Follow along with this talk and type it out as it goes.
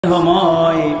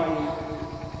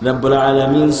রব্বুল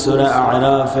আলামিন সূরা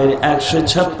আ'রাফের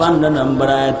 156 নম্বর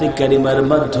আয়াতে কারিমার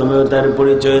মাধ্যমে তার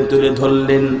পরিচয় তুলে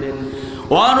ধরলেন।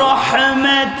 ওয়া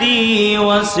রাহমাতি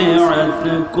ওয়াসি'আত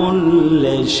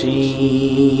কুল্লি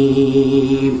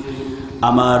শাই,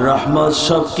 আমার রহমত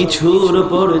সবকিছুর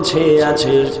উপর ছেয়ে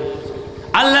আছে।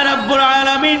 আল্লাহ রাব্বুল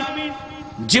আলামিন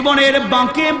জীবনের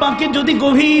বাঁকে বাঁকে যদি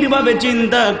গভীরভাবে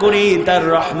চিন্তা করি, তার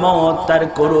রহমত, তার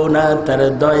করুণা, তার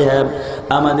দয়া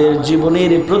আমাদের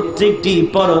জীবনের প্রত্যেকটি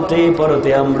পরতে পরতে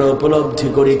আমরা উপলব্ধি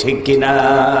করি, ঠিক কিনা?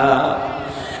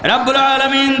 রাব্বুল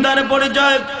আলামিন তার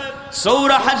পরিচয়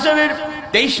সূরা হাশরের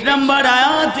 23 নম্বর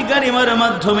আয়াত কারিমার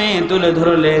মাধ্যমে তুলে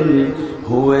ধরলেন।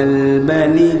 হুয়াল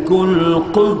মালিকুল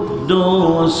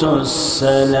কুদ্দুসুস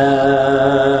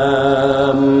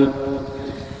সালাম,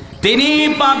 তিনি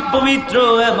পাক পবিত্র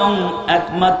এবং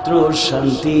একমাত্র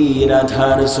শান্তির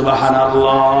আধার।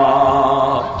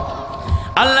 সুবহানাল্লাহ।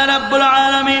 আল্লাহ রাব্বুল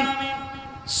আলামিন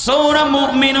সূরা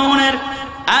মুমিনুনের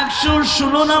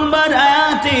 116 নম্বর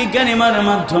আয়াতে কারিমার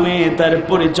মাধ্যমে তার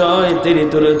পরিচয় তিনি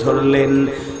তুলে ধরলেন।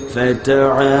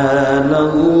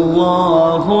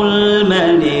 ফাতাআলাল্লাহুল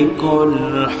মালিকুল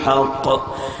হক,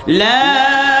 লা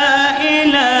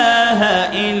ইলাহা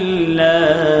ইল্লা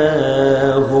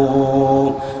হু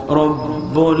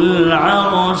রব্বুল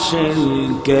আরশিল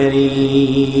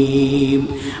কারীম।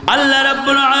 আল্লাহ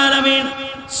রাব্বুল আলামিন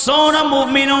সূরা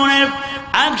মুমিনুনের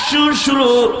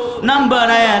 116 নম্বর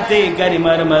আয়াতে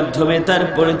কারিমার মাধ্যমে তার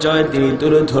পরিচয় তিনি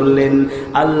তুলে ধরলেন।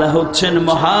 আল্লাহ হচ্ছেন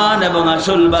মহান এবং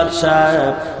আসল বাদশা,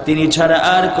 তিনি ছাড়া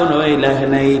আর কোনো ইলাহ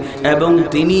নাই, এবং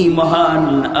তিনি মহান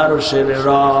আরশের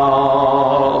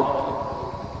রব।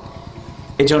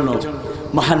 এজন্য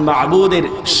মহান মাবুদের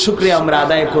শুকরিয়া আমরা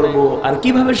আদায় করব। আর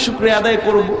কিভাবে শুকরিয়া আদায়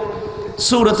করব?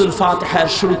 সূরাতুল ফাতিহার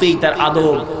শুরুতেই তার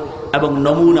আদব এবং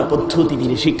নমুনা পদ্ধতি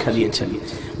তিনি শিক্ষা দিয়েছেন।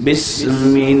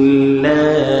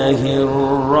 বিসমিল্লাহির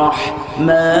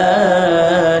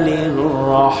রহমানির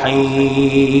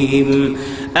রহিম,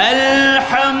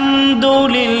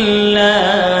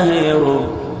 আলহামদুলিল্লাহি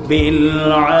রাব্বিল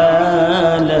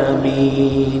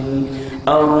আলামিন,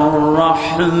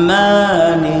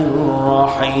 আর-রহমানির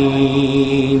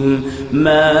রহিম,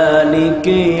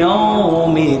 মালিকি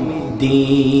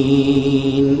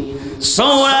ইয়াউমিদ্দিন।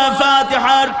 সূরা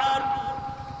ফাতিহার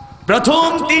প্রথম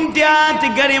 3টি আয়াত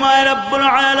কারিমায় রব্বুল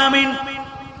আলামিন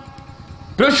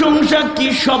প্রশংসা কি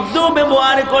শব্দ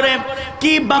ব্যবহার করে,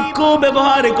 কি বাক্য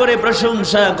ব্যবহার করে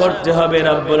প্রশংসা করতে হবে,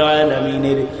 রব্বুল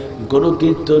আলামিনের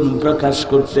গুণকীর্তন প্রকাশ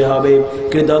করতে হবে,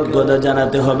 কৃতজ্ঞতা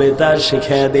জানাতে হবে, তা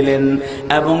শিখিয়ে দিলেন।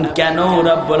 এবং কেন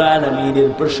রব্বুল আলামিনের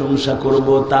প্রশংসা করব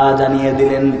তা জানিয়ে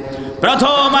দিলেন।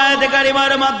 প্রথম আয়াত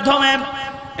কারিমার মাধ্যমে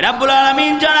রব্বুল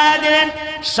আলামিন জানিয়ে দিলেন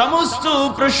সমস্ত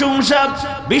প্রশংসা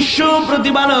বিশ্ব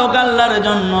প্রতিপালক আল্লাহর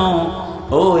জন্য।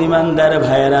 ও ইমানদার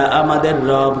ভাইরা, আমাদের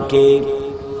রব কে?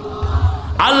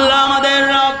 আল্লাহ আমাদের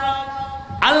রব।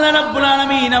 আল্লাহ রাব্বুল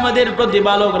আলামিন আমাদের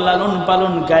প্রতিপালক, লালন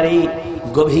পালনকারী।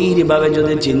 গভীরভাবে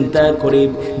যদি চিন্তা করি,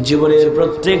 জীবনের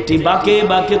প্রত্যেকটি বাঁকে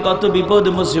বাঁকে কত বিপদ,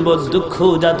 মুসিবত, দুঃখ,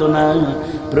 যাতনা,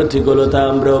 প্রতিকূলতা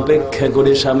আমরা উপেক্ষা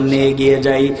করে সামনে এগিয়ে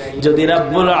যাই। যদি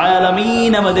রাব্বুল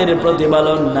আলামিন আমাদের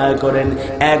প্রতিপালন না করেন,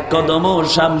 এক কদমও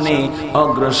সামনে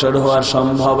অগ্রসর হওয়া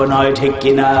সম্ভব নয়, ঠিক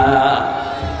কিনা?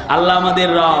 আল্লাহ আমাদের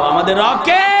রব। আমাদের রব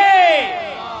কে?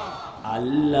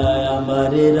 আল্লাহ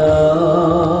আমার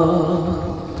রব,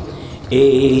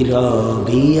 এই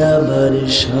রবি আমার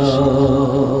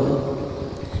সব।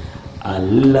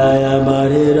 আল্লাহ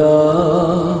আমার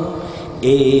রব,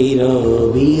 এই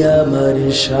রবি আমার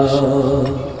সব।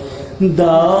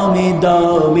 দামে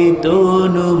দামে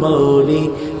তনু মনে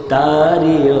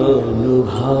তারি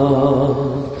অনুভব,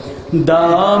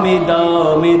 দামে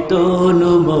দামে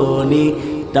তনু মনে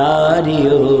তারি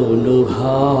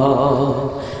অনুভব।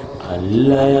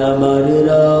 আল্লাহ আমার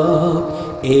রব,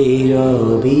 এই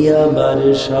রবি আমার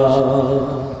সব।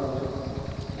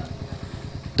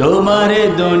 তোমার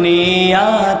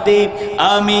দুনিয়াতে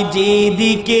আমি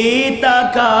যেদিকে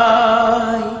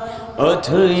তাকাই,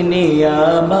 অথই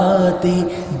নিয়ামতে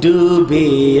ডুবে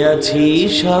আছি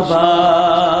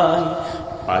সবাই।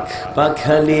 পাখ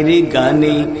পাখালির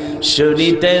গানে শুনি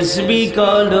তাসবিহ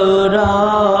কলরা,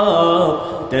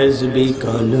 তাসবিহ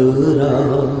কলরা।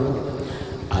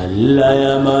 আল্লাহ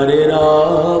আমার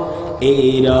রব, এই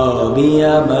রবি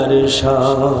আমার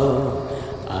সব।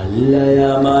 আল্লাহ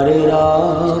আমার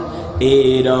রব, এই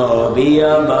রবি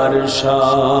আমার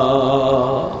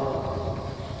সব।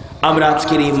 আমরা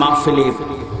আজকের এই মাহফিলে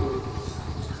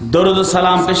দরুদ ও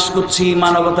সালাম পেশ করছি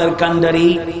মানবতার কান্ডারি।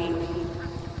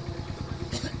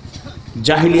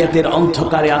 জাহিলিয়াতের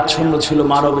অন্ধকারে আচ্ছন্ন ছিল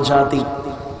মানব জাতি।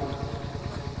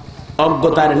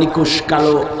 অজ্ঞতার নিকুশ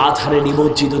কালো আধারে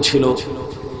নিমজ্জিত ছিল।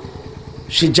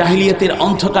 সে জাহিলিয়াতের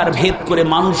অন্ধকার ভেদ করে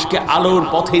মানুষকে আলোর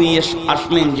পথে নিয়ে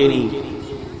আসলেন যিনি,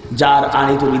 যার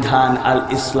আনিত বিধান আল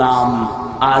ইসলাম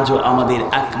আজও আমাদের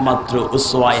একমাত্র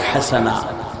উসওয়ায়ে হাসানা,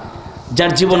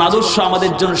 যার জীবন আদর্শ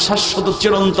আমাদের জন্য শাশ্বত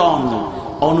চিরন্তন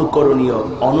অনুকরণীয়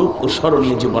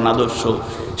অনুসরণীয় জীবন আদর্শ,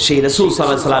 সেই রাসূল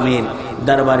সাল্লাল্লাহু আলাইহি সাল্লামের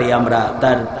দরবারে আমরা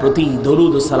তার প্রতি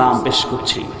দরুদ ও সালাম পেশ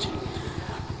করছি।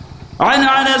 عن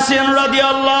أنس رضي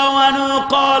الله عنه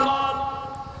قال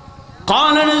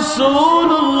قال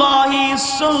رسول الله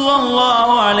صلى الله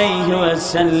عليه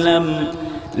وسلم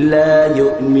لا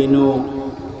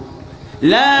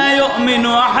يؤمن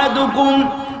أحدكم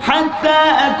حتى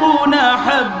أكون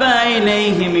أحب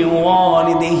إليه من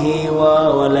والده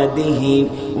وولده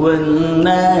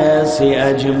والناس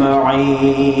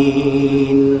أجمعين।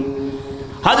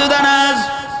 حضرت أنس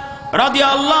رضي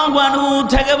الله عنه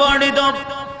থেকে বর্ণিত,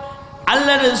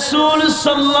 আল্লাহ রাসূল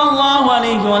সাল্লাল্লাহু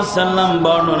আলাইহি ওয়াসাল্লাম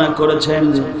বর্ণনা করেছেন,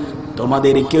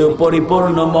 তোমাদের কেউ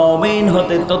পরিপূর্ণ মুমিন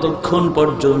হতে ততক্ষণ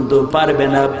পর্যন্ত পারবে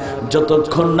না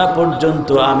যতক্ষণ না পর্যন্ত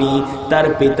আমি তার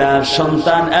পিতা,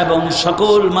 সন্তান এবং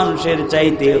সকল মানুষের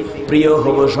চাইতে প্রিয়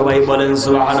হব। সবাই বলেন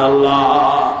সুবহানাল্লাহ।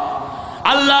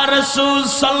 আল্লাহ রাসূল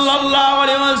সাল্লাল্লাহু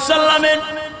আলাইহি ওয়াসাল্লামের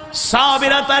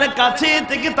সাহাবীরা তার কাছে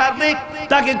থেকে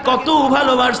তাকে কত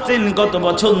ভালোবাসতেন, কত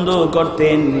পছন্দ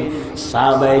করতেন।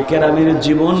 সাহাবায়ে কেরামের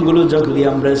জীবনগুলো যখন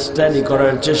আমরা স্টাডি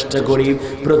করার চেষ্টা করি,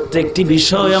 প্রত্যেকটি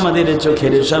বিষয় আমাদের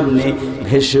চোখের সামনে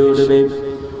ভেসে উঠবে।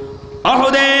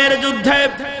 উহুদের যুদ্ধে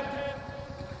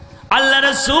আল্লাহ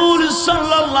রাসূল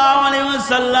সাল্লাল্লাহু আলাইহি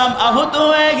ওয়াসাল্লাম আহত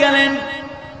হয়ে গেলেন।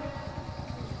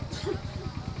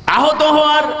 আহত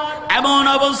হওয়ার এমন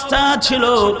অবস্থা ছিল,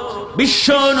 বিশ্ব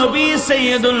নবী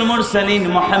সাইয়্যিদুল মুরসালিন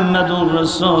মুহাম্মাদুর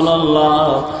রাসূলুল্লাহ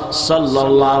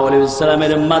সাল্লাল্লাহু আলাইহি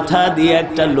ওয়াসাল্লামের মাথা দিয়ে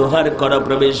একটা লোহার কড়া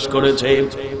প্রবেশ করেছে।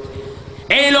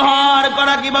 এই লোহার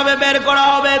কড়া কিভাবে বের করা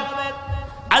হবে?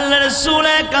 আল্লাহর রাসূল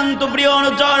একান্ত প্রিয়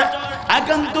অনুচর,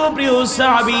 একান্ত প্রিয়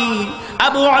সাহাবী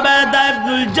আবু উবাইদা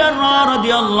ইবনুল জাররাহ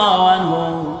রাদিয়াল্লাহু আনহু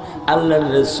আল্লাহর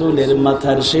রাসূলের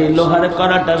মাথার সেই লোহার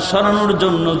কড়াটা সরানোর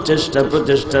জন্য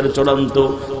প্রচেষ্টার চূড়ান্ত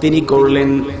তিনি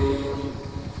করলেন।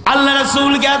 আল্লাহ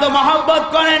রাসূলকে এত মহব্বত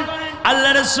করেন,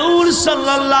 আল্লাহ রাসূল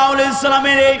সাল্লাল্লাহু আলাইহি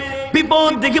সাল্লামের এই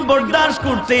বিপদ দেখে বরদাস্ত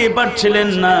করতে পারছিলেন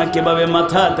না, কিভাবে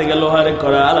মাথা থেকে লোহার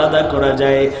কড়া আলাদা করা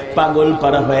যায়। পাগল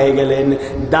পারা হয়ে গেলেন,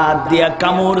 দাঁত দিয়া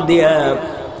কামড় দিয়া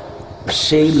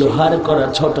সেই লোহার কড়া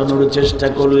ছটানোর চেষ্টা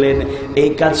করলেন। এই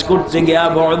কাজ করতে গিয়ে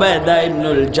আবু উবাইদা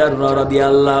ইবনুল জাররাহ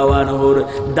রাদিয়াল্লাহু আনহুর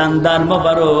দান্দান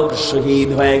মোবারক শহীদ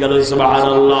হয়ে গেল।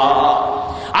 সুবহানাল্লাহ।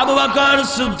 আবু বকর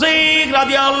সিদ্দিক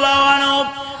রাদিয়াল্লাহু আনহু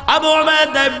আবু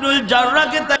উবাইদা ইবনুল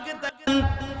জাররাহকে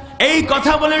এই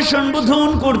কথা বলে সম্বোধন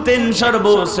করতেন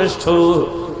সর্বশ্রেষ্ঠ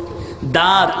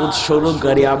দাঁত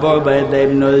উৎসর্গকারী আবু উবাইদা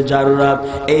ইবনুল জাররাহ।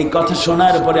 এই কথা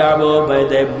শোনার পরে আবু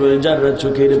উবাইদা ইবনুল জাররাহ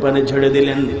চোখের পানি ছেড়ে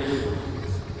দিলেন,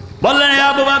 বললেন,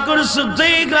 আবু বকর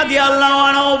সিদ্দিক রাদিয়াল্লাহু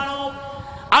আনহু,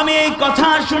 আমি এই কথা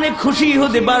শুনে খুশি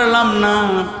হতে পারলাম না,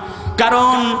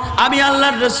 কারণ আমি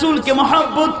আল্লাহর রাসূলকে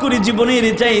মহব্বত করি, জীবনের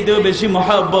চাইতেও বেশি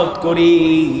মহব্বত করি।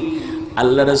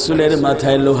 আল্লাহ রাসূলের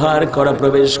মাথায় লোহার কড়া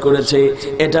প্রবেশ করেছে,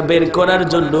 এটা বের করার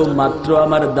জন্য মাত্র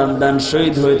আমার দান্দান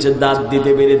শহীদ হয়েছে, দাঁত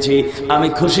দিতে পেরেছি, আমি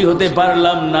খুশি হতে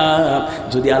পারলাম না।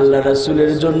 যদি আল্লাহ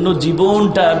রাসূলের জন্য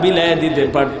জীবনটা বিলায় দিতে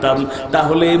পারতাম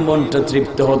তাহলে মনটা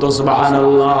তৃপ্ত হতো।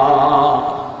 সুবহানাল্লাহ।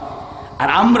 আর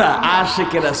আমরা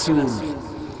আশিকে রাসূল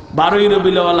 12ই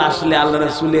রবিউল আউয়াল আসলে আল্লাহ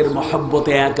রাসূলের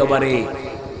মহব্বতে একেবারে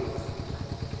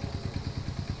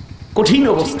কঠিন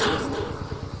অবস্থা।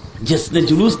 জেসনে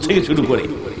জুলুস থেকে শুরু করে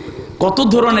কত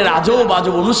ধরনের আজব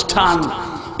অনুষ্ঠান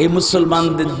এই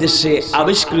মুসলমানদের দেশে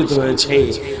আবিষ্কৃত হয়েছে।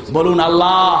 বলুন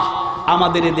আল্লাহ,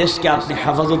 আমাদের এই দেশকে আপনি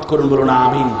হেফাজত করুন, বলুন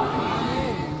আমিন।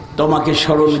 তোমাকে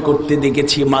স্মরণ করতে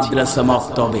দেখেছি মাদ্রাসা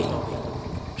মক্তবে,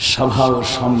 সভা ও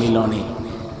সম্মিলনে,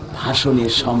 ভাষণে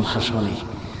সম্ভাষণে,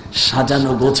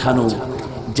 সাজানো গোছানো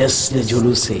জেসনে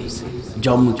জুলুসে,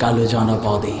 জমকালো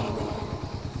জনপদে।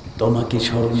 তোমাকে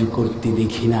স্মরণ করতে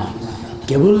দেখি না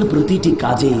কেবল প্রতিটি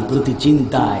কাজে, প্রতি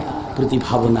চিন্তায়, প্রতি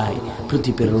ভাবনায়,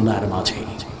 প্রতি প্রেরণার মাঝে।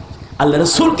 আল্লাহ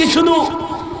রাসূলকে শুধু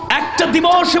একটা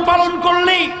দিবস পালন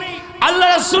করলেই আল্লাহ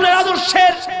রাসূলের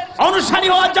আদর্শের অনুসারী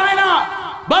হওয়া যায় না,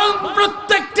 বরং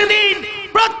প্রত্যেকটি দিন,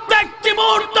 প্রত্যেকটি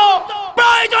মুহূর্ত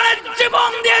প্রয়োজনের জীবন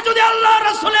দিয়ে যদি আল্লাহ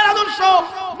রাসূলের আদর্শ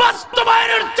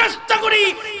বাস্তবায়নের চেষ্টা করি,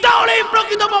 তাহলে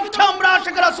প্রকৃতপক্ষে আমরা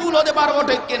আশিক রাসূল হতে পারবো,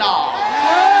 ঠিক কিনা?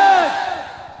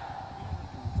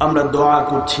 আমরা দোয়া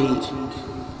করছি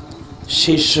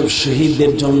সেই সব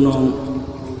শহীদদের জন্য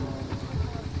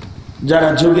যারা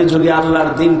যুগে যুগে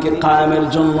আল্লাহর দ্বীনকে কায়েমের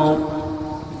জন্য,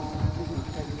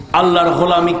 আল্লাহর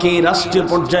গোলামীকে রাষ্ট্রীয়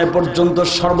পর্যায় পর্যন্ত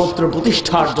সর্বত্র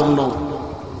প্রতিষ্ঠার জন্য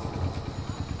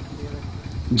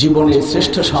জীবনের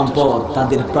শ্রেষ্ঠ সম্পদ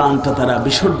তাদের প্রাণটা তারা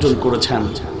বিসর্জন করেছেন।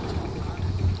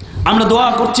 আমরা দোয়া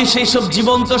করছি সেই সব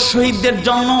জীবন্ত শহীদদের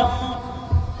জন্য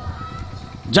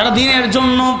যারা দিনের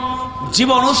জন্য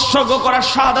জীবন উৎসর্গ করার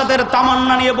শাহাদাতের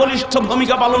তামান্না নিয়ে বলিষ্ঠ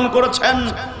ভূমিকা পালন করেছেন,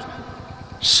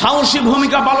 সাহসী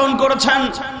ভূমিকা পালন করেছেন,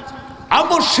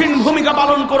 আকর্ষণ ভূমিকা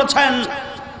পালন করেছেন।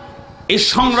 এই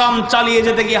সংগ্রাম চালিয়ে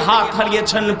যেতে গিয়ে হাত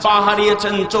হারিয়েছেন, পা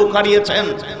হারিয়েছেন, চোখ হারিয়েছেন,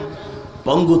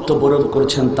 পঙ্গুত্ব বরণ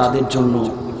করেছেন। তাদের জন্য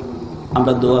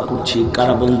আমরা দোয়া করছি।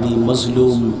 কারাবন্দী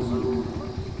মজলুম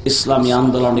ইসলামী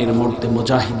আন্দোলনের মধ্যে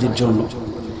মুজাহিদের জন্য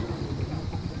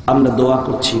আমরা দোয়া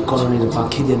করছি। কোরআনের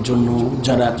পাখিদের জন্য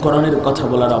যারা কোরআনের কথা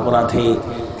বলার অপরাধে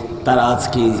তারা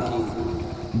আজকে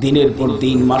দিনের পর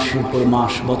দিন, মাসের পর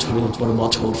মাস, বছরের পর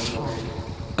বছর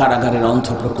কারাগারের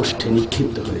অন্ধপ্রকোষ্ঠে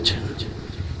নিক্ষিপ্ত হয়েছেন।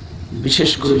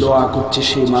 বিশেষ করে দোয়া করছে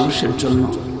সেই মানুষের জন্য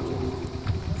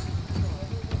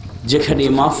যেখানে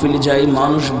মাহফিল যাই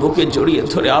মানুষ বুকে জড়িয়ে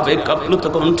ধরে আবেগ আপ্লুত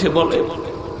কণ্ঠে বলে,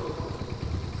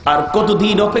 আর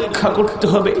কতদিন অপেক্ষা করতে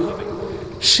হবে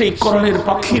সেই কোরআনের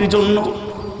পাখির জন্য,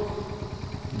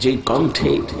 যেই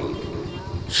কণ্ঠে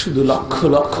শুধু লক্ষ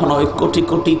লক্ষ নয় কোটি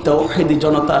কোটি তাওহীদি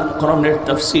জনতা কোরআনের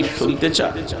তাফসীর শুনতে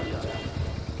চায়।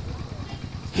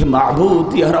 হে মাবুদ,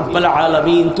 ইয়া রাব্বাল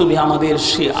আলামিন, তুমি আমাদের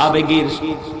সেই আবেগের,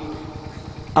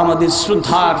 আমাদের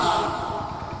শ্রদ্ধার,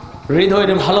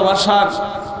 হৃদয়ের ভালোবাসার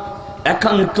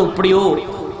একান্ত প্রিয়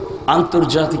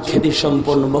আন্তর্জাতিক খ্যাতি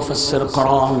সম্পন্ন মুফাসসির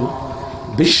কোরআন,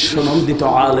 বিশ্বনন্দিত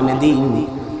আলেমে দ্বীন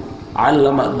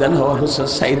আল্লামা দেলওয়ার হোসেন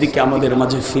সাঈদীকে আমাদের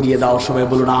মাঝে ফিরিয়ে দাও। সবাই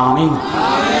বলুন আমিন।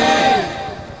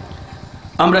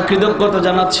 আমরা কৃতজ্ঞতা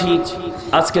জানাচ্ছি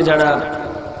আজকে যারা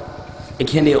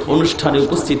এখানে অনুষ্ঠানে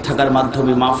উপস্থিত থাকার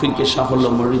মাধ্যমে মাহফিলকে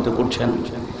সাফল্যমণ্ডিত করছেন।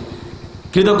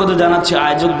 কৃতজ্ঞতা জানাচ্ছি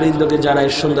আয়োজক বৃন্দকে যারা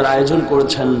এই সুন্দর আয়োজন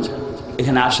করেছেন,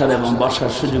 এখানে আসার এবং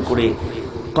বসার সুযোগ করে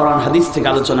কোরআন হাদিস থেকে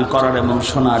আলোচনা করার এবং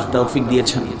শোনার তৌফিক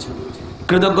দিয়েছেন।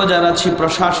 কৃতজ্ঞ জানাচ্ছি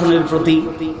প্রশাসনের প্রতি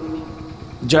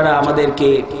যারা আমাদেরকে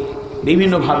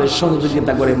বিভিন্নভাবে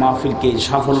সহযোগিতা করে মাহফিলকে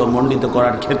সাফল্যমণ্ডিত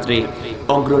করার ক্ষেত্রে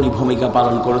অগ্রণী ভূমিকা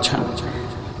পালন করেছেন।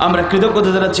 আমরা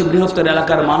কৃতজ্ঞতা জানাচ্ছি বৃহত্তর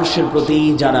এলাকার মানুষের প্রতি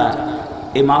যারা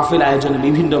এই মাহফিল আয়োজনে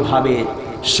বিভিন্নভাবে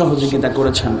সহযোগিতা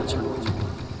করেছেন।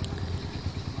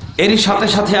 এরই সাথে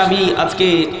সাথে আমি আজকে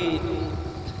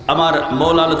আমার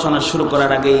মূল আলোচনা শুরু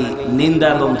করার আগেই নিন্দা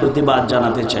এবং প্রতিবাদ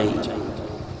জানাতে চাই।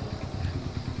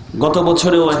 গত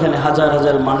বছরেও এখানে হাজার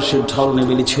হাজার মানুষের ঢল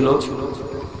নেমেছিল।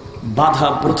 বাধা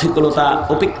প্রতিকূলতা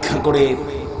উপেক্ষা করে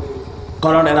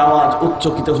কোরআনের আওয়াজ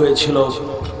উচ্চকিত হয়েছিল।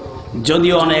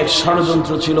 যদিও অনেক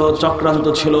ষড়যন্ত্র ছিল, চক্রান্ত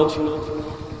ছিল,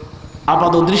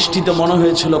 আপাত দৃষ্টিতে মনে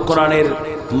হয়েছিল কোরআনের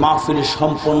মাহফিল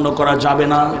সম্পন্ন করা যাবে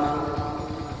না,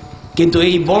 কিন্তু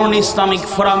এই বর্ণ ইসলামিক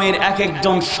ফোরামের এক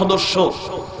একজন সদস্য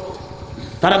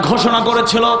তারা ঘোষণা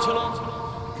করেছিল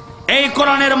এই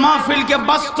কোরআনের মাহফিলকে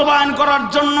বাস্তবায়ন করার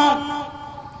জন্য,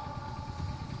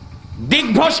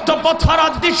 দিগ্ভ্রষ্ট পথহারা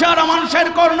দিশাহারা মানুষের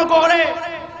কর্ণকুহরে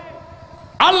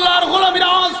আল্লাহর গোলামীর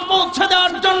আওয়াজ পৌঁছে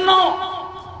দেওয়ার জন্য,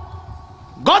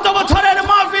 গত বছরের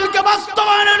মাহফিলকে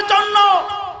বাস্তবায়নের জন্য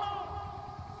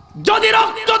যদি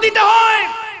রক্ত দিতে হয়,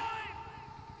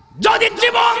 যদি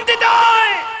জীবন দিতে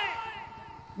হয়,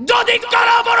 যদি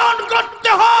কারাবরণ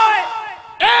করতে হয়,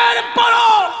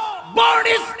 এরপরও বর্ণ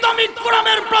ইসলামিক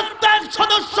ফোরামের প্রত্যেক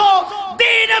সদস্য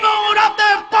দিন এবং রাতে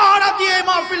পাহারা দিয়ে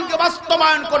মাহফিলকে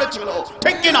বাস্তবায়ন করেছিল,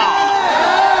 ঠিক কিনা?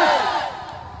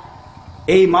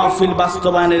 এই মাহফিল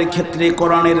বাস্তবায়নের ক্ষেত্রে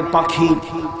কোরআনের পাখি,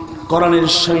 কোরআনের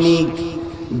সৈনিক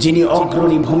যিনি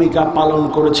অগ্রণী ভূমিকা পালন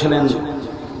করেছিলেন,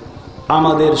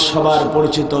 আমাদের সবার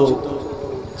পরিচিত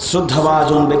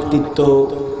শ্রদ্ধাভাজন ব্যক্তিত্ব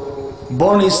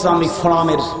বর্ণ ইসলামিক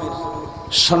ফোরামের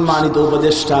সম্মানিত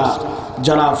উপদেষ্টা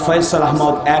জনাব ফয়সাল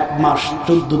আহমদ 1 মাস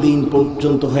 14 দিন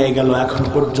পর্যন্ত হয়ে গেল এখন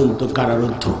পর্যন্ত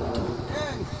কারারুদ্ধ।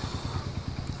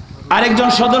 আরেকজন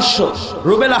সদস্য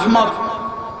রুবেল আহমদ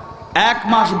 1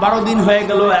 মাস 12 দিন হয়ে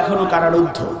গেল এখনো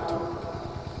কারারুদ্ধ।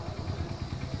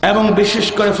 এবং বিশেষ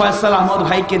করে ফয়সাল আহমদ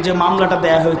ভাইকে যে মামলাটা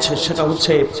দেয়া হয়েছে সেটা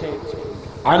হচ্ছে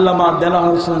আল্লামা দেলওয়ার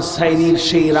হোসেন সাঈদীর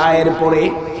সেই রায়ের পরে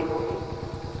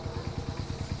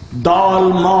দল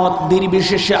মত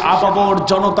নির্বিশেষে আপামর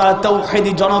জনতা,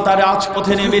 তাওহীদি জনতার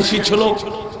রাজপথে নেমে এসেছিল।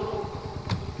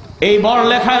 এই বড়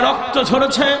লেখায় রক্ত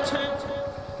ঝরেছে,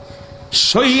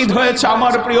 শহীদ হয়েছে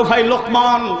আমার প্রিয় ভাই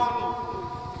লোকমান।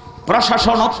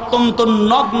 প্রশাসন অত্যন্ত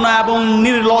নগ্ন এবং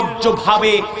নির্লজ্জ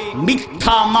ভাবে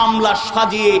মিথ্যা মামলা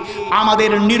সাজিয়ে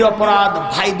আমাদের নিরপরাধ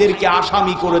ভাইদেরকে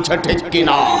আসামি করেছে, ঠিক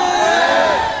কিনা?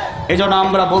 এজন্য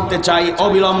আমরা বলতে চাই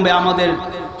অবিলম্বে আমাদের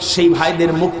সেই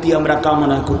ভাইদের মুক্তি আমরা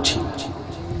কামনা করছি।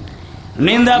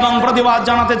 নিন্দা এবং প্রতিবাদ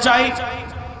জানাতে চাই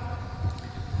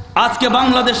আজকে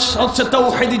বাংলাদেশ হচ্ছে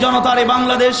তাওহীদি জনতার এই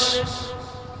বাংলাদেশ।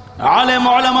 আলেম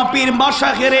ওলামা পীর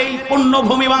মাশায়েখের এই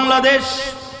পুণ্যভূমি বাংলাদেশ,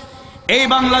 এই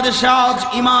বাংলাদেশে আজ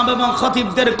ইমাম এবং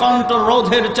খতিবদের কণ্ঠ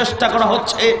রোধের চেষ্টা করা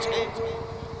হচ্ছে।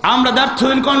 আমরা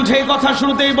দ্ব্যর্থহীন কণ্ঠে এই কথা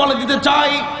শুরুতেই বলে দিতে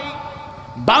চাই,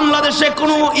 বাংলাদেশে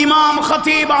কোনো ইমাম,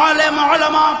 খতিব, আলেম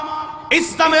ওলামা,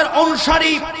 ইসলামের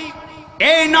অনুসারী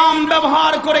এই নাম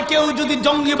ব্যবহার করে কেউ যদি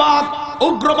জঙ্গিবাদ,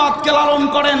 উগ্রবাদকে লালন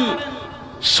করেন,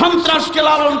 সন্ত্রাসকে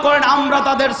লালন করেন, আমরা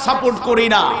তাদের সাপোর্ট করি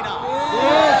না।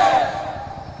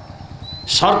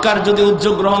 সরকার যদি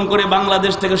উদ্যোগ গ্রহণ করে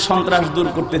বাংলাদেশ থেকে সন্ত্রাস দূর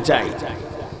করতে চাই,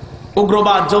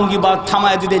 উগ্রবাদ, জঙ্গিবাদ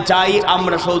থামায় দিতে চাই,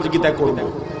 আমরা সহযোগিতা করব।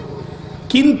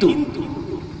 কিন্তু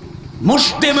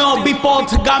মুসলিমেও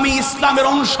বিপথগামী ইসলামের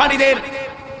অনুসারীদের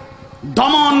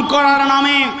দমন করার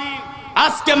নামে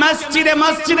আজকে মসজিদে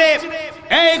মসজিদে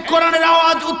এই কোরআনের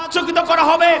আওয়াজ উচ্চকিত করা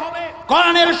হবে,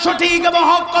 কোরআনের সঠিক এবং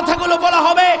হক কথাগুলো বলা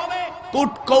হবে,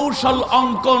 কূট কৌশল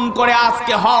অঙ্কন করে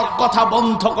আজকে হক কথা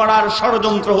বন্ধ করার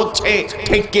ষড়যন্ত্র হচ্ছে,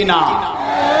 ঠিক কিনা?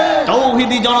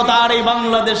 তৌহিদি জনতার এই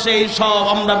বাংলাদেশে এই সব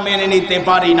আমরা মেনে নিতে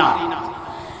পারি না।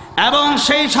 এবং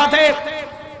সেই সাথে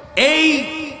এই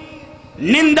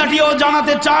নিন্দাটিও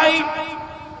জানাতে চাই,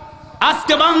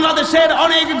 আজকে বাংলাদেশের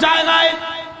অনেক জায়গায়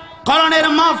কোরআনের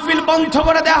মাহফিল বন্ধ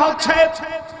করে দেওয়া হচ্ছে,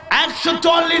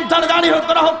 144 ধারা জারি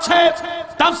করা হচ্ছে,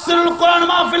 তাফসীরুল কোরআন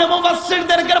মাহফিলে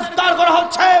মুফাসসিরদের গ্রেফতার করা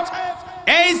হচ্ছে।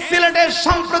 এই সিলেটের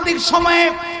সাম্প্রতিক সময়ে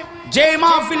যে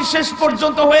মাহফিল শেষ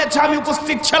পর্যন্ত হয়েছে, আমি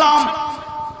উপস্থিত ছিলাম।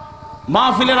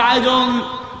 মাহফিলের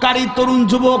আয়োজনকারী তরুণ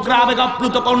যুবকরা আবেগ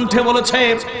আপ্লুত কণ্ঠে বলেছে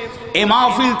এই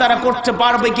মাহফিল তারা করতে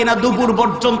পারবে কিনা দুপুর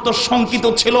পর্যন্ত শঙ্কিত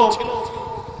ছিল।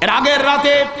 এর আগের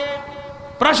রাতে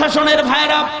প্রশাসনের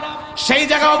ভাইরা সেই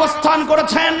জায়গায় অবস্থান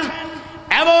করেছেন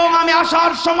এবং আমি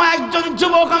আসার সময় একজন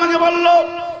যুবক আমাকে বলল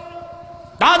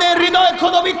তাদের হৃদয়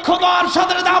ক্ষত বিক্ষত, আর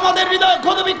সাথে সাথে আমাদের হৃদয়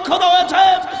ক্ষত বিক্ষত হয়েছে।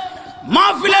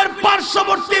 মাহফিলের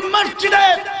পার্শ্ববর্তী মসজিদে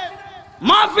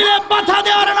মাহফিলে বাধা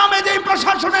দেওয়ার নামে যে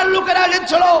প্রশাসনের লোকেরা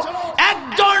এসেছিল,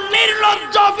 একজন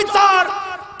নির্লজ্জ অফিসার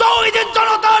তৌহিদের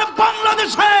জনতার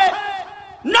বাংলাদেশে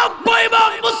 90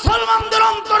 ভাগ মুসলমানদের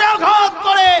অন্তরে আঘাত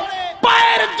করে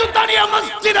পায়ের জুতা নিয়ে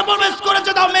মসজিদে প্রবেশ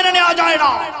করেছে, তা মেনে নেওয়া যায়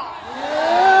না।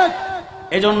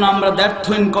 এজন্য আমরা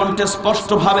দ্ব্যর্থহীন কণ্ঠে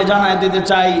স্পষ্টভাবে জানাই দিতে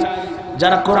চাই,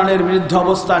 যারা কোরআনের বিরুদ্ধে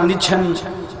অবস্থান নিচ্ছেন,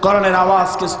 কোরআনের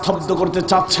আওয়াজকে স্তব্ধ করতে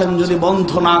চাচ্ছেন, যদি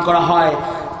বন্ধ না করা হয়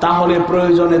তাহলে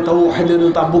প্রয়োজনে তাওহীদের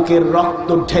বুকের রক্ত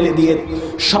ঢেলে দিয়ে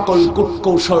সকল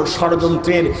কূটকৌশল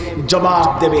ষড়যন্ত্রের জবাব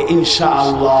দেবে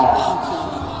ইনশাআল্লাহ।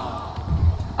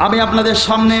 আমি আপনাদের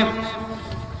সামনে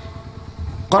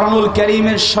কোরআনুল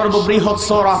কারীমের সর্ববৃহৎ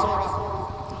সূরা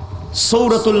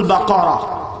সূরাতুল বাকারা,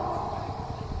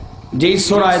 যেই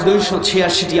সূরায়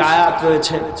 286টি আয়াত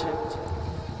রয়েছে,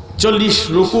 40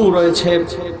 রুকু রয়েছে,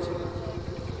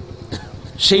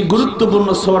 সেই গুরুত্বপূর্ণ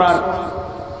সূরার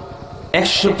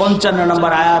 155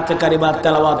 নম্বর আয়াতে কারিমা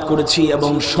তেলাওয়াত করেছি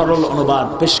এবং সরল অনুবাদ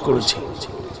পেশ করেছি।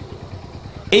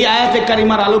 এই আয়াতে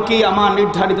কারিমার আলোকে আমার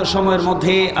নির্ধারিত সময়ের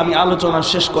মধ্যে আমি আলোচনা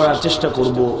শেষ করার চেষ্টা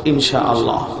করব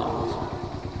ইনশাআল্লাহ।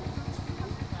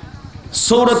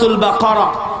 সূরাতুল বাকারা,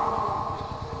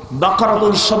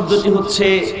 বাকারাতুল শব্দটি হচ্ছে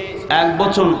এক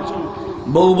বচন,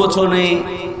 বহু বচনে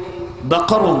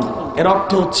বাকারুন, এর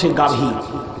অর্থ হচ্ছে গাভী।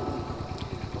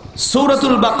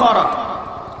 সূরাতুল বাকারা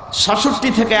 66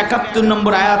 থেকে 71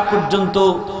 নম্বর আয়াত পর্যন্ত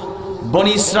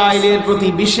বনী ইসরাইলের প্রতি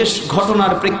বিশেষ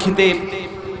ঘটনার প্রেক্ষিতে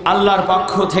আল্লাহর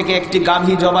পক্ষ থেকে একটি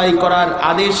গাভী জবাই করার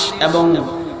আদেশ এবং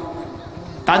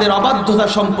তাদের অবাধ্যতা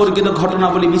সম্পর্কিত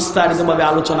ঘটনাবলী বিস্তারিতভাবে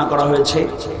আলোচনা করা হয়েছে।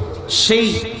 সেই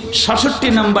 66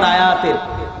 নম্বর আয়াতের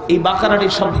এই বাকারাটি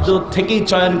শব্দ থেকেই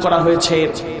চয়ন করা হয়েছে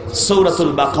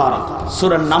সূরাতুল বাকারা,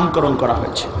 সূরার নামকরণ করা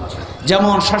হয়েছে।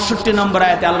 যেমন 66 নম্বর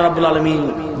আয়াতে আল্লাহ রাব্বুল আলামিন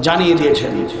জানিয়ে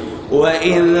দিয়েছেন,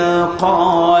 وَإِذْ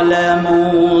قَالَ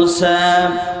مُوسَى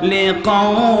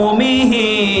لِقَوْمِهِ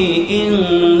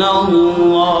إِنَّ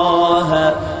اللَّهَ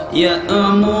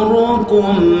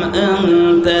يَأْمُرُكُمْ أَن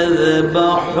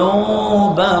تَذْبَحُوا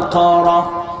بَقَرَةً।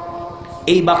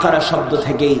 এই বাকারা শব্দ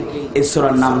থেকেই এই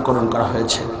সূরার নামকরণ করা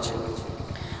হয়েছে।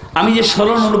 আমি যে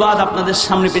সরল অনুবাদ আপনাদের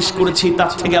সামনে পেশ করেছি,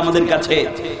 তার থেকে আমাদের কাছে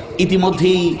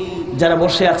ইতিমধ্যেই যারা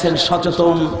বসে আছেন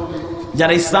সচেতন,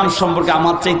 যারা ইসলাম সম্পর্কে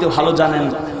আমার চাইতে ভালো জানেন,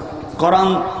 কোরআন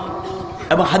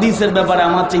এবং হাদিসের ব্যাপারে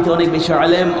আমার চাইতে অনেক বেশি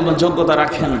ইলম এবং যোগ্যতা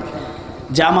রাখেন,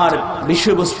 যে আমার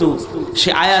বিষয়বস্তু সে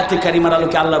আয়াতে কারিমার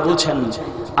আলোকে আল্লাহ বলছেন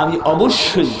আমি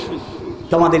অবশ্যই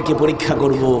তোমাদেরকে পরীক্ষা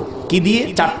করব। কি দিয়ে?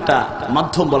 4টা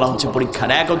মাধ্যম বলা হচ্ছে পরীক্ষার।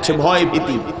 এক হচ্ছে ভয়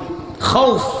ভীতি,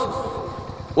 খৌফ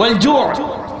ওয়াল জু',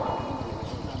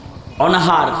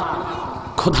 অনাহার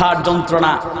ক্ষুধার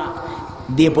যন্ত্রণা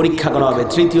দিয়ে পরীক্ষা করা হবে।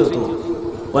 তৃতীয়ত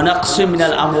ওয়া নাকসিম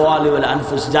মিনাল আমওয়ালি ওয়াল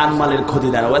আনফুস, জানমালের ক্ষতি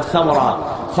দ্বারা, ওয়া সামারাত,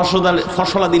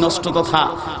 ফসলাদি নষ্ট তথা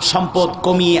সম্পদ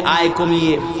কমিয়ে, আয়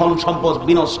কমিয়ে, ফল সম্পদ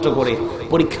বিনষ্ট করে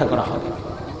পরীক্ষা করা হবে।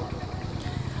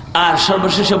 আর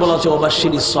সর্বশেষে বলা হচ্ছে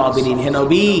ওয়াবাশশিরিস সাবিরিন, হে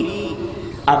নবী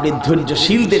আপনি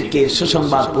ধৈর্যশীলদেরকে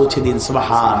সুসংবাদ পৌঁছে দিন।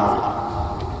 সুবহানাল্লাহ।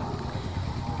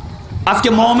 আজকে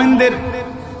মুমিনদের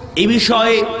এই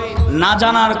বিষয়ে না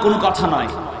জানার কোনো কথা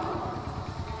নয়।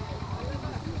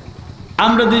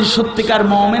 আমরা যদি সত্যিকার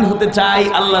মুমিন হতে চাই,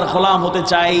 আল্লাহর গোলাম হতে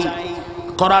চাই,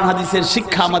 কোরআন হাদিসের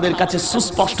শিক্ষা আমাদের কাছে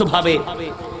সুস্পষ্টভাবে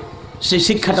সেই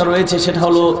শিক্ষাটা রয়েছে, সেটা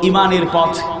হলো ইমানের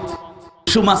পথ,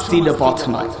 সুমাস্তির পথ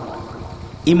নয়।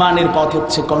 ইমানের পথ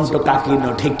হচ্ছে কণ্টকাকীর্ণ,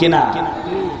 ঠিক কিনা?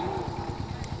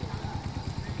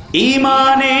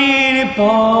 ইমানের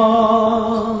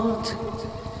পথ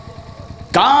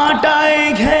কাঁটায়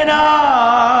ঘেরা,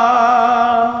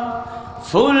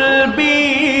 ফুল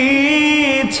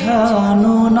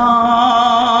বিছানো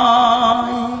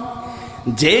নয়।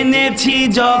 জেনেছি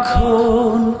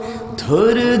যখন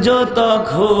ধৈর্য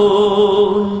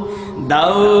তখন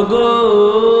দাও গো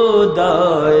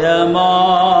দয়াময়।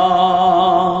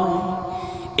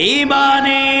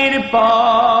 ইমানের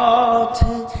পথ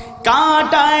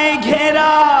কাঁটায়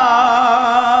ঘেরা,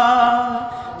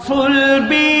 ফুল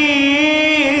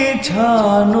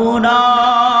বিছানো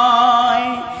নয়।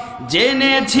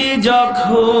 জেনেছি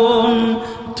যখন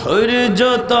ধৈর্য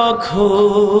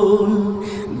তখন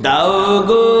দাও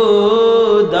গো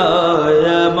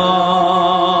দয়াময়।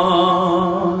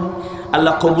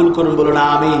 আল্লাহ কবুল করুন, বলুন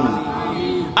আমিন।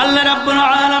 আল্লাহ রাব্বুল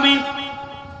আলামিন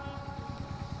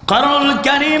কোরআনুল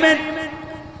কারীমের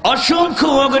অসংখ্য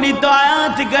অগণিত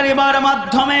আয়াত কারিমার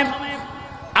মাধ্যমে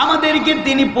আমাদেরকে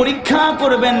তিনি পরীক্ষা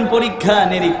করবেন, পরীক্ষা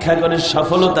নিরীক্ষা করে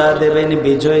সফলতা দেবেন,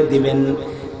 বিজয় দিবেন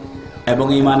এবং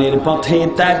ঈমানের পথে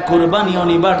ত্যাগ কুরবানি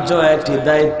অনিবার্য একটি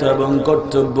দায়িত্ব এবং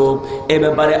কর্তব্য। এ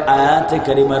ব্যাপারে আয়াত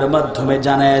কারিমার মাধ্যমে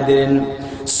জানায় দেন।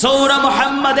 সূরা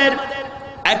মুহাম্মাদের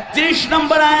 31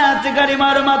 নম্বর আয়াত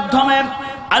কারিমার মাধ্যমে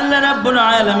আল্লাহ রাব্বুল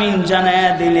আলামিন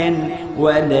জানায় দিলেন,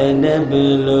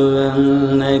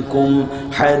 وَلَنَبْلُوَنَّكُمْ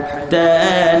حَتَّى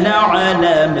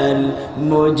نَعْلَمَ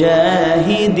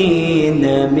الْمُجَاهِدِينَ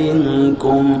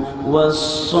مِنكُمْ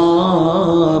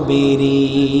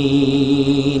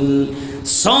وَالصَّابِرِينَ।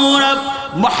 সূরা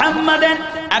মুহাম্মাদের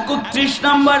 31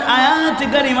 নম্বর আয়াত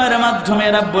কারিমার মাধ্যমে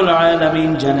রাব্বুল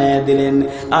আলামিন জানায় দিলেন,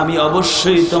 আমি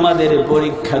অবশ্যই তোমাদের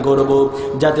পরীক্ষা করব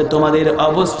যাতে তোমাদের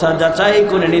অবস্থা যাচাই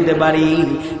করে নিতে পারি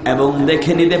এবং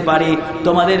দেখে নিতে পারি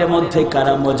তোমাদের মধ্যে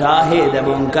কারা মুজাহিদ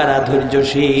এবং কারা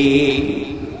ধৈর্যশীল।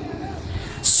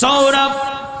 সূরা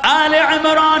আলে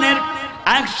ইমরানের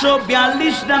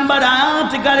 142 নম্বর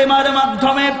আয়াত কারিমার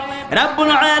মাধ্যমে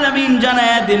রাব্বুল আলামিন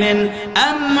জানায় দিলেন,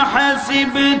 আম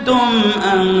হাসিবতুম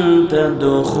আন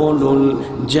তাদখুলুল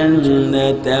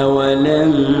জান্নাতা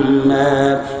ওয়ালাম্মা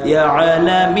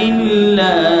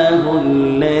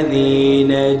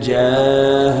ইয়ালামিল্লাহুল্লাযীনা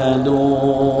জাহাদু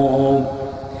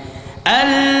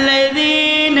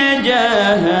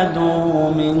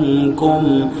মিনকুম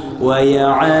ওয়া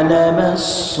ইয়ালামাস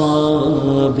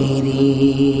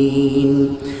সাবিরিন।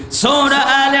 সূরা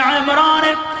আলে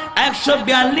ইমরানের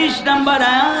 142 নম্বর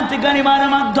আয়াত কারিমার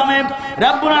মাধ্যমে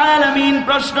রাব্বুল আলামিন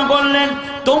প্রশ্ন করলেন,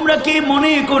 তোমরা কি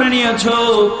মনে করে নিয়েছো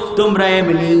তোমরা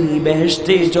এমনি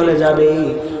বেহেশতে চলে যাবে,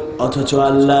 অথচ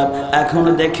আল্লাহ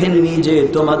এখনো দেখেননি যে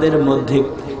তোমাদের মধ্যে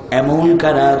এমন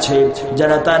কারা আছে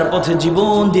যারা তার পথে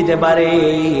জীবন দিতে পারে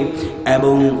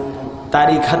এবং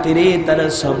তারই খাতিরে তারা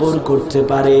সবর করতে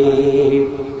পারে।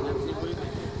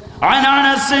 عن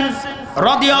أنس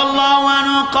رضي الله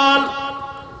عنه قال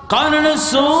قال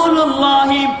رسول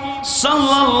الله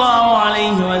صلى الله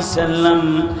عليه وسلم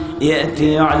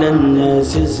يأتي على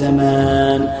الناس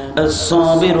الزمان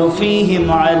الصابر فيهم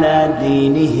على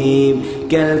دينه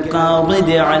كالقابض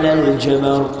على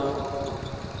الجبر।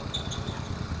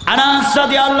 আনাস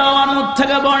রাদিয়াল্লাহু আনহু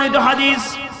থেকে বর্ণিত হাদিস,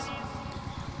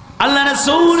 আল্লাহ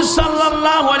রাসূল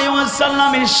সাল্লাল্লাহু আলাইহি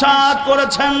ওয়াসাল্লাম ইরশাদ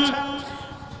করেছেন,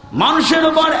 মানুষের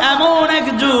উপর এমন এক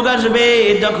যুগ আসবে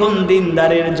যখন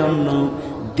দিনদারের জন্য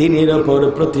দিনের উপর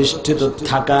প্রতিষ্ঠিত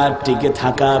থাকা, টিকে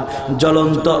থাকা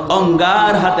জ্বলন্ত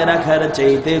অঙ্গার হাতে রাখার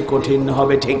চাইতে কঠিন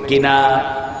হবে, ঠিক কিনা?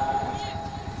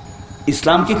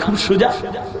 ইসলাম কি খুব সোজা?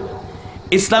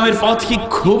 ইসলামের পথ কি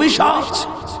খুবই সহজ?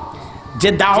 যে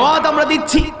দাওয়াত আমরা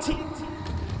দিচ্ছি,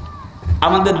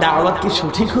 আমাদের দাওয়াত কি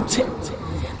সঠিক হচ্ছে?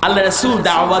 আল্লাহ রাসূল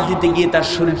দাওয়াত দিতে গিয়ে তার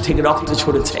শরীর থেকে রক্ত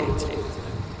ঝরেছে।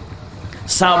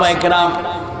 সাহাবায়ে কেরাম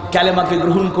কালেমাকে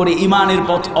গ্রহণ করে ঈমানের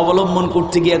পথ অবলম্বন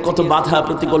করতে গিয়ে কত বাধা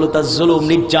প্রতিকূলতা, জুলুম,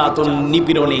 নির্যাতন,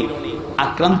 নিপীড়নে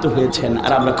আক্রান্ত হয়েছেন,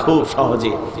 আর আমরা খুব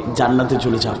সহজে জান্নাতে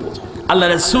চলে যাব। আল্লাহ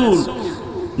রাসূল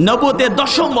নবুয়তের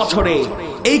 10ম বছরে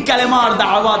এই কালেমার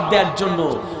দাওয়াত দেওয়ার জন্য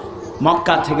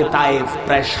মক্কা থেকে তায়েফ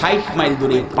প্রায় 60 মাইল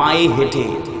দূরে পায়ে হেঁটে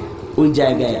ওই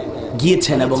জায়গায়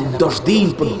গিয়েছেন এবং 10 দিন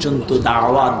পর্যন্ত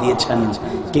দাওয়াত দিয়েছেন,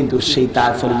 কিন্তু সেই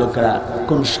তায়েফের লোকেরা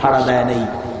কোনো সাড়া দেয় নাই,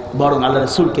 বরং আল্লাহ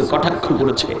রাসূলকে কটাক্ষ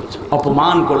করেছে,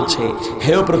 অপমান করেছে,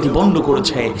 হেয় প্রতিপন্ন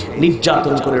করেছে,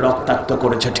 নির্যাতন করে রক্তাক্ত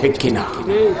করেছে। ঠিক কিনা?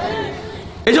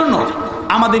 এজন্য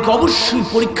আমাদেরকে অবশ্যই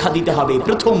পরীক্ষা দিতে হবে।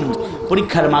 প্রথম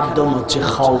পরীক্ষার মাধ্যম হচ্ছে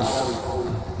খাউফ।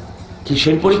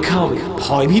 কিসের পরীক্ষা হবে?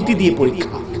 ভয়ভীতি দিয়ে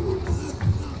পরীক্ষা।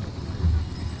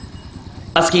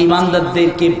 আজকে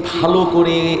ইমানদারদেরকে ভালো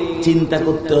করে চিন্তা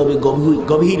করতে হবে,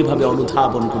 গভীরভাবে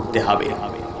অনুধাবন করতে হবে।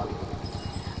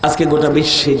 আজকে গোটা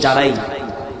বিশ্বে যারাই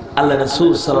আল্লাহ রাসূল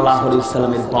সাল্লাল্লাহু আলাইহি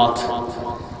ওয়াসাল্লামের পথ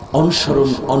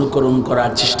অনুকরণ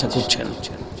করার চেষ্টা করছেন,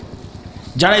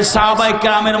 যারাই সাহাবায়ে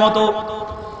কেরামের মতো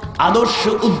আদর্শ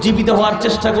উজ্জীবিত হওয়ার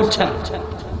চেষ্টা করছেন,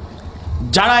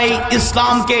 যারাই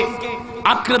ইসলামকে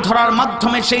আঁকড়ে ধরার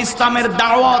মাধ্যমে সেই ইসলামের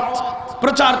দাওয়াত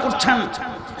প্রচার করছেন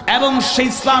এবং সেই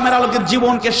ইসলামের আলোকে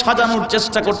জীবনকে সাজানোর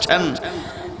চেষ্টা করছেন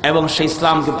এবং সেই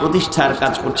ইসলামকে প্রতিষ্ঠার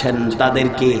কাজ করছেন,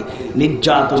 তাদেরকে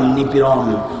নির্যাতন, নিপীড়ন,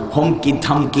 হুমকি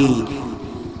ধামকি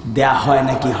দেয়া হয়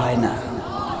নাকি হয় না?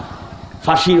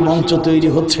 ফাঁসির মঞ্চ তৈরি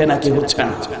হচ্ছে নাকি হচ্ছে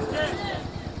না?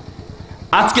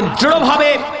 আজকে দৃঢ়ভাবে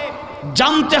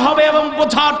জানতে হবে এবং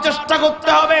বোঝার চেষ্টা করতে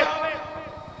হবে,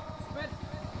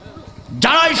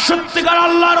 যারাই সত্যিকার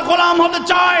আল্লাহর গোলাম হতে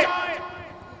চায়,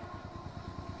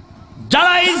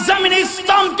 যারা এই জমিনে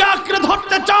ইসলামকে আঁকড়ে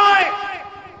ধরতে চায়,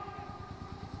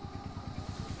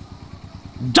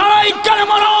 যারা এই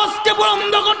কালেমাকে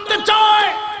বুলন্দ করতে চায়,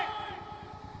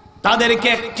 তাদেরকে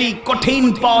একটি কঠিন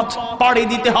পথ পাড়ি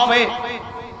দিতে হবে।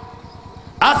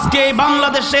 আজকে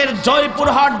বাংলাদেশের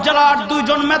জয়পুরহাট জেলার 2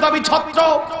 জন মেধাবী ছাত্র,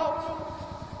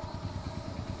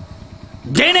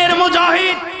 দিনের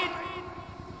মুজাহিদ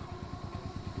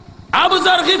আবু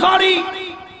যর গিফারি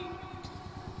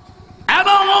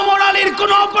এবং ওমর আলীর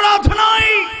কোনো অপরাধ নাই,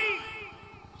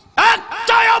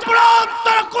 একটাই অপরাধ,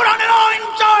 তারা কোরআনের আইন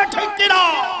চায়। ঠিক কিনা?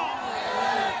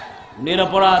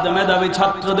 নিরপরাধ মেধাবী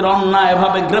ছাত্রদের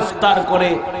অন্যায়ভাবে গ্রেফতার করে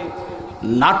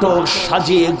নাটক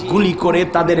সাজিয়ে গুলি করে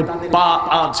তাদের পা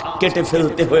আজ কেটে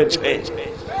ফেলতে হয়েছে।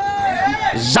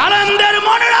 জালেমদের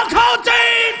মনে রাখা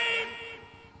উচিত,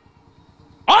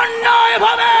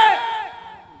 অন্যায়ভাবে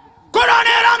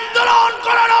কোরআনের আন্দোলন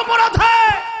করার অপরাধে,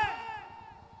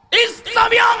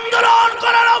 ইসলামী আন্দোলন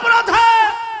করার অপরাধে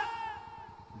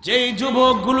যেই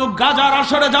যুবকগুলো গাজার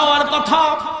আসরে যাওয়ার কথা,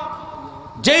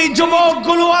 যেই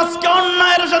যুবকগুলো আজকে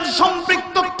অন্যায়ের সাথে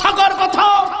সম্পৃক্ত থাকার কথা,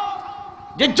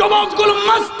 যে যুবকগুলো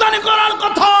মাস্তানি করার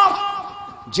কথা,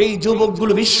 যেই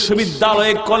যুবকগুলো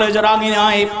বিশ্ববিদ্যালয়ে কলেজের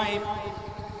আঙিনায়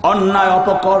অন্যায়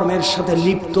অপকর্মের সাথে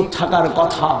লিপ্ত থাকার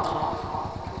কথা,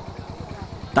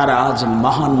 তারা আজ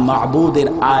মহান মাহবুদের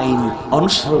আইন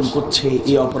অনুসরণ করছে।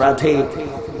 এই অপরাধে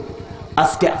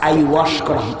আজকে আই ওয়াশ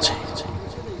করা হচ্ছে।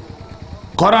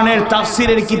 কোরআনের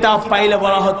তাফসীরের কিতাব পাইলে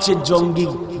বলা হচ্ছে জঙ্গি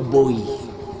বই।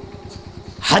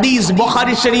 হাদিস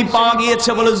বুখারী শরীফ পাওয়া গিয়েছে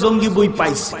বলে জঙ্গি বই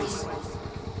পাইছে।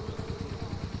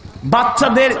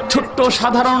 বাচ্চাদের ছোট্ট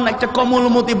সাধারণ একটা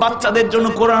কোমলমতি বাচ্চাদের জন্য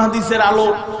কোরআন হাদিসের আলো,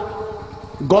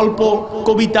 গল্প,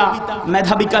 কবিতা,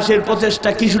 মেধা বিকাশের প্রচেষ্টা,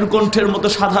 কিশোর কণ্ঠের মতো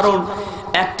সাধারণ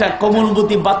একটা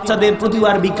কোমলমতি বাচ্চাদের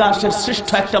প্রতিভার বিকাশের শ্রেষ্ঠ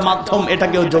একটা মাধ্যম,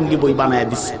 এটাকেও জঙ্গি বই বানায়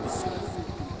দিচ্ছে।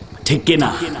 ঠিক কিনা?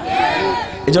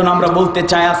 এজন্য আমরা বলতে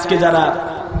চাই, আজকে যারা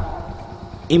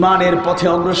ইমানের পথে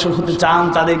অগ্রসর হতে চান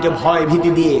তাদেরকে ভয়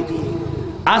ভীতি দিয়ে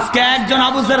আজকে একজন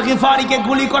আবু যর গিফারিকে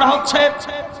গুলি করা হচ্ছে,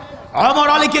 ওমর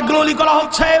আলীকে গুলি করা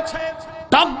হচ্ছে,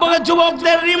 টকবগে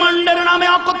যুবকদের রিমান্ডের নামে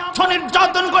অকথ্য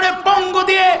নির্যাতন করে পঙ্গু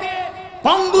দিয়ে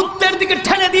পঙ্গুত্বের দিকে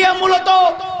ঠেলে দিয়ে মূলত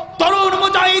তরুণ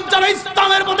মুজাহিদ যারা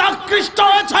ইসলামের প্রতি আকৃষ্ট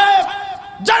হয়েছে,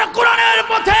 যারা কোরআনের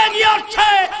পথে এগিয়ে আসছে,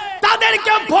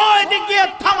 তাদেরকে ভয় দেখিয়ে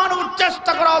থামানোর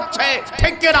চেষ্টা করা হচ্ছে।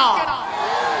 ঠিক কিনা?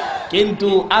 কিন্তু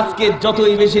আজকে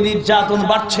যতই বেশি নির্যাতন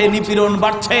বাড়ছে, নিপীড়ন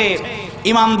বাড়ছে,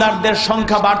 ইমানদারদের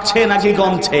সংখ্যা বাড়ছে নাকি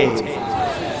কমছে?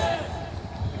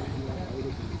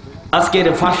 আজকের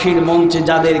ফাঁসির মঞ্চে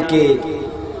যাদেরকে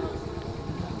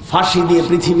ফাঁসি দিয়ে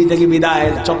পৃথিবী থেকে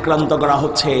বিদায়ের চক্রান্ত করা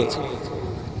হচ্ছে,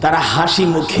 তারা হাসি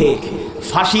মুখে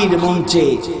ফাঁসির মঞ্চে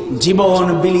জীবন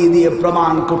বিলি দিয়ে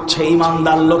প্রমাণ করছে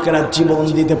ইমানদার লোকেরা জীবন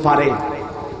দিতে পারে।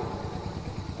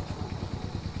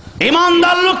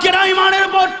 ইমানদার লোকেরা ইমানের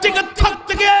উপর টিকে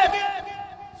থাকতে গিয়ে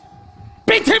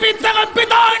পৃথিবী থেকে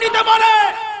বিদায় নিতে পারে,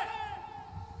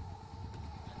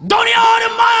 দুনিয়ার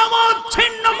মায়ামত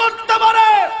ছিন্ন করতে পারে,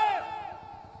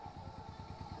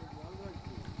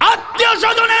 আত্মীয়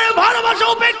স্বজনের ভালোবাসা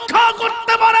উপেক্ষা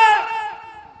করতে পারে,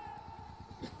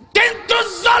 কিন্তু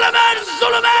জালেমের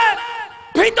জুলুমে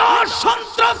ভীত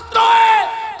সন্ত্রস্ত হয়ে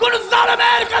কোন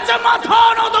জালেমের কাছে মাথা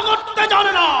নত করতে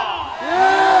জানে না।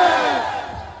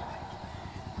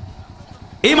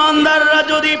 ইমানদাররা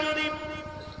যদি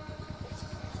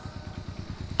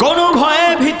কোনো ভয়ে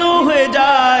ভীত হয়ে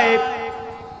যায়,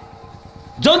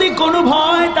 যদি কোনো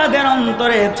ভয় তাদের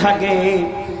অন্তরে থাকে,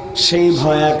 সেই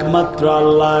ভয় একমাত্র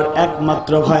আল্লাহর,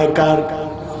 একমাত্র ভয় কার?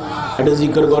 এটা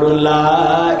জিকির করুন, লা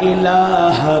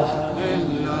ইলাহা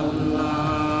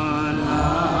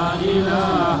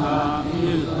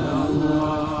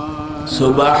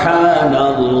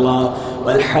সুবহানাল্লাহ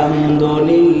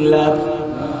ওয়ালহামদুলিল্লাহ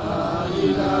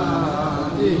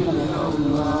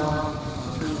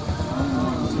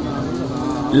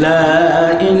লা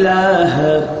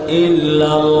ইলাহা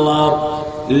ইল্লাল্লাহ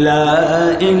লা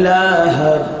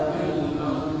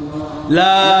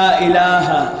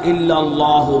ইলাহা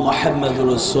ইল্লাল্লাহু মুহাম্মাদুর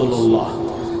রাসূলুল্লাহ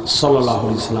সাল্লাল্লাহু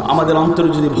আলাইহি ওয়াসাল্লাম। আমাদের অন্তরে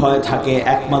যদি ভয় থাকে,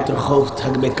 একমাত্র খৌফ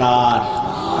থাকবে কার?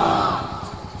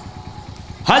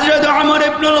 হযরত ওমর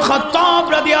ইবনুল খাত্তাব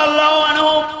রাদিয়াল্লাহু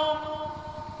আনহু,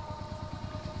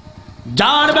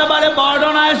 যার ব্যাপারে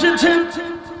বর্ণনা এসেছে,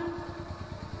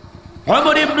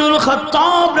 ওমর ইবনুল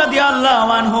খাত্তাব রাদিয়াল্লাহু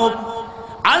আনহু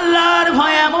আল্লাহর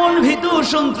ভয়ে এমন ভীতু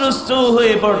সন্ত্রস্ত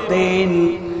হয়ে পড়তেন,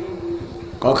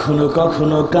 কখনো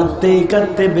কখনো কাঁদতে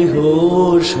কাঁদতে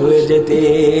বেহুশ হয়ে যেতে।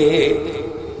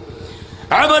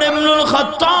 ওমর ইবনুল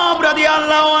খাত্তাব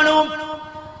রাদিয়াল্লাহু আনহু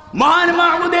মহান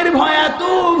মাহমুদের ভয়ে এত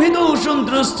ভীতু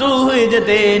সন্ত্রস্ত হয়ে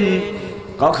যেতেন,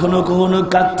 কখনো কখনো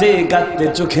কাঁদতে কাঁদতে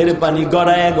চোখের পানি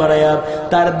গড়ায়া গড়ায়া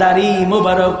তার দাড়ি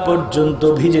মোবারক পর্যন্ত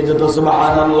ভিজে যেত।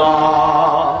 সুবহানাল্লাহ।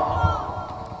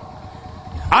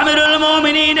 আমিরুল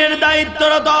মুমিনিনের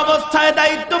দায়িত্বরত অবস্থায়,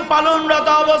 দায়িত্ব পালনরত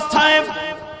অবস্থায়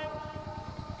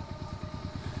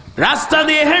রাস্তা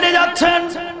দিয়ে হেঁটে যাচ্ছেন,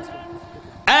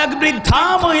 এক বৃদ্ধা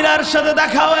মহিলার সাথে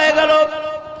দেখা হয়ে গেল।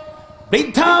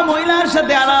 বৃদ্ধা মহিলার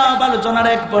সাথে আলাপ আলোচনার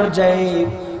এক পর্যায়ে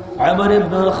ওমর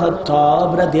ইবনুল খাত্তাব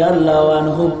রাদিয়াল্লাহু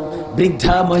আনহু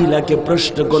বৃদ্ধা মহিলাকে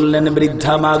প্রশ্ন করলেন,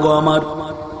 বৃদ্ধা মা গো আমার,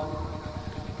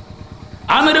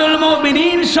 আমিরুল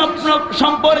মুমিনিন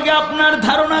সম্পর্কে আপনার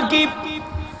ধারণা কি?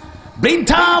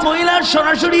 বৃদ্ধা মহিলা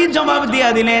সরাসরি জবাব দিয়া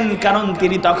দিলেন, কারণ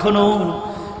তিনি তখনও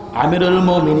আমিরুল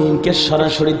মুমিনিনকে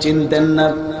সরাসরি চিনতেন না।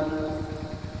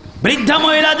 বৃদ্ধা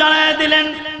মহিলা জানায় দিলেন,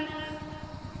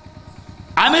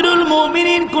 আমিরুল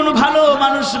মুমিনিন কোন ভালো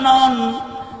মানুষ নন,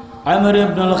 ওমর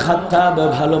ইবনুল খাত্তাব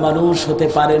ভালো মানুষ হতে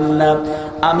পারেন না।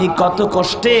 আমি কত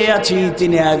কষ্টে আছি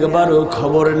তিনি একবারও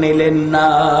খবর নিলেন না।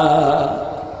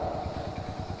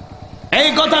 এই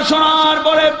কথা শোনার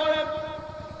পরে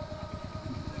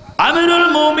আমিরুল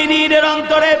মুমিনিনের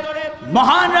অন্তরে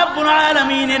মহান রব্বুল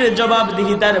আলামিনের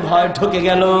জবাবদিহিতার ভয় ঢুকে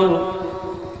গেল।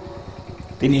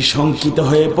 তিনি শঙ্কিত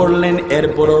হয়ে পড়লেন।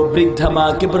 এরপরও বৃদ্ধা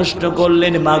মাকে প্রশ্ন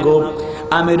করলেন, মা গো,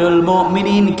 আমিরুল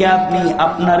মুমিনিনকে আপনি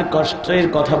আপনার কষ্টের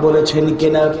কথা বলেছেন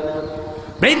কিনা?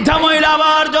 বৃদ্ধা মহিলা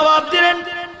আবার জবাব দিলেন,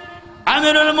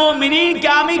 আমিরুল মুমিনিনকে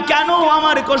আমি কেন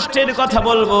আমার কষ্টের কথা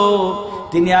বলবো?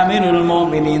 তিনি আমিরুল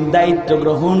মুমিনিন দায়িত্ব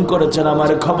গ্রহণ করেছেন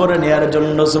আমার খবর নেয়ার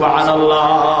জন্য। সুবহানাল্লাহ।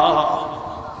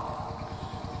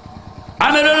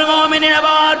 আমিরুল মুমিনিন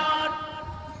আবার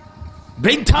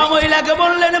বৃদ্ধা মহিলাকে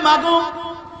বললেন, মা গো,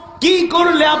 কি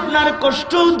করলে আপনার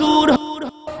কষ্ট দূর,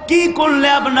 কি করলে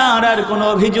আপনার আর কোনো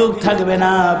অভিযোগ থাকবে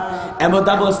না? এমত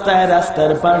অবস্থায়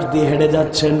রাস্তার পাশ দিয়ে হেঁটে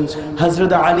যাচ্ছেন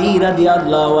হযরত আলী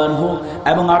রাদিয়াল্লাহু আনহু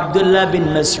এবং আব্দুল্লাহ বিন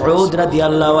মাসউদ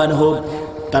রাদিয়াল্লাহু আনহু।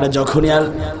 তারা যখনই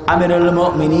আমিরুল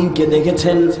মুমিনিনকে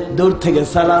দেখেছেন, দূর থেকে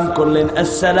সালাম করলেন,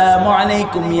 আসসালামু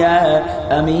আলাইকুম ইয়া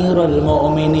আমিরুল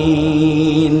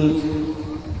মুমিনিন।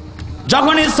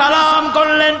 যখনই সালাম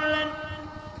করলেন,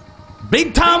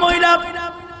 বৃদ্ধা মহিলা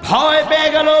ভয় পেয়ে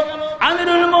গেল।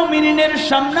 আমিরুল মুমিনিনের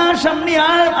সামনাসামনি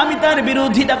আর আমি তার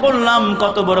বিরোধিতা করলাম,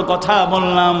 কত বড় কথা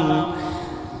বললাম।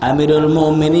 আমিরুল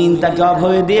মুমিনিন তাকে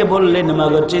অভয় দিয়ে বললেন,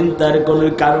 মাগো, চিন্তার কোনো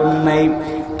কারণ নাই।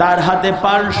 তার হাতে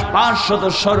 500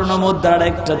 স্বর্ণ মুদ্রার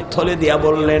একটা থলে দিয়া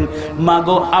বললেন,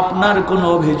 মাগো, আপনার কোনো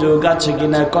অভিযোগ আছে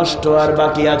কিনা? কষ্ট আর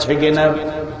বাকি আছে কিনা?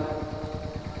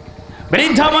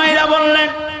 বৃদ্ধা মহিলা বললেন,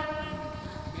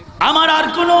 আমার আর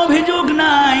কোনো অভিযোগ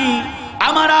নাই,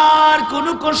 আমার আর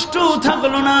কোনো কষ্ট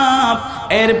থাকলো না।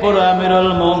 এরপর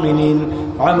আমিরুল মুমিনিন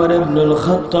ওমর ইবনুল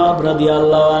খাত্তাব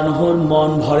রাদিয়াল্লাহু আনহুর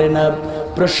মন ভরে না,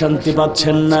 প্রশান্তি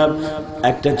পাচ্ছেন না।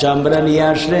 একটা চামড়া নিয়ে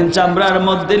আসলেন, চামড়ার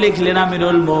মধ্যে লিখলেন,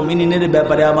 আমিরুল মুমিনিনের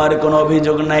ব্যাপারে আমার কোনো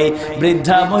অভিযোগ নাই।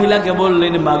 বৃদ্ধা মহিলাকে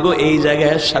বললেন, মাগো, এই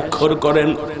জায়গায় স্বাক্ষর করেন,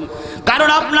 কারণ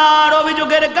আপনার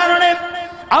অভিযোগের কারণে,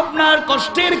 আপনার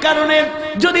কষ্টের কারণে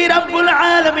যদি রব্বুল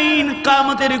আলামিন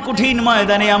কিয়ামতের কঠিন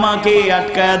ময়দানে আমাকে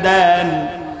আটকায় দেন,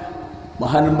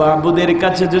 মহান মাবুদের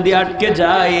কাছে যদি আটকে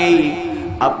যাই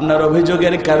আপনার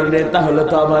অভিযোগের কারণে, তাহলে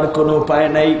তো আমার কোনো উপায়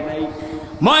নাই।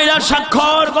 মহিলা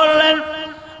স্বাক্ষর করলেন।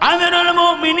 আমিরুল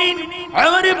মুমিনিন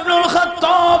ওমর ইবনুল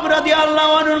খাত্তাব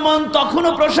রাদিয়াল্লাহু আনহুর মন তখনো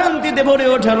প্রশান্তিতে ভরে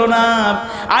উঠল না।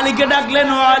 আলীকে ডাকলেন,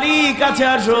 ও আলী কাছে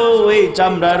আসো, এই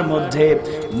চামড়ার মধ্যে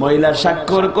মহিলা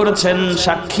স্বাক্ষর করেছেন,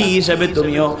 সাক্ষী হিসেবে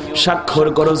তুমিও স্বাক্ষর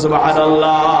করো।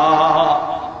 সুবহানাল্লাহ।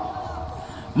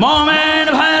 মুমিন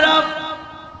ভাইরা,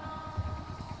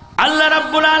 আল্লাহ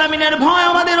রাব্বুল আলামিনের ভয়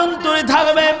আমাদের অন্তরে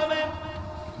থাকবে,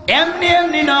 এমনি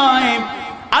এমনি নয়।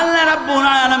 আল্লাহ রাব্বুল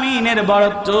আলামিনের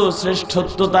বড়ত্ব,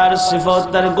 শ্রেষ্ঠত্ব, তার সিফত,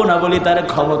 তার গুণাবলী, তার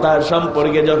ক্ষমতা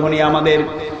সম্পর্কে যখনই আমাদের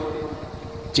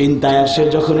চিন্তায় আসে,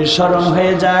 যখনই স্মরণ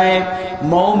হয়ে যায়,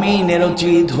 মুমিনের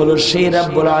উচিত হলো সেই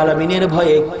রাব্বুল আলামিনের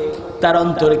ভয়ে তার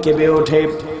অন্তর কেঁপে ওঠে।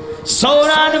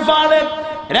 সূরা আনফালে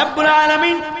রাব্বুল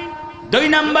আলামিন 2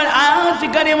 নম্বর আয়াত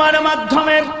কারিমার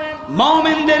মাধ্যমে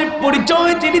মুমিনদের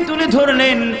পরিচয় তিনি তুলে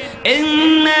ধরলেন।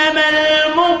 ইন্নামাল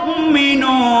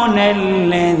মুমিনুনাল্লাযীনা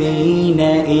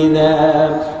ইযা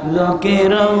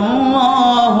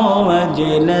যুকিরাল্লাহু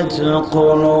ওয়াজিলাত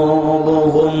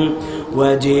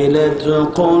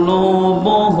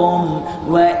কুলুবুহুম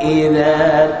ওয়া ইযা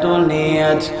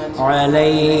তুলিয়াত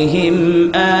আলাইহিম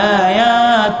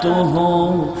আয়াতুহু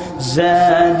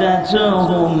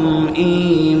যাদাতুহুম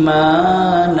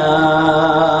ঈমানা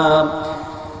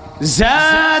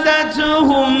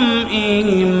زادتهم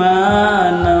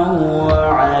إيمانا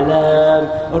وعلى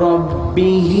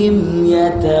ربهم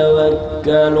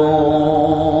يتوكلون।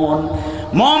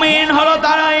 মুমিন হলো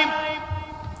তারাই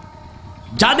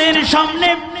যাদের সামনে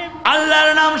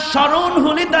আল্লাহর নাম স্মরণ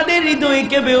হলে তাদের হৃদয়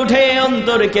কেঁপে ওঠে,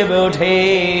 অন্তর কেঁপে ওঠে।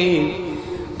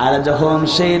 আর যখন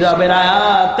সেই রবের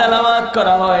আয়াত তেলাওয়াত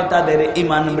করা হয়, তাদের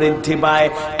ঈমান বৃদ্ধি পায়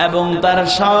এবং তারা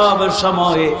সব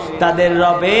সময় তাদের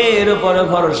রবের উপর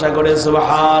ভরসা করে।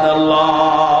 সুবহানাল্লাহ।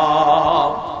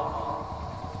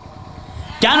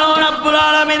 কেন রব্বুল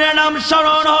আলামিনের নাম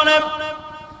স্মরণ হলে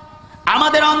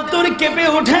আমাদের অন্তর কেঁপে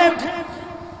ওঠে,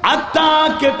 আত্মা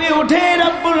কেঁপে ওঠে?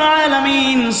 রব্বুল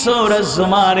আলামিন সূরা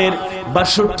জুমারের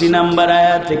 62 নম্বর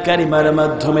আয়াতে কারিমার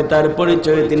মাধ্যমে তার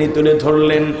পরিচয় তিনি তুলে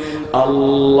ধরলেন।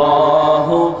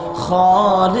 আল্লাহু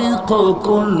খালিকু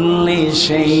কুল্লি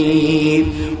শাইইন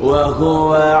ওয়া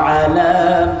হুয়া আলা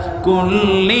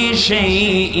কুল্লি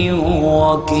শাইইন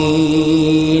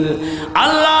ওয়াকিল।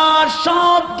 আল্লাহ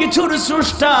সব কিছুর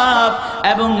স্রষ্টা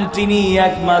এবং তিনি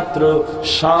একমাত্র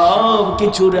সব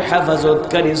কিছুর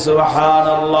হেফাজতকারী।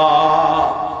 সুবহানাল্লাহ।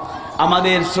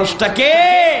 আমাদের স্রষ্টা কে?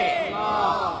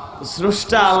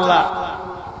 স্রষ্টা আল্লাহ।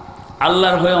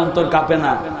 আল্লাহর ভয়ে অন্তর কাঁপে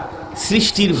না,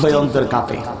 সৃষ্টির ভয়ে অন্তর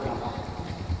কাঁপে।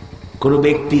 কোন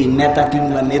ব্যক্তি, নেতা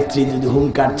কিংবা নেত্রী যদি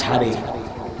হুঙ্কার ছাড়ে,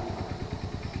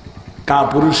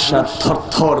 কাপুরুষরা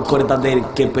থরথর করে তাদের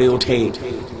কেঁপে ওঠে,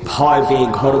 ভয় পেয়ে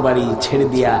ঘর বাড়ি ছেড়ে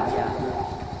দিয়া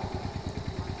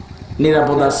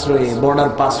নিরাপদ আশ্রয়ে বর্ডার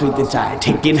পাস হইতে চায়,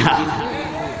 ঠিক কিনা?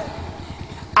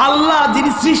 আল্লাহ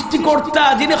যিনি সৃষ্টিকর্তা,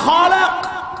 যিনি খালাক,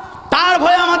 তার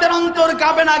ভয়ে আমাদের অন্তর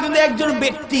কাঁপে না। কিন্তু একজন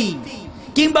ব্যক্তি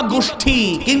কিংবা গোষ্ঠী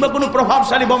কিংবা কোনো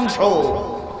প্রভাবশালী বংশ,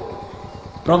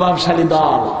 প্রভাবশালী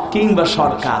দল কিংবা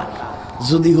সরকার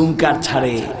যদি হুঙ্কার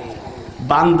ছাড়ে,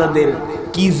 বান্দাদের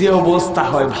কি যে অবস্থা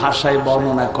হয় ভাষায়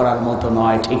বর্ণনা করার মতো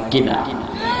নয়, ঠিক কিনা?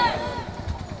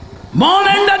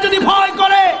 মুমিনরা যদি ভয়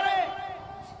করে,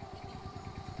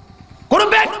 কোন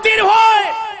ব্যক্তির ভয়,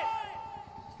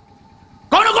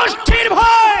 কোন গোষ্ঠীর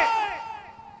ভয়,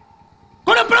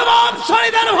 কোন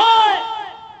প্রভাবশালীদের ভয়,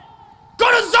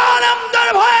 কোন জালেমদের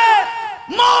ভয়ে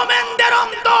মুমিনদের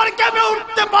অন্তর কেঁপে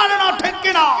উঠতে পারে না, ঠিক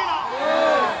কিনা?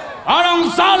 বরং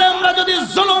জালেমরা যদি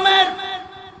জুলুমের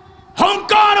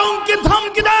হুঙ্কার হুমকি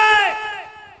ধমকি দেয়,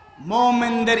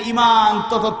 মুমিনদের ঈমান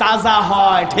তত তাজা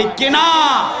হয়, ঠিক কিনা?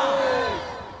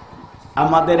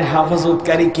 আমাদের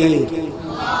হেফাজতকারী কে?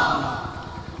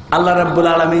 আল্লাহ রাব্বুল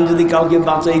আলামিন যদি কাউকে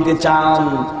বাঁচাইতে চান,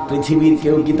 পৃথিবীর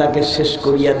কেউ কি তাকে শেষ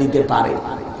করিয়া দিতে পারে?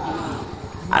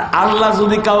 আর আল্লাহ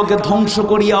যদি কাউকে ধ্বংস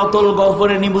করিয়া অতল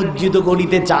গহ্বরে নিমজ্জিত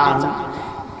করিতে চান,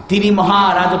 তিনি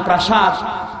মহারাজ প্রাসাদ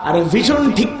আর ভীষণ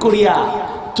ঠিক করিয়া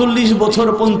 40 বছর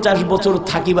 50 বছর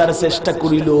থাকিবার চেষ্টা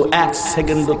করিল, 1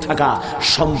 সেকেন্ড থাকা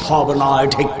সম্ভব নয়,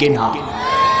 ঠিক কিনা?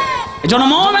 এজন্য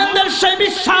মুমিনদের সেই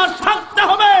বিশ্বাস থাকতে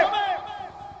হবে,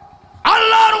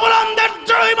 আল্লাহর গোলামদের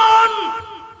ঈমান।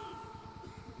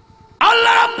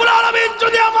 আল্লাহ রাব্বুল আলামিন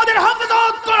যদি আমাদের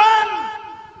হেফাজত করেন,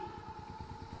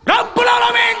 রাব্বুল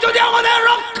আলামিন যদি আমাদের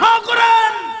রক্ষা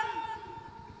করেন,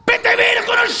 পৃথিবীর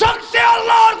কোন শক্তি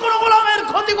আল্লাহর কোন গোলামের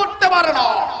ক্ষতি করতে পারে না।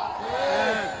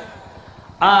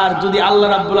 আর যদি আল্লাহ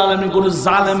রাব্বুল আলামিন কোন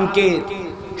জালেমকে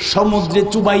সমুদ্রে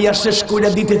চুবাইয়া শেষ করে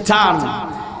দিতে চান,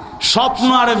 স্বপ্ন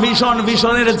আর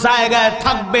ভিশনের জায়গায়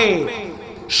থাকবে,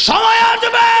 সময়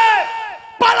আসবে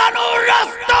পালানোর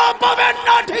রাস্তা পাবেন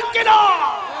না, ঠিক কিনা?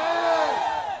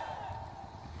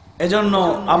 এজন্য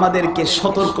আমাদেরকে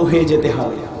সতর্ক হয়ে যেতে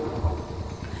হবে।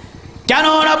 কেন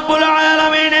রব্বুল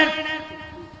আলামিনের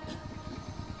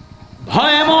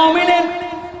ভয়ে মুমিনের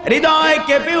হৃদয়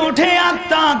কেঁপে ওঠে,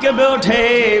 আত্মা কেঁপে ওঠে।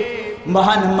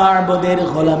 মহান মাবুদের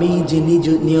গোলামি যিনি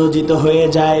নিয়োজিত হয়ে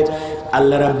যায়,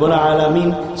 আল্লাহ রাব্বুল আলামিন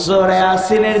সূরা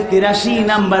ইয়াসিনের 83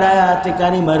 নম্বর আয়াতে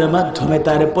কারিমার মাধ্যমে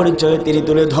তার পরিচয় তিনি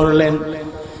তুলে ধরলেন।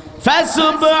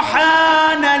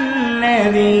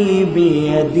 ফাসুবহানাল্লাযী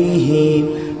বিয়াদিহি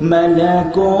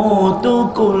মালাকুতু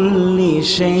কুল্লি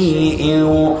শাইইন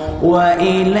ওয়া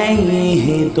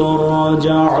ইলাইহি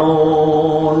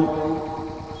তুরজাউন।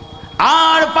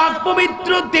 আর পাক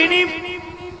পবিত্র তিনি,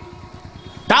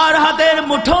 তার হাতের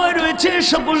মুঠোয় রয়েছে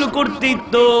সকল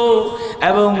কর্তৃত্ব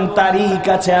এবং তারই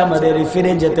কাছে আমাদের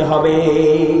ফিরে যেতে হবে।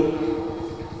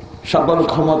 সকল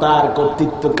ক্ষমতার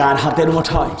কর্তৃত্ব কার হাতের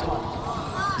মুঠোয়?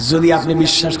 যদি আপনি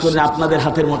বিশ্বাস করেন আপনাদের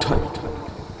হাতের মুঠোয়,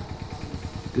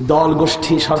 দল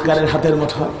গোষ্ঠী সরকারের হাতের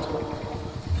মুঠোয়,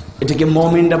 এটা কি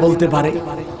মুমিনরা বলতে পারে?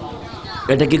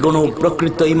 এটা কি কোনো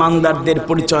প্রকৃত ঈমানদারদের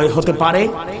পরিচয় হতে পারে?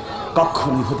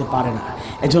 কখনোই হতে পারে না।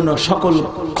 এজন্য সকল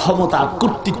ক্ষমতা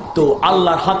কর্তৃত্ব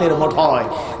আল্লাহর হাতের মুঠোয়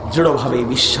দৃঢ়ভাবে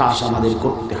বিশ্বাস আমাদের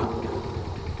করতে হবে।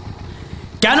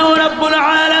 কেন রব্বুল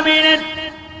আলামিনের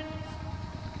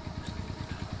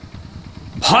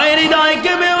ভয়ের হৃদয়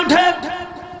কেঁপে ওঠে,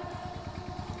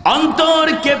 অন্তর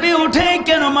কেঁপে ওঠে?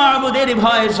 কেন মাবুদের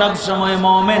ভয় সব সময়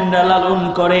মুমিনরা লালন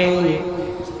করে?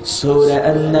 সূরা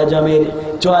আন-নাজমের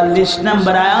 44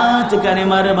 নম্বর আয়াত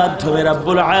কারিমার মাধ্যমে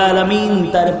রব্বুল আলামিন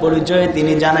তার পরিচয়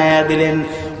তিনি জানায়া দিলেন।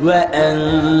 ওয়া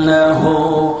আন্নাহু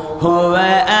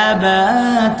হুয়া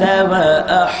আবাতা ওয়া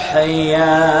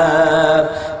আহইয়া,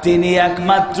 তিনি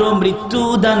একমাত্র মৃত্যু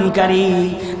দানকারী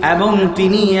এবং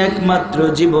তিনি একমাত্র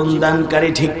জীবন দানকারী,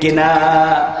 ঠিক কিনা?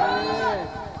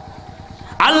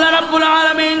 আল্লাহ রাব্বুল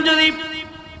আলামিন যদি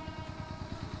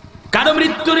কারো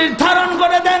মৃত্যু নির্ধারণ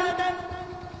করে দেন,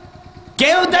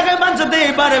 কেউ তাকে বাঁচাতে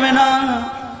পারবে না।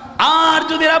 আর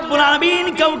যদি রব্বুল আলামিন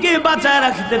কাউকে বাঁচায়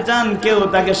রাখতে চান, কেউ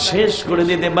তাকে শেষ করে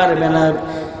দিতে পারবে না।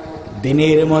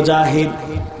 দিনের মুজাহিদ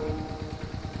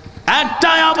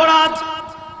একটাই অপরাধ,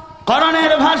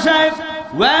 কোরআনের ভাষায়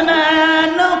ওয়া মা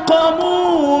নাকামু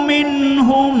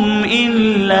মিনহুম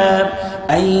ইল্লা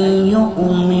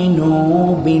আইয়ুমিনু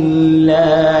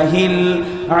বিল্লাহিল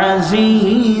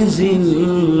আজিজিল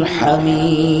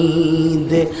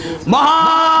হামিদ।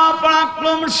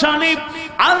 মহাপরাক্রমশালী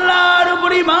আল্লাহর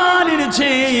উপর ঈমান এনেছে,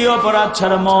 এই অপরাধ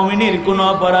ছাড়া মুমিনের কোনো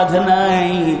অপরাধ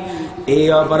নাই। এই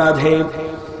অপরাধে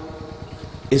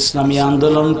ইসলামী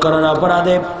আন্দোলন করার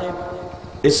অপরাধে,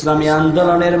 ইসলামী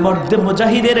আন্দোলনের মধ্যে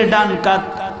মুজাহিদের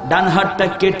ডান হাতটা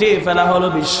কেটে ফেলা হলো,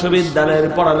 বিশ্ববিদ্যালয়ের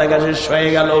পড়ালেখা শেষ হয়ে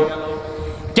গেল,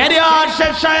 ক্যারিয়ার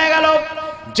শেষ হয়ে গেল।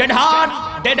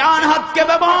 যে ডান হাতকে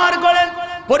ব্যবহার করে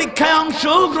পরীক্ষায়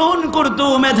অংশগ্রহণ করত,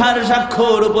 মেধার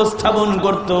স্বাক্ষর উপস্থাপন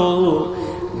করত,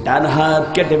 ডান হাত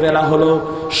কেটে ফেলা হলো।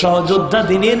 সহযোদ্ধা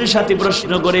দিনের সাথে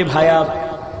প্রশ্ন করে, ভাইয়া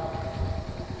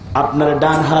আপনার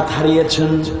ডান হাত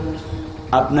হারিয়েছেন,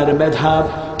 আপনার মেধা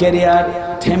ক্যারিয়ার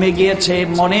থেমে গিয়েছে,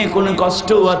 মনে কোনো কষ্ট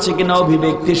আছে কিনা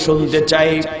অভিব্যক্তি শুনতে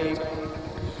চাই।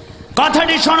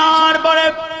 কথাটি শোনার পরে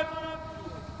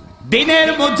দিনের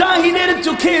মুজাহিদের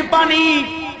চোখে পানি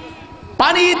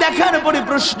দেখার পরে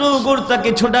প্রশ্ন করতে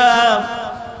কিছুটা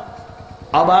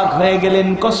অবাক হয়ে গেলেন,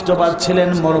 কষ্ট পাচ্ছিলেন,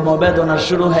 মর্মবেদনা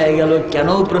শুরু হয়ে গেল। কেন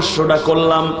প্রশ্নটা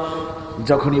করলাম?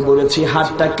 যখনই বলেছি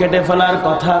হাতটা কেটে ফেলার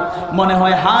কথা, মনে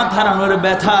হয় হাত হারানোর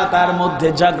ব্যথা তার মধ্যে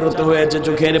জাগ্রত হয়েছে,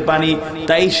 চোখের পানি,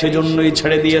 তাই সেজন্যই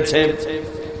ছেড়ে দিয়েছে।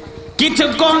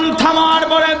 কিছুক্ষণ থামার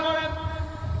পরে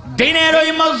দিনের ওই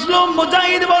মজলুম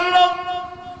মুজাহিদ বলল,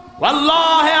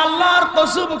 আল্লাহে, আল্লাহর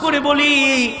কসম করে বলি,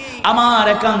 আমার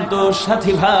একান্ত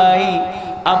সাথী ভাই,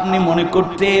 আপনি মনে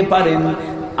করতে পারেন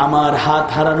আমার হাত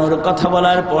হারানোর কথা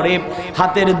বলার পরে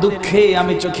হাতের দুঃখে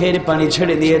আমি চোখের পানি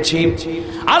ছেড়ে দিয়েছি।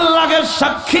 আল্লাহকে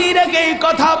সাক্ষী রেখে এই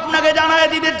কথা আপনাকে জানায়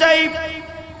দিতে চাই,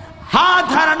 হাত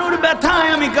হারানোর ব্যথায়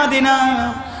আমি কাঁদি না।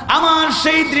 আমার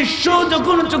সেই দৃশ্য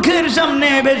যখন চোখের সামনে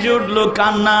ভেসে উঠলো,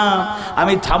 কান্না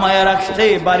আমি থামায়া রাখতে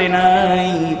পারি নাই।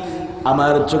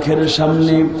 আমার চোখের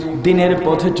সামনে দিনের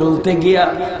পথে চলতে গিয়া,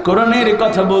 কোরআনের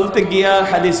কথা বলতে গিয়া,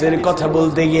 হাদিসের কথা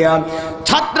বলতে গিয়া,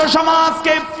 ছাত্র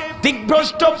সমাজকে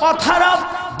দিগ্ভ্রষ্ট পথহারা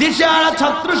দিশেহারা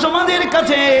ছাত্র সমাজের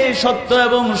কাছে সত্য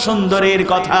এবং সুন্দরের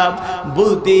কথা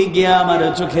বলতে গিয়া আমার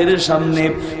চোখের সামনে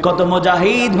কত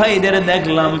মুজাহিদ ভাইদের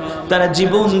দেখলাম, তারা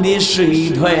জীবন দিয়ে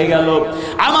শহীদ হয়ে গেল।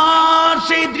 আমার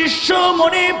সেই দৃশ্য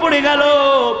মনে পড়ে গেল,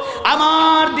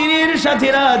 আমার দিনের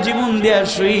সাথীরা জীবন দিয়ে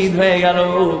শহীদ হয়ে গেল।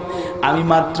 আমি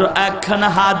মাত্র একখানা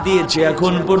হাত দিয়েছি,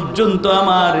 এখন পর্যন্ত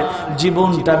আমার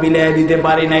জীবনটা বিলিয়ে দিতে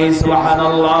পারি নাই।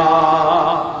 সুবহানাল্লাহ।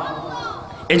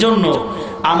 এজন্য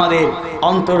আমাদের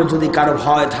অন্তরে যদি কারো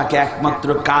ভয় থাকে, একমাত্র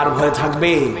কার ভয়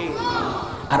থাকবে?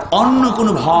 আর অন্য কোন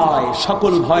ভয়,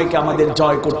 সকল ভয়কে আমাদের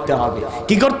জয় করতে হবে।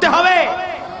 কি করতে হবে?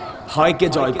 ভয়কে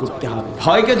জয় করতে হবে।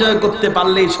 ভয়কে জয় করতে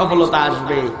পারলেই সফলতা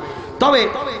আসবে। তবে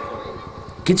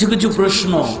কিছু কিছু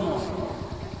প্রশ্ন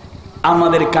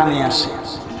আমাদের কানে আসে।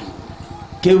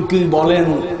 কেউ কেউ বলেন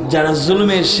যারা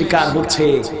জুলুমের শিকার হচ্ছে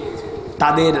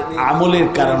তাদের আমলের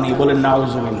কারণে, বলেন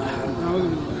নাউজুবিল্লাহ।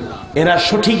 এরা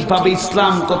সঠিকভাবে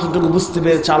ইসলাম কতটুকু বুঝতে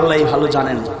পেরেছে আল্লাহই ভালো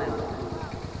জানেন।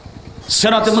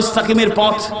 সিরাতে মুস্তাকিমের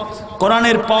পথ,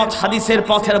 কোরআনের পথ, হাদিসের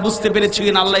পথ এরা বুঝতে পেরেছে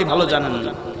কিনা আল্লাহই ভালো জানেন।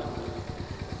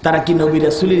 তারা কি নবী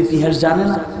রাসূলের ইতিহাস জানে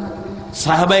না?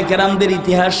 সাহাবায়ে কেরামদের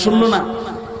ইতিহাস শুনলো না?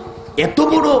 এত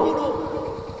বড়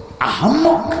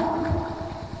আহাম্মক,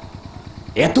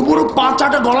 এত বড়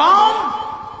পাঁচাটা গোলাম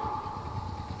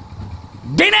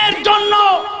দিনের জন্য,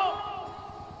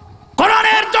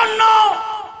 কোরআনের জন্য,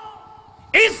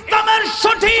 ইসলামের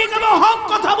সঠিক এবং হক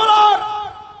কথা বলার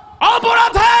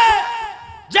অপরাধে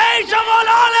যে সকল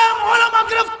আলেম ওলামা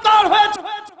গ্রেফতার হয়েছে,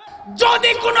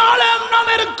 যদি কোন আলেম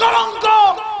নামের কলঙ্ক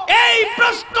এই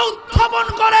প্রশ্ন উত্থাপন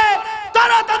করে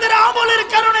তারা তাদের আমলের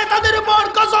কারণে তাদের উপর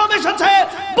গজব এসেছে,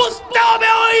 বুঝতে হবে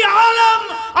ওই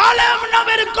আলেম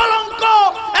নামের কলঙ্ক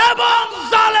এবং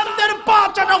জালেমদের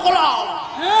পাঁচাটা গোলাম।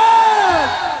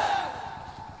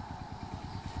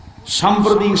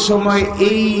 সাম্প্রতিক সময়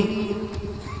এই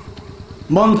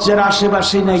মঞ্চের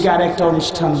আশেপাশে নাকি আরেকটা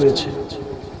অনুষ্ঠান হয়েছে,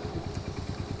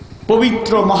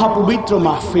 পবিত্র মহাপবিত্র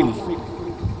মাহফিল।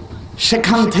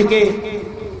 সেখান থেকে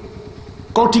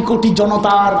কোটি কোটি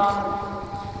জনতার,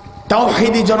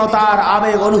 তাওহীদি জনতার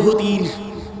আবেগ অনুভূতির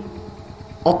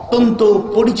অত্যন্ত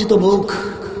পরিচিত মুখ,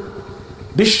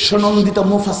 বিশ্বনন্দিত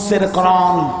মুফাসসির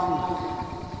কোরআন,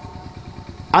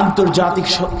 আন্তর্জাতিক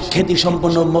খ্যাতি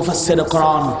সম্পন্ন মুফাসসির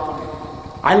কোরআন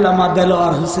আল্লামা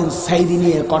দেলোয়ার হোসেন সাইদি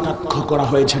নিয়ে কটাক্ষ করা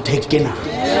হয়েছে, ঠিক কিনা?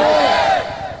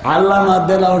 আল্লামা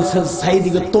দেলোয়ার হোসেন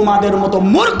সাইদিকে তোমাদের মতো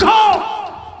মূর্খ,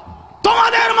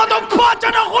 তোমাদের মতো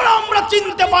পাঁচাটা গোলাম আমরা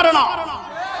চিনতে পারে না।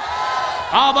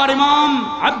 আবার ইমাম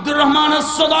আব্দুর রহমান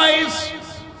আস-সুদাইস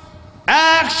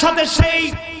একসাথে সেই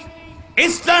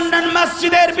ইস্টার্ন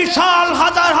মসজিদের বিশাল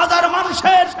হাজার হাজার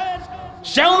মানুষের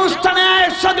সে অনুষ্ঠানে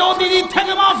একসাথে অতিথি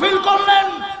থেকে মাহফিল করলেন,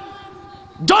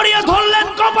 জড়িয়ে ধরলেন,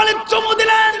 কপালে চুমু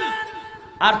দিলেন।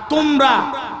 আর তোমরা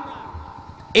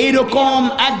এইরকম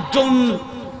একজন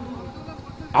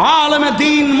আলেমে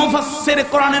দ্বীন মুফাসসির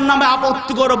কোরআনের নামে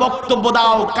আপত্তিকর বক্তব্য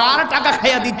দাও, কার টাকা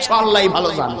খাইয়া দিচ্ছ আল্লাহই ভালো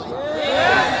জানে।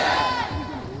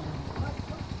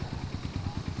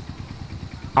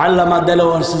 আল্লামা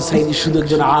দেলোয়ার হোসেন সাইদি শুধু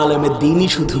একজন আলেমে দ্বীনই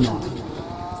শুধু নয়,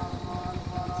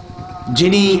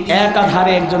 যিনি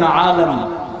একাধারে একজন আলেম,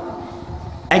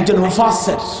 একজন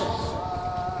মুফাসসির,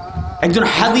 একজন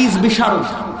হাদিস বিশারদ,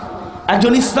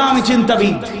 একজন ইসলামী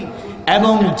চিন্তাবিদ,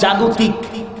 এবং জাগতিক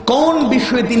কোন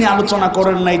বিষয়ে তিনি আলোচনা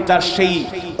করেন নাই তার সেই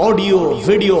অডিও,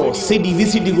 ভিডিও, সিডি,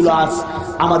 ভিসিডি গুলো আজ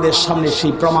আমাদের সামনে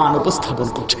সেই প্রমাণ উপস্থাপন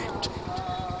করছে।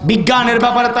 বিজ্ঞানের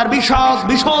ব্যাপারে তার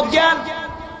বিশদ জ্ঞান,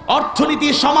 অর্থনীতি,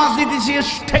 সমাজনীতি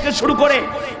থেকে শুরু করে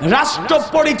রাষ্ট্র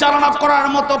পরিচালনা করার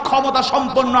মতো ক্ষমতা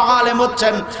সম্পন্ন আলেম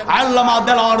হচ্ছেন আল্লামা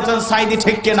দেলোয়ার হোসেন সাইদি,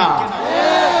 ঠিক কিনা?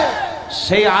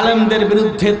 সেই আলেমদের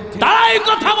বিরুদ্ধে তারাই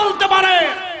কথা বলতে পারে,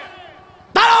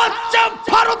 তারা হচ্ছে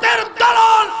ভারতের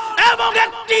দালাল এবং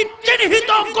একটি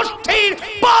চিহ্নিত গোষ্ঠীর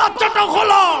পাঁচটা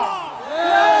গোলাম।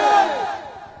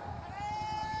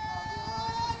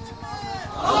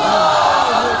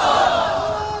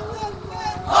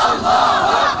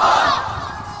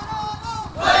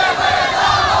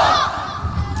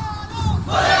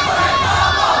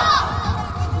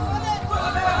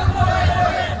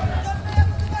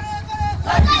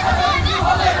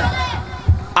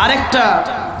 আরেকটা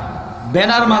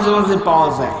ব্যানার মাঝে মাঝে পাওয়া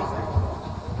যায়,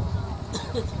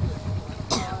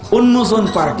 উন্মোচন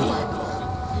পার্টি।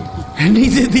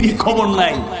 নিজেদেরই খবর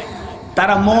নাই,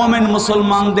 তারা মুমিন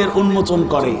মুসলমানদের উন্মোচন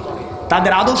করে,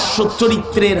 তাদের আদর্শ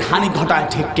চরিত্রের হানি ঘটায়,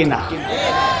 ঠিক কিনা?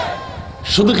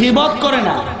 শুধু গীবত করে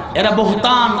না, এরা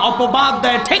বহতান, অপবাদ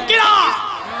দেয়, ঠিক কিনা?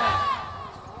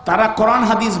 তারা কোরআন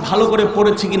হাদিস ভালো করে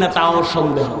পড়েছে কিনা তাও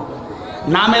সন্দেহ।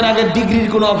 নামের আগে ডিগ্রির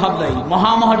কোনো অভাব নাই,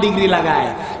 মহা ডিগ্রি লাগায়,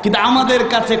 কিন্তু আমাদের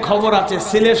কাছে খবর আছে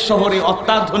সিলেট শহরে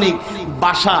অত্যাধুনিক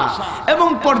বাসা এবং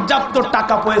পর্যাপ্ত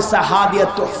টাকা পয়সা, হাদিয়া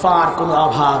তোহফার কোনো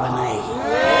অভাব নাই।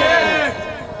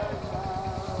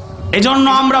 এজন্য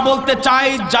আমরা বলতে চাই,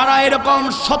 যারা এরকম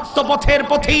সত্য পথের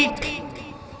পথিক,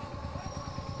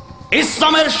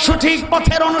 ইসলামের সঠিক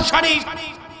পথের অনুসারী,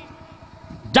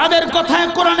 যাদের কথায়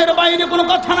কোরআনের বাইরে কোনো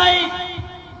কথা নাই,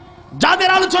 যাদের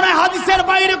আলোচনায় হাদিসের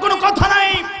বাইরে কোনো কথা নাই,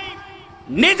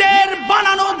 নিজের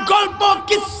বানানো গল্প,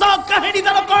 কিসসা, কাহিনী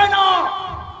যারা কয় না,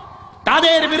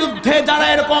 তাদের বিরুদ্ধে যারা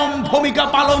এরকম ভূমিকা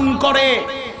পালন করে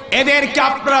এদেরকে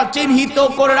আপনারা চিহ্নিত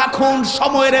করে রাখুন,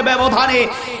 সময়ের ব্যবধানে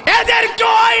এদেরকে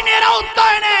আইনের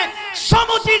আওতায় এনে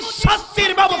সমুচিত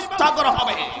শাস্তির ব্যবস্থা করা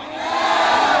হবে।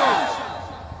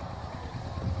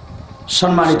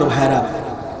 সম্মানিত ভাইরা,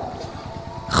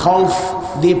 খৌফ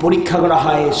দিয়ে পরীক্ষা করা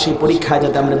হয়, সেই পরীক্ষায়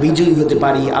যাতে আমরা বিজয়ী হতে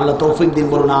পারি, আল্লাহ তৌফিক দিন,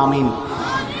 বলুন আমিন।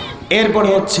 এরপরে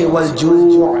হচ্ছে ওয়াল জু,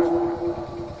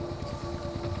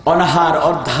 অনাহার,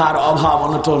 অর্ধার, অভাব,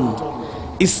 অনটন।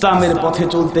 ইসলামের পথে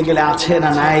চলতে গেলে আছে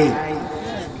না নাই?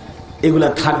 এগুলা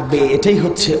থাকবে, এটাই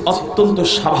হচ্ছে অত্যন্ত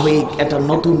স্বাভাবিক, এটা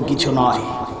নতুন কিছু নয়।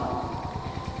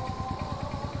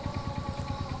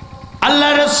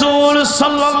 আল্লাহ রাসূল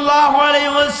সাল্লাল্লাহু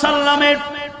আলাইহি ওয়াসাল্লামের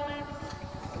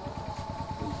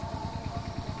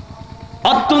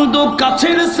অত্যন্ত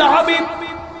কাছের সাহাবী,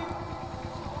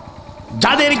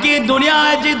 যাদেরকে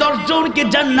দুনিয়ায় যে 10 জনকে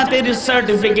জান্নাতের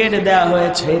সার্টিফিকেট দেওয়া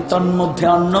হয়েছে, তন্মধ্যে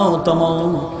অন্যতম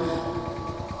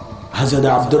হযরত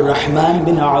আব্দুর রহমান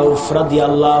বিন আউফ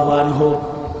রাদিয়াল্লাহু আনহু।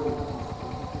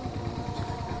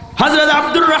 হযরত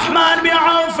আব্দুর রহমান বিন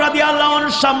আউফ রাদিয়াল্লাহু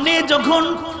আনহুর সামনে যখন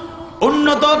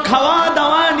উন্নত খাওয়া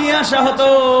দাওয়া নিয়ে আসা হতো,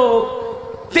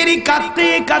 তিনি কাঁদতে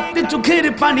কাঁদতে চোখের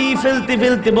পানি ফেলতে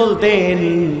ফেলতে বলতেন,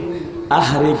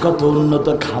 আহারে কত উন্নত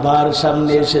খাবার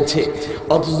সামনে এসেছে,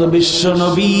 অথচ বিশ্ব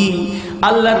নবী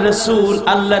আল্লাহর রাসূল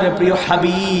আল্লাহর প্রিয়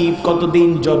হাবিব কতদিন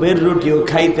জবের রুটিও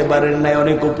খাইতে পারেন নাই,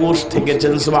 অনেক উপোস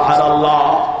থেকেছেন। সুবহানাল্লাহ।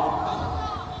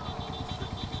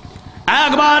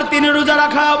 একবার তিনি রোজা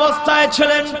রাখা অবস্থায়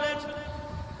ছিলেন,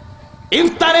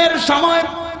 ইফতারের সময়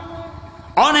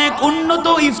অনেক উন্নত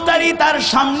ইফতারি তার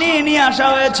সামনে নিয়ে আসা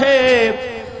হয়েছে।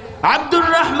 আব্দুর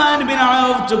রহমান বিন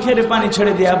আউফ চোখের পানি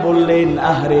ছেড়ে দিয়া বললেন,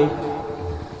 আহারে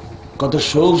কত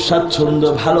সুখ স্বাচ্ছন্দ্য,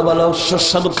 ভালো ভালো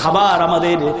সুস্বাদু খাবার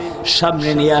আমাদের সামনে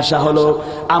নিয়ে আসা হলো,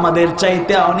 আমাদের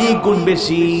চাইতে অনেক গুণ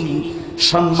বেশি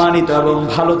সম্মানিত এবং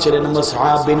ভালো ছিলেন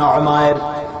মুসআব বিন উমাইর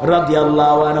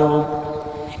রাদিয়াল্লাহু আনহু।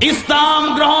 ইসলাম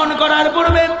গ্রহণ করার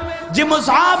পূর্বে যে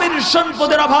মুসআবের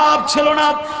সম্পদের অভাব ছিল না,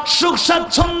 সুখ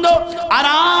স্বাচ্ছন্দ্য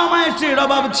আরাম আয়েশের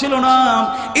অভাব ছিল না,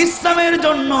 ইসলামের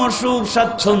জন্য সুখ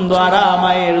স্বাচ্ছন্দ্য আরাম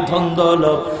আয়ের ধন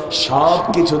দৌলত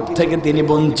সবকিছু থেকে তিনি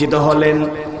বঞ্চিত হলেন।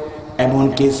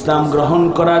 এমনকি ইসলাম গ্রহণ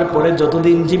করার পরে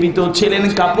যতদিন জীবিত ছিলেন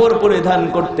কাপড় পরিধান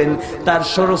করতেন, তার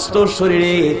সমস্ত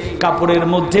শরীরে কাপড়ের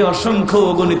মধ্যে অসংখ্য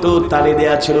অগণিত তালি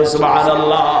দেয়া ছিল।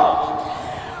 সুবহানাল্লাহ।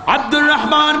 আব্দুর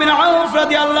রহমান বিন আউফ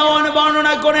রাদিয়াল্লাহু আনহু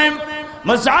বর্ণনা করেন,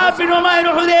 মুসআব বিন উমাইর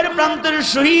উহুদের প্রান্তরে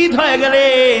শহীদ হয়ে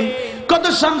গেলেন। কত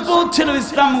সম্পদ ছিল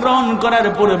ইসলাম গ্রহণ করার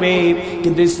পূর্বে,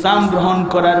 কিন্তু ইসলাম গ্রহণ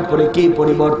করার পরে কি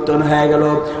পরিবর্তন হয়ে গেল।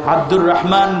 আব্দুর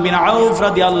রহমান বিন আউফ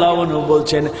রাদিয়াল্লাহু আনহু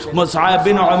বলছেন, মুসআব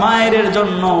বিন উমাইরের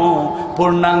জন্য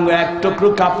পূর্ণাঙ্গ এক টুকরো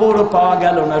কাপড় পাওয়া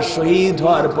গেল না, শহীদ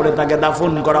হওয়ার পরে তাকে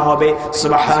দাফন করা হবে।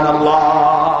 সুবহানাল্লাহ।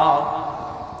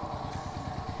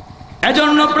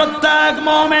 এজন্য প্রত্যেক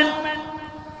মুমিন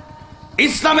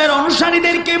ইসলামের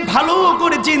অনুসারীদেরকে ভালো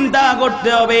করে চিন্তা করতে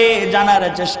হবে, জানার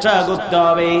চেষ্টা করতে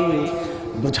হবে,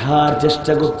 বোঝার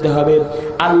চেষ্টা করতে হবে।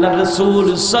 আল্লাহর রাসূল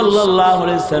সাল্লাল্লাহু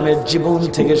আলাইহি ওয়াসাল্লামের জীবন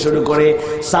থেকে শুরু করে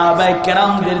সাহাবায়ে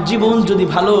কেরামদের জীবন যদি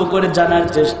ভালো করে জানার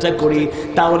চেষ্টা করি,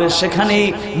 তাহলে সেখানে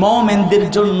মুমিনদের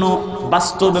জন্য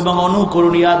বাস্তব এবং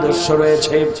অনুকরণীয় আদর্শ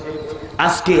রয়েছে।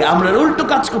 আজকে আমরা উল্টো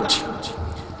কাজ করছি,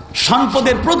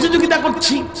 সম্পদের প্রতিযোগিতা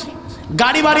করছি,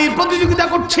 গাড়ি বাড়ির প্রতিযোগিতা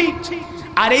করছি,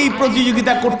 আর এই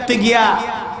প্রতিযোগিতা করতে গিয়া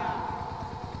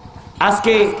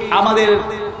আজকে আমাদের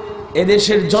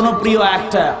এদেশের জনপ্রিয়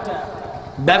একটা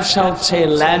ব্যবসা হচ্ছে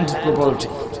ল্যান্ড প্রপার্টি,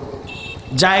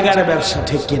 জায়গার ব্যবসা,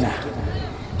 ঠিক কিনা?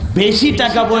 বেশি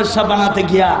টাকা পয়সা বানাতে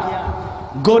গিয়া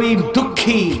গরিব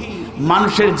দুঃখী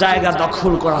মানুষের জায়গা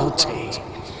দখল করা হচ্ছে,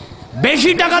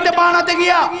 বেশি টাকাতে বানাতে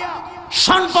গিয়া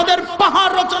সম্পদের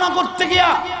পাহাড় রচনা করতে গিয়া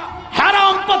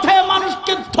হারাম পথে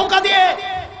মানুষকে ধোঁকা দিয়ে,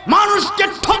 মানুষকে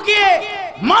ঠকিয়ে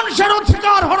মানুষের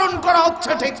অধিকার হরণ করা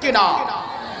হচ্ছে, ঠিক কিনা?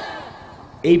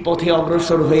 এই পথে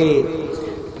অগ্রসর হয়ে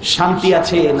শান্তি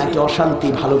আছে নাকি অশান্তি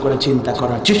ভালো করে চিন্তা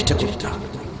করার চেষ্টা করতে হবে।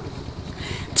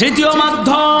 তৃতীয়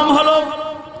মাধ্যম হলো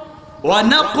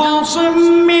ওয়ানাকুসুম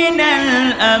মিনাল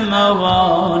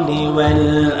আমওয়ালি ওয়াল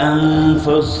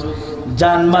আনফুস,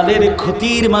 জানমালের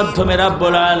ক্ষতির মাধ্যমে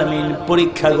রব্বুল আলামিন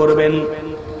পরীক্ষা করবেন।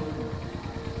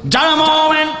 যারা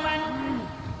মুমিন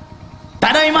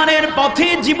তারা ইমানের পথে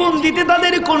জীবন দিতে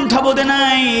তাদের কুণ্ঠাবোধ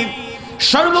নাই,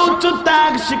 সর্বোচ্চ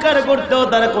ত্যাগ স্বীকার করতেও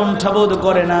তারা কুণ্ঠাবোধ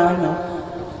করে না।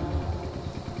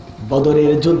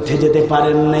 বদরের যুদ্ধে যেতে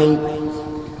পারেন নাই,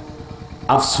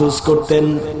 আফসোস করতেন,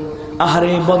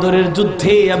 আহারে বদরের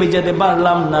যুদ্ধে আমি যেতে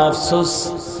পারলাম না, আফসোস।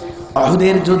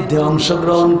 উহুদের যুদ্ধে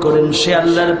অংশগ্রহণ করেন সে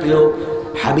আল্লাহর প্রিয়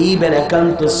হাবিবের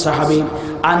একান্ত সাহাবী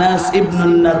আনাস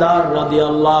ইবনুন নাদার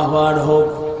রাদিয়াল্লাহু আনহু।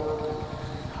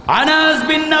 আনাস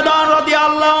বিন নাদার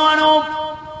রাদিয়াল্লাহু আনহু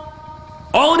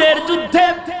ওদের যুদ্ধে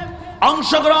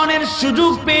অংশগ্রহণের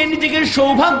সুযোগ পেয়ে নিজেকে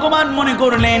সৌভাগ্যবান মনে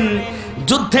করলেন।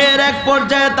 যুদ্ধের এক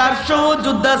পর্যায়ে তার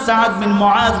সহযোদ্ধা সাদ বিন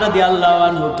মুআজ রাদিয়াল্লাহু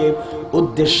আনহুকে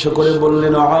উদ্দেশ্য করে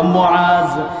বললেন, ও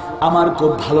মুআজ, আমার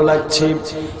খুব ভালো লাগছে,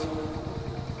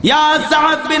 ইয়া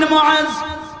সাদ বিন মুআজ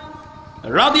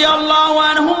রাদিয়াল্লাহু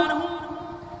আনহু,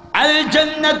 আল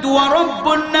জান্নাতু ওয়া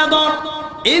রাব্বুন নাদার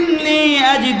ইন্নী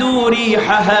আজিদু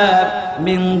রিহাহা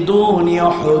মিন দুনি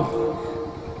উহুদ।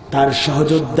 তার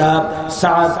সহযোদ্ধা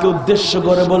সাদকে উদ্দেশ্য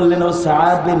করে বললেন, ও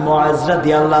সাদ বিন মুআজ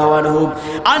রাদিয়াল্লাহু আনহু,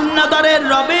 আন-নাদারের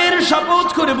রবের শপথ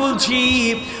করে বলছি,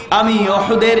 আমি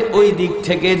উহুদের ওই দিক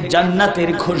থেকে জান্নাতের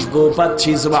খুশবু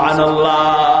পাচ্ছি। সুবহানাল্লাহ।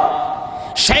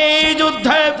 সেই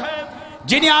যুদ্ধে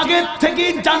যিনি আগে থেকে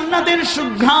জান্নাতের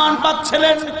সুঘ্রাণ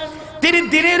পাচ্ছিলেন, তিনি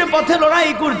দিনের পথে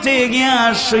লড়াই করতে গিয়ে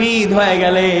শহীদ হয়ে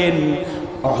গেলেন।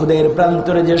 উহুদের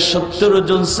প্রান্তরে যে 70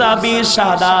 জন সাহাবী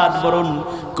শাহাদাত বরণ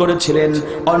করেছিলেন,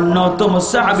 অন্যতম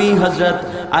সাহাবী হযরত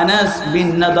আনাস বিন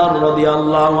নাদার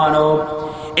রাদিয়াল্লাহু আনহু।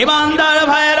 ইমানদার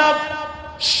ভাইয়েরা,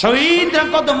 শহীদরা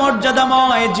কত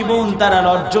মর্যাদাময় জীবন তারা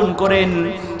অর্জন করেন।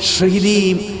 শহীদি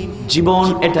জীবন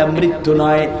এটা মৃত্যু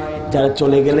নয়। যারা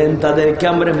চলে গেলেন তাদেরকে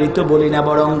আমরা মৃত বলি না,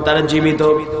 বরং তারা জীবিত।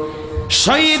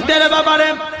 শহীদদের ব্যাপারে,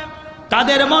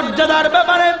 তাদের মর্যাদার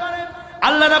ব্যাপারে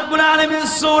আল্লাহ রাব্বুল আলামিন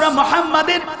সূরা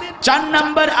মুহাম্মাদের 4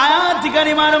 নম্বর আয়াত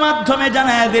কারিমার মাধ্যমে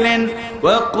জানায় দিলেন,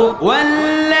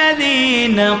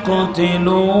 ওয়াল্লাযীনা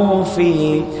কুতিলু ফি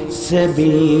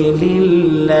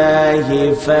সাবিলিল্লাহি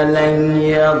ফালান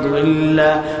ইয়াদিল্লা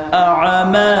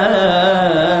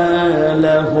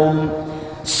আ'মালাহুম।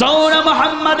 সূরা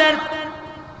মুহাম্মাদের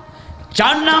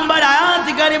 4 নম্বর আয়াত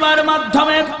কারিমার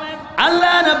মাধ্যমে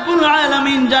আল্লাহ রাব্বুল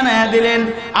আলামিন জানায় দিলেন,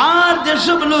 আর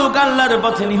যেসব লোক আল্লাহর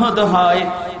পথে নিহত হয়,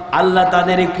 আল্লাহ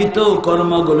তাদের কৃত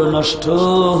কর্মগুলো নষ্ট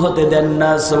হতে দেন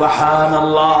না।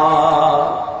 সুবহানাল্লাহ।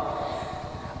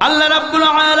 আল্লাহ রাব্বুল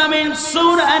আলামিন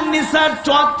সূরা আন-নিসার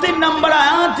 74 নম্বর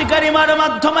আয়াত কারিমার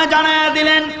মাধ্যমে জানায়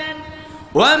দিলেন,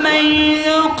 وَمَن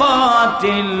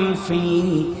يُقَاتِلْ فِي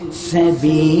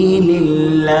سَبِيلِ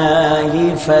اللَّهِ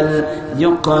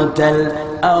فَلْيُقْتَلْ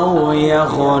أَوْ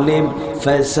يَغْلِبْ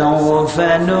فَسَوْفَ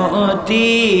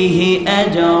نُؤْتِيهِ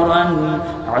أَجْرًا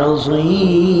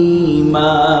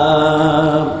عَظِيمًا।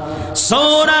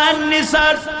 সূরা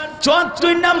আন-নিসার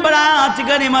 74 নম্বর আয়াত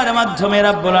কারিমার মাধ্যমে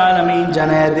রব্বুল আলামিন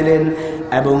জানায় দিলেন,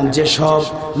 এবং যেসব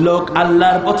লোক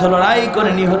আল্লাহর পথে লড়াই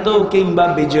করে নিহত কিংবা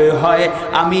বিজয় হয়,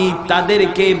 আমি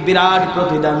তাদেরকে বিরাট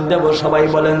প্রতিদান দেব। সবাই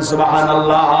বলেন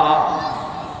সুবহানাল্লাহ।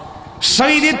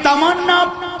 শহীদের তামান্না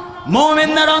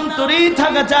মুমিনদের অন্তরে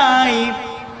থাকা চাই।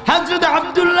 হযরত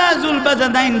আব্দুল্লাহ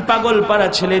যুলবাজাদাইন পাগলপাড়া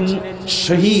ছিলেন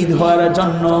শহীদ হওয়ার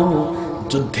জন্য।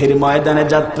 যুদ্ধের ময়দানে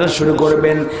যাত্রা শুরু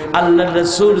করবেন, আল্লাহর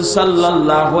রাসূল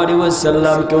সাল্লাল্লাহু আলাইহি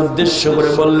ওয়াসাল্লামকে উদ্দেশ্য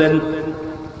করে বললেন,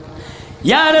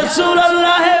 ইয়া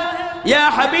রাসূলুল্লাহ, ইয়া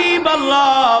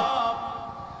হাবিবাল্লাহ,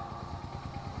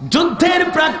 যুদ্ধের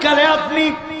প্রাক্কালে আপনি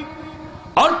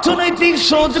অর্থনৈতিক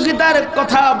সহযোগিতার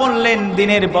কথা বললেন,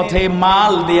 দিনের পথে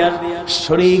মাল দেওয়ার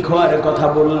শরীক হওয়ার কথা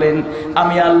বললেন।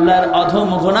 আমি আল্লাহর অধম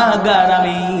গুনাহগার,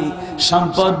 আমি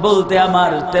সম্পদ বলতে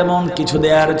আমার তেমন কিছু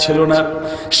দেওয়ার ছিল না,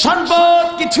 সম্পদ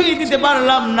কিছুই দিতে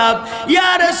পারলাম না।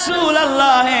 ইয়া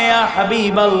রাসূলুল্লাহ, ইয়া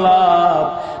হাবিবাল্লাহ,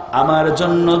 আমার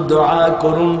জন্য দোয়া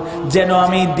করুন যেন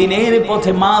আমি দিনের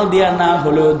পথে মাল দেয়া না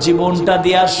হলেও জীবনটা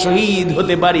দেয়া শহীদ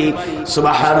হতে পারি।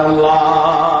 সুবহানাল্লাহ।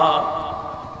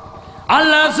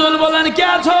 আল্লাহ রাসূল বলেন, কে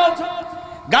আছো?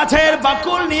 গাছের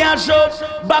বাকুল নিয়ে আসো।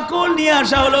 বাকুল নিয়ে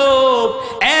আসা হলো।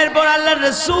 এরপর আল্লাহ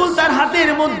রাসূল তার হাতের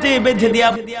মধ্যে বেঁধে দিয়া,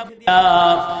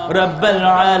 রব্বুল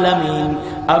আলামিন,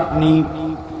 আপনি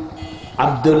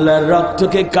আব্দুল্লাহর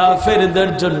রক্তকে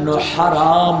কাফেরদের জন্য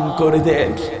হারাম করে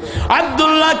দেন।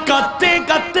 আব্দুল্লাহ কাঁদতে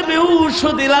কাঁদতে বেহুশ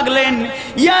হতে লাগলেন।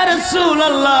 ইয়া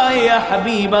রাসূলুল্লাহ, ইয়া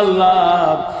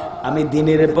হাবিবাল্লাহ, আমি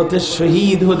দিনের পথে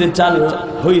শহীদ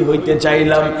হইতে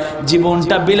চাইলাম,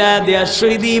 জীবনটা বিলায় দেয়া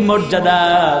শহীদি মর্যাদা,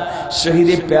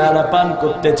 শহীদি পেয়ালা পান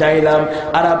করতে চাইলাম,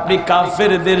 আর আপনি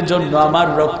কাফেরদের জন্য আমার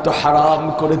রক্ত হারাম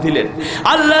করে দিলেন।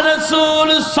 আল্লাহ রাসূল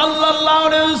সাল্লাল্লাহু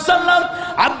আলাইহি ওয়াসাল্লাম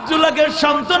আব্দুল্লাহকে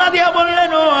সান্ত্বনা দিয়া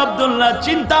বললেন, ও আব্দুল্লাহ,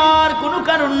 চিন্তার কোনো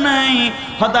কারণ নাই,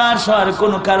 হতাশ হওয়ার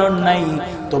কোনো কারণ নাই।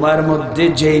 তোমার মধ্যে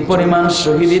যেই পরিমাণ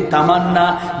শহীদি তামান্না,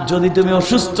 যদি তুমি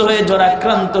অসুস্থ হয়ে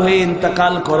জ্বরাক্রান্ত হয়ে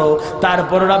ইন্তেকাল করো,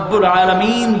 তারপর রব্বুল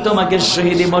আলামিন তোমাকে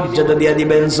শহীদি মর্যাদা দিয়ে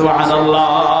দিবেন। সুবহানাল্লাহ।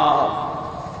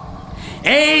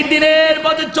 এই দিনের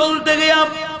পথে চলতে গিয়া,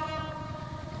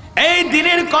 এই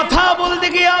দিনের কথা বলতে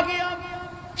গিয়া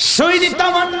শহীদি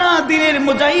তামান্না দিনের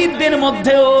মুজাহিদদের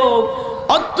মধ্যেও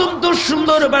অত্যন্ত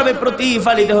সুন্দরভাবে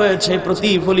প্রতিফলিত হয়েছে।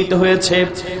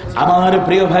 আমার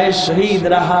প্রিয় ভাই শহীদ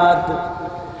রাহাত,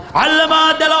 আল্লামা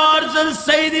দেলোয়ার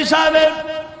সৈয়দি সাহেব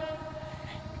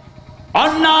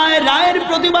অন্যায় রায়ের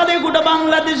প্রতিবাদে গোটা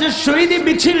বাংলাদেশে শহীদ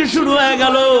মিছিল শুরু হয়ে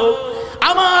গেল।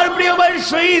 আমার প্রিয় ভাই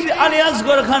শহীদ আলী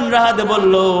আসগর খান রাহাত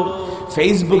বলল,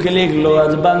 ফেসবুকে লিখলো,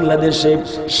 আজ বাংলাদেশে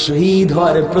শহীদ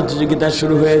হওয়ার প্রতিযোগিতা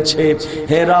শুরু হয়েছে।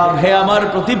 হে রব, হে আমার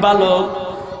প্রতিপালক,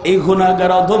 এই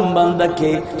গুনাহগার অধম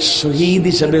বান্দাকে শহীদ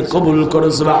হিসেবে কবুল করো,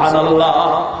 সুবহানাল্লাহ।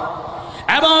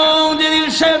 এবং যেদিন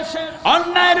সে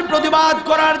অন্যায়ের প্রতিবাদ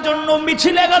করার জন্য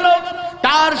মিছিলে গেল,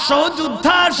 তার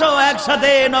সহযোদ্ধা সহ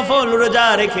একসাথে নফল রোজা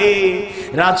রেখে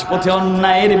রাজপথে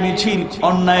অন্যায়ের মিছিল,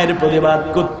 অন্যায়ের প্রতিবাদ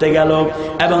করতে গেল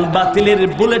এবং বাতিলের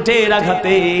বুলেটের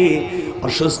আঘাতে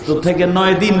অসুস্থ থেকে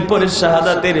 9 দিন পরে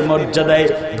শাহাদাতের মর্যাদায়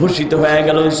ভূষিত হয়ে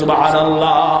গেল,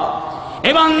 সুবহানাল্লাহ।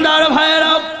 ইমানদার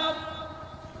ভাইরা,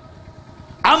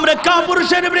 আমরা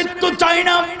কাপুরুষের মৃত্যু চাই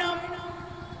না।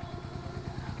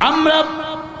 আমরা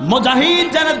মুজাহিদ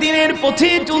যারা দিনের পথে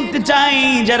চলতে চাই,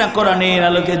 যারা কোরআনের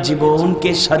আলোকে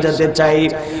জীবনকে সাজাতে চাই,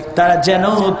 তারা যেন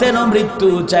তেন মৃত্যু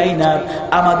চাই না।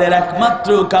 আমাদের একমাত্র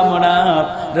কামনা,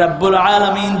 রব্বুল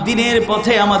আলামিন দিনের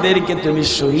পথে আমাদেরকে তুমি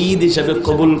শহীদ হিসেবে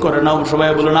কবুল করে নাও।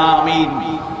 সবাই বলুন আমিন।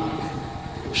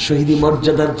 শহীদি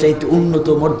মর্যাদার চাইতে উন্নত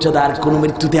মর্যাদা আর কোন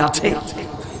মৃত্যুতে আছে?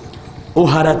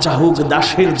 ওহারা চাহুক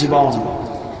দাসের জীবন,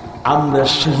 আমরা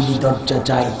শহীদি দরজা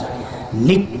চাই।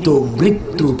 নিত্য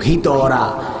মৃত্যু ভিতরা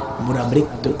মোরা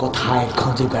মৃত্যু কোথায়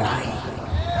খুঁজে বেড়াই।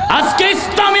 আজকে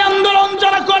ইসলামী আন্দোলন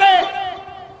যারা করে,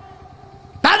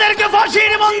 তাদেরকে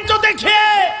ফাঁসির মঞ্চ দেখে,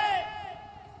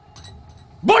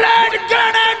 বুলেট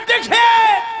গ্রেনেড দেখে,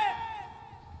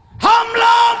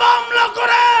 হামলা মামলা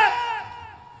করে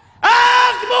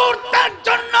এক মুহূর্তের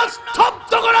জন্য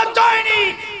স্তব্ধ করা যায়নি,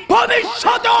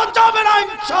 ভবিষ্যতেও যাবে না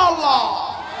ইনশাআল্লাহ।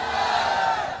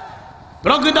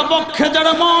 প্রকৃতপক্ষে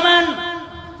যারা মুমিন,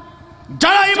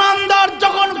 যারা ইমানদার,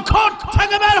 যখন ঘর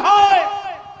থেকে বের হয়,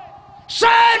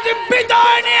 শেষ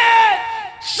বিদায় নিয়ে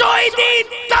শহীদি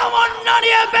তামান্না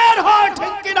নিয়ে বের হয়,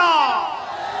 ঠিক কিনা?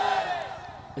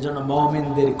 এজন্য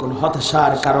মুমিনদের কোনো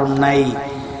হতাশার কারণ নাই,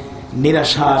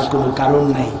 নিরাশার কোনো কারণ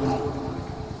নাই।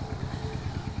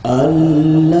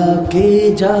 আল্লাহকে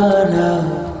যারা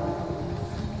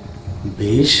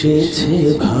বেসেছে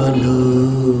ভালো,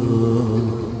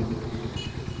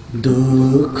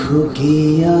 দুঃখ কি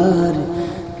আর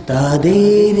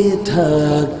তাদের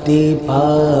থাকতে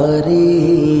পারে?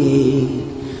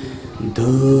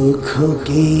 দুঃখ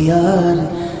কি আর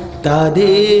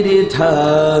তাদের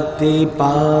থাকতে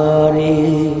পারে?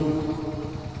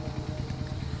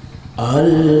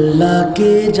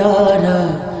 আল্লাহকে যারা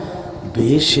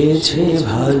বেসেছে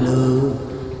ভালো,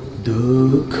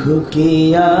 দুঃখ কি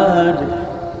আর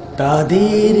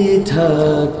তাদের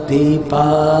থাকতে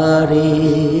পারে?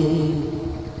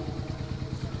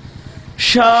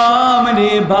 সামনে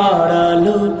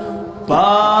বাড়ালো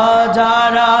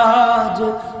পাজারাজ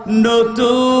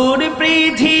নতুন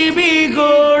পৃথিবী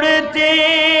গড়তে,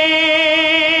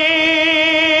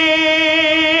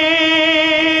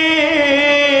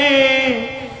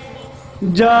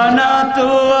 জানা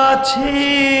তো আছে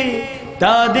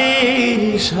তাদের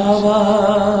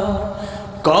সবার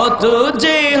কত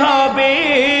যে হবে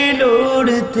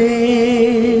লড়তে।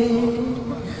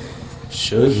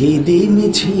 শহীদি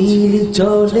মিছিল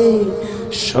চলে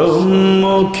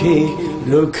সম্মুখে,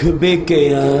 রুখবে কে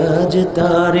আজ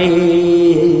তারে?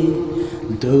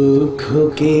 দুঃখ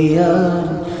কে আর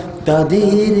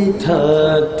তাদের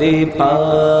থাকতে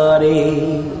পারে?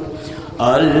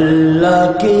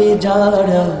 আল্লাহকে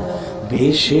যারা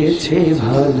বেসেছে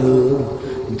ভালো,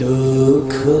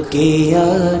 দুঃখ কে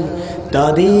আর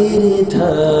তাদের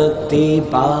থাকতে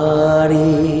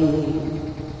পারে?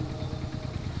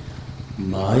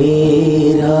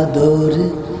 মায়ের আদর,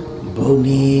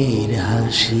 বোনের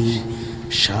হাসি,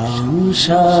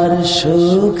 সংসার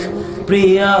সুখ,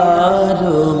 প্রিয়ার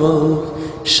মুখ,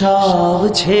 সব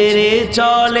ছেড়ে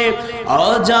চলে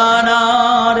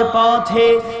অজানার পথে।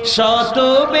 শত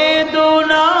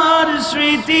বেদনার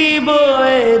স্মৃতি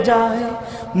বয়ে যায়,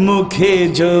 মুখে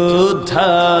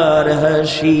যোদ্ধার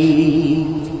হাসি।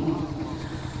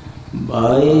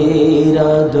 মায়ের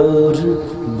আদর,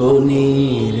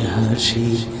 বোনের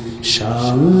হাসি,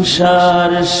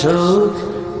 সংসার সুখ,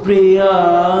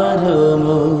 প্রিয়ার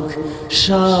মুখ,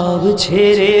 সব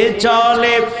ছেড়ে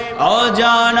চলে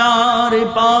অজানার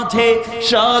পথে।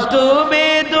 শত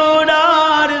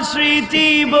বেদনার স্মৃতি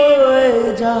বয়ে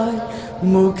যায়,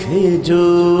 মুখে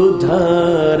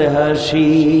যোদ্ধার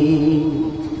হাসি।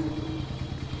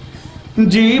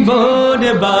 জীবন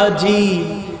বাজি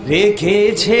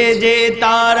রেখেছে যে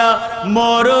তারা,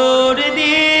 মরণ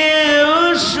দিয়ে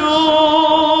সুখ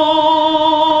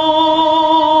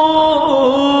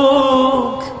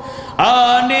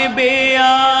আনবে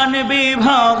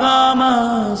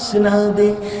মাসনাদে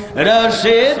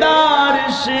রশেদার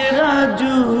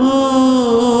সিরাজু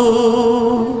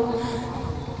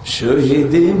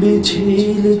শহীদ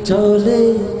মিছিল চলে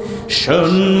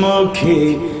সম্মুখে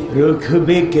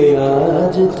রুখবে কে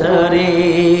আজ তারে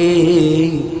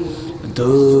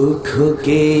দুঃখ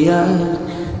কে আর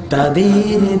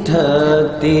তাদের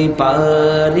থাকতে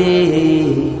পারে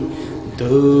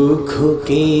দুঃখ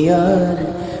কে আর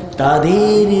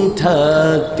তাদের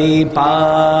থাকতে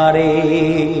পারে।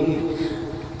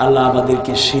 আল্লাহ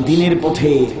আমাদেরকে সেদিনের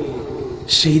পথে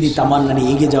শহীদি তামান্না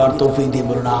নিয়ে এগিয়ে যাওয়ার তৌফিক দিয়ে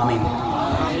বলুন আমিন।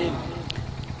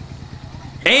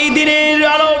 এই দিনের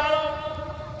আলো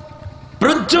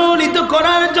প্রজ্বলিত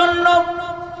করার জন্য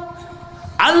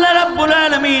আল্লাহ রাব্বুল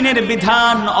আলামিনের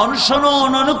বিধান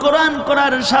অনুসরণ অনুকরণ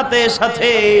করার সাথে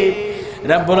সাথে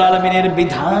রাব্বুল আলামিনের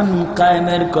বিধান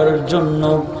কায়েমের করার জন্য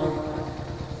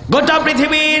গোটা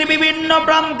পৃথিবীর বিভিন্ন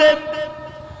প্রান্তে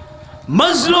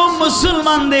মুসলিম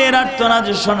মুসলমানদের আর্তনাদ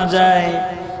শোনা যায়।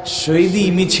 শহীদি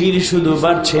মিছিল শুধু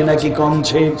বাড়ছে নাকি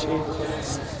কমছে?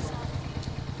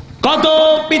 কত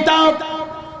পিতা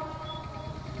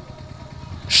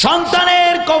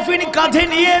সন্তানের কফিন কাঁধে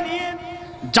নিয়ে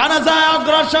জানাজায়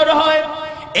অগ্রসর হয়।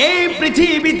 এই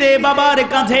পৃথিবীতে বাবার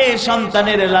কাঁধে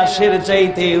সন্তানের লাশের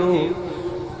চাইতেও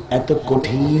এত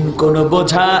কঠিন কোন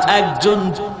বোঝা একজন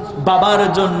বাবার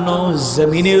জন্য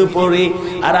জমিনের উপরে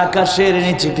আর আকাশের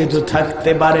নিচে কিছু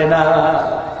থাকতে পারে না।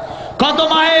 কত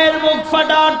মায়ের মুখ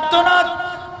ফাটা আর্তনাদ,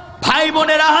 ভাই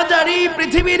বোনের আহাজারি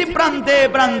পৃথিবীর প্রান্তে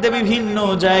প্রান্তে বিভিন্ন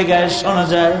জায়গায় শোনা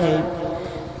যায়।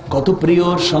 কত প্রিয়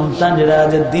সন্তানেরা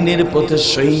যে দিনের পথে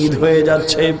শহীদ হয়ে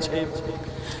যাচ্ছে।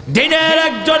 দিনের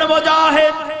একজন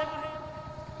মুজাহিদ,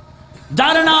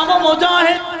 যার নাম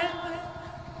মুজাহিদ,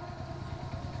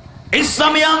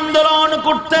 ইসলামী আন্দোলন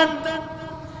করতেন,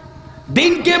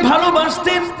 দিনকে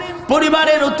ভালোবাসতেন,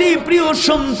 পরিবারের অতি প্রিয়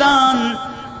সন্তান,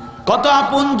 কত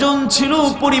আপনজন ছিল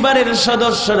পরিবারের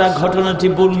সদস্যরা। ঘটনাটি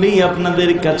বললেই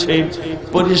আপনাদের কাছে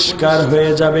পরিষ্কার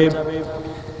হয়ে যাবে।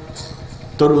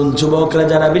 তরুণ যুবকরা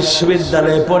যারা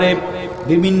বিশ্ববিদ্যালয়ে পড়ে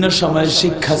বিভিন্ন সময়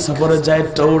শিক্ষা সফরে যায়,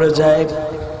 ট্যুরে যায়,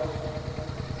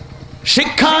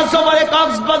 শিক্ষা সফরে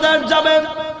কক্সবাজার যাবেন,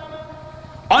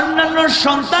 অন্যান্য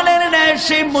সন্তানের ন্যায়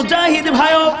সেই মুজাহিদ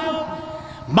ভাইও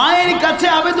মায়ের কাছে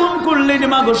আবেদন করলেন,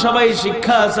 মাগো সবাই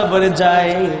শিক্ষা সফরে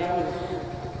যায়,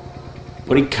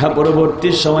 পরীক্ষা পরবর্তী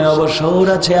সময় অবসর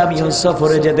আছে, আমিও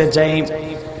সফরে যেতে চাই,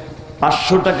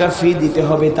 500 টাকা ফি দিতে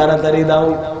হবে, তাড়াতাড়ি দাও।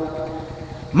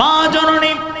 মা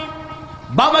জননী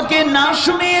বাবাকে না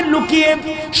শুনে লুকিয়ে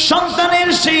সন্তানের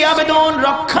সেই আবেদন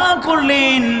রক্ষা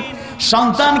করলেন।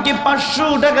 সন্তানকে 500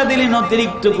 টাকা দিলেন,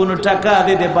 অতিরিক্ত কোনো টাকা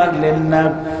দিতে পারলেন না।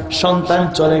 সন্তান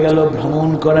চলে গেল ভ্রমণ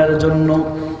করার জন্য।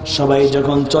 সবাই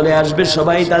যখন চলে আসবে,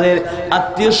 সবাই তাদের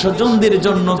আত্মীয় স্বজনদের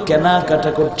জন্য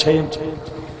কেনাকাটা করছে।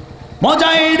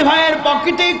 মুজাহিদ ভাইয়ের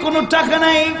পকেটে কোনো টাকা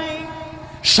নাই,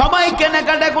 সবাই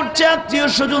কেনাকাটা করছে আত্মীয়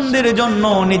স্বজনদের জন্য,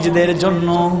 নিজেদের জন্য।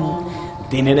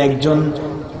 দিনের একজন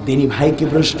দিনী ভাইকে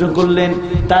প্রশ্ন করলেন,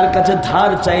 তার কাছে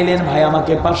ধার চাইলেন, ভাই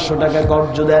আমাকে 500 টাকা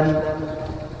কর্জ দেন।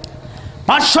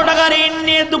 500 টাকা ঋণ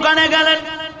নিয়ে দোকানে গেলেন,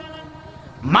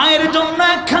 মায়ের জন্য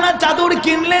একখানা চাদর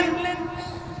কিনলেন,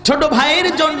 ছোট ভাইয়ের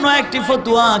জন্য একটি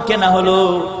ফতুয়া কেনা হলো,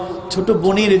 ছোট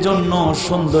বোনের জন্য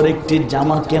সুন্দর একটি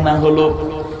জামা কেনা হলো।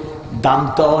 দাম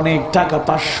তো অনেক টাকা,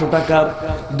 500 টাকা।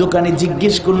 দোকানে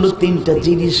জিজ্ঞেস করলো, 3টা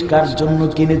জিনিস কার জন্য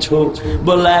কিনেছো?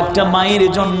 বললো একটা মায়ের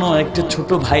জন্য, একটা ছোট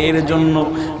ভাইয়ের জন্য,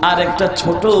 আর একটা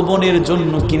ছোট বোনের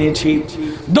জন্য কিনেছি।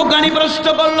 দোকানি প্রশ্ন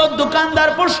করলো, দোকানদার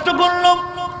প্রশ্ন করলো,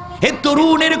 হে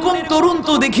তরুণ, এরকম তরুণ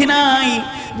তো দেখি নাই,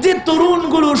 যে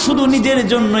তরুণগুলো শুধু নিজের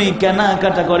জন্যই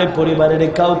কেনাকাটা করে, পরিবারের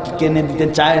কাউকে কিনে দিতে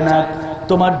চায় না,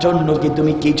 তোমার জন্য কি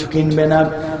তুমি কিছু কিনবে না?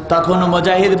 তখন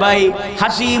মুজাহিদ ভাই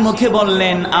হাসি মুখে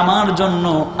বললেন, আমার জন্য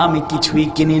আমি কিছুই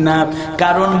কিনি না,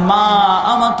 কারণ মা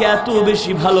আমাকে এত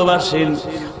বেশি ভালোবাসেন,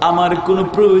 আমার কোনো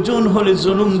প্রয়োজন হলে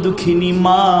জুলুম দুঃখিনী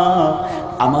মা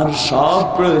আমার সব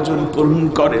প্রয়োজন পূরণ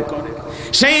করে।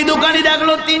 সেই দোকানি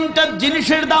দেখলো 3টা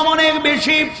জিনিসের দাম অনেক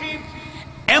বেশি,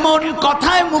 এমন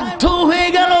কথায় মুগ্ধ হয়ে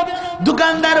গেল।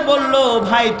 দোকানদার বলল,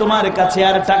 ভাই তোমার কাছে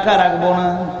আর টাকা রাখবো না,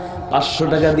 500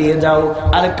 টাকা দিয়ে যাও,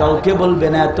 আর কাউকে বলবে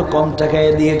না এত কম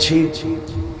টাকায় দিয়েছি।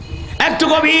 একটু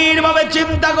গভীর ভাবে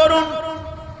চিন্তা করুন,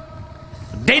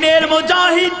 দিনের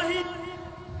মুজাহিদ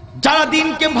যারা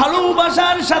দিনকে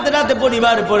ভালোবাসার সাথে সাথে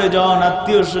পরিবার পরিজন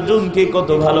আত্মীয় স্বজনকে কত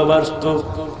ভালোবাসত,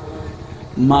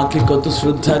 মাকে কত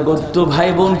শ্রদ্ধা করত, ভাই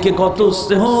বোনকে কত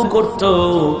স্নেহ করত,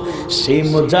 সেই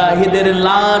মুজাহিদের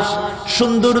লাশ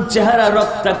সুন্দর চেহারা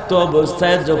রক্তাক্ত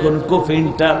অবস্থায় যখন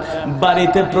কফিনটা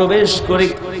বাড়িতে প্রবেশ করে,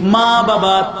 মা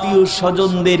বাবা আত্মীয়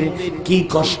স্বজনদের কি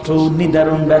কষ্ট,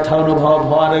 নিদারুণ ব্যথা অনুভব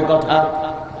হওয়ার কথা।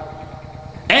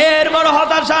 এর বড়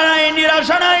হতাশা নাই,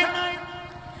 নিরাশা নাই,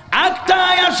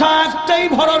 একটাই আশা, একটাই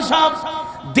ভরসা,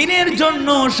 দিনের জন্য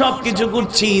সবকিছু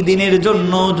করছি, দিনের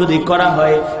জন্য যদি করা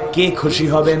হয় কে খুশি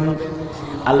হবেন?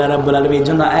 আল্লাহ রাব্বুল আলামিন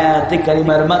জন্য আয়াতে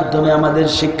কারিমার মাধ্যমে আমাদের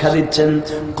শিক্ষা দিচ্ছেন,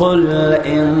 কুল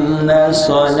ইন্না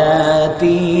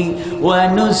সলাতি ওয়া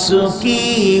নুসুকি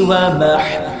ওয়া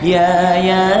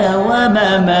মাহইয়ায়া ওয়া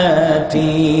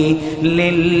মামাতি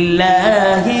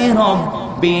লিল্লাহি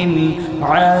রাব্বিল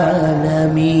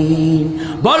আলামিন।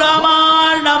 বলো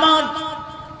আমার নামাজ,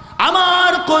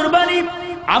 আমার কুরবানি,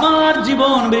 আমার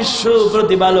জীবন বিশ্ব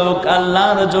প্রতিপালক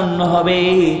আল্লাহর জন্য হবে।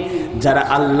 যারা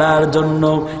আল্লাহর জন্য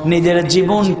নিজের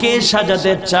জীবনকে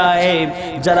সাজাতে চায়,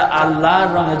 যারা আল্লাহর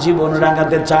রঙে জীবন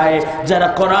রাঙাতে চায়, যারা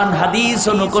কোরআন হাদিস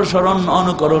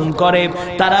অনুকরণ করে,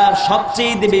 তারা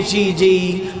সবচেয়ে বেশি যেই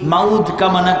মাউত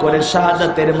কামনা করে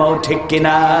শাহাদাতের মাউত, ঠিক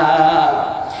কিনা?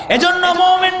 এজন্য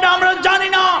মুমিনরা আমরা জানি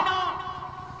না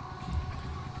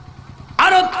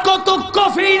আর কত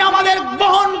কফিন আমাদের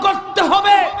বহন করতে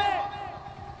হবে,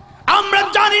 আমরা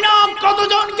জানি না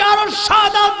কতজনকে আরো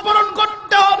শাহাদাত বরণ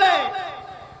করতে হবে,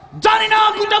 জানি না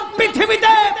গোটা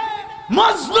পৃথিবীতে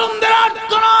মুসলিমদের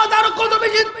আত্মনাদ আর কত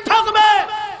বেশি থাকবে।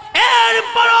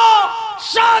 এরপরও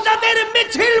শাহাদাতের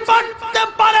মিছিল বাড়তে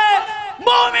পারে,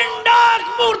 মুমিনরা এক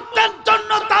মুহূর্তের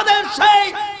জন্য তাদের সেই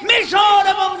মিশন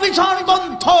এবং ভিশন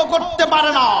বন্ধ করতে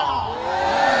পারে না।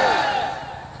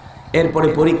 এরপরে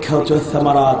পরীক্ষা হচ্ছে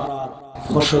সামারাত,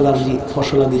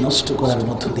 ফসলাদি নষ্ট করার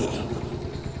মধ্য দিয়ে।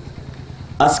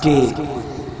 আজকে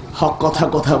হক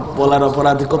কথা বলার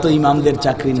অপরাধে কত ইমামদের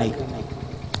চাকরি নাই,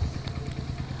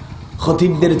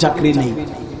 খতিবদের চাকরি নেই,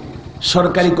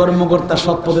 সরকারি কর্মকর্তা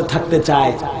সৎ পদে থাকতে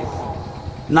চায়,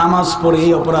 নামাজ পড়ে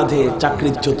এই অপরাধে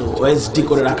চাকরিচ্যুত ওএসডি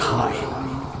করে রাখা হয়,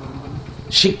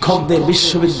 শিক্ষকদের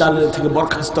বিশ্ববিদ্যালয় থেকে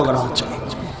বরখাস্ত করা হচ্ছে,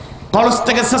 কলেজ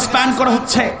থেকে সাসপেন্ড করা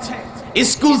হচ্ছে,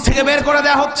 স্কুল থেকে বের করে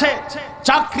দেওয়া হচ্ছে,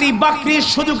 চাকরি বাকরির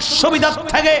সুযোগ সুবিধা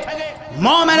থেকে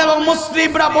মুমিন এবং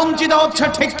মুসলিমরা বঞ্চিত হচ্ছে,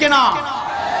 ঠিক কিনা?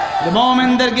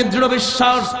 মুমিনদেরকে দৃঢ়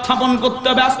বিশ্বাস স্থাপন করতে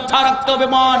হবে, আস্থা রাখতে হবে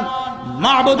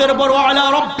মাহবুদের উপর, আলা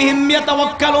রাব্বিহিম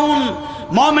ইয়াতাওয়াক্কালুন।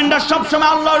 মুমিনরা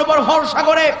সবসময় আল্লাহর উপর ভরসা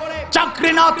করে,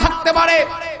 চাকরি না থাকতে পারে,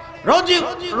 রুজি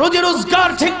রোজগার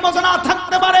ঠিক মতো না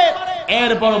থাকতে পারে,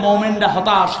 এরপর মুমিনরা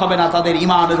হতাশ হবে না, তাদের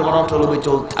ঈমানের উপর অটল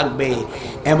অবিচল থাকবে।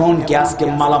 এমনকি আজকে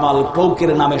মালামাল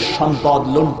ক্রোকের নামে সম্পদ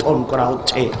লুণ্ঠন করা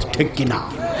হচ্ছে, ঠিক কিনা?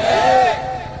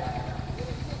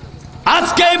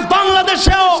 আজকে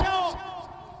বাংলাদেশেও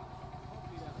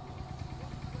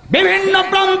বিভিন্ন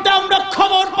প্রান্তে আমরা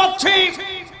খবর পাচ্ছি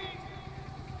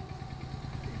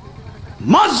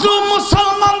মাজলুম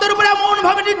মুসলমানদের উপরে এমন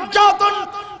ভাবে নির্যাতন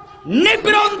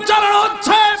নিপীড়ন চালানো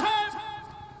হচ্ছে,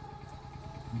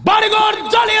 বাড়িঘর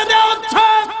জ্বালিয়ে দেওয়া হচ্ছে,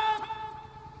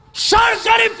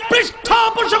 সরকারি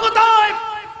পৃষ্ঠপোষকতায়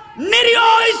নিরীহ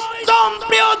ইসলাম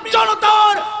প্রিয়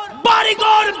জনতার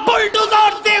বাড়িঘর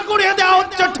বুলডোজার দিয়ে গুড়িয়ে দেওয়া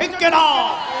হচ্ছে, ঠিক কিনা?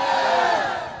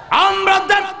 আমরা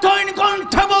দ্ব্যর্থহীন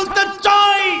কণ্ঠে বলতে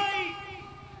চাই,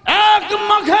 এক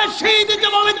মুখে শহীদ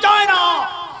যেভাবে চায় না,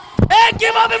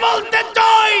 একইভাবে বলতে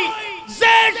চাই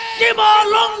যে সীমা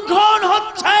লঙ্ঘন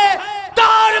হচ্ছে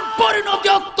তার পরিণতি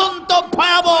অত্যন্ত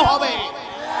ভয়াবহ হবে।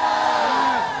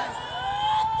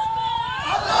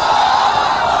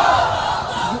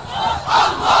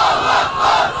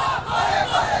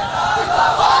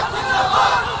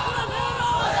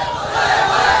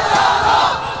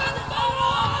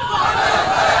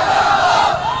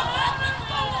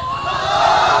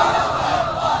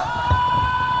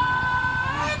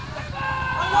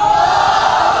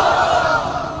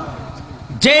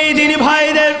 যেই দিন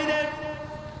ভাইদের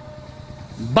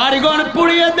বাড়িঘর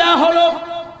পুড়িয়ে দেওয়া হলো,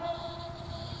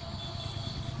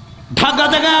 ঢাকা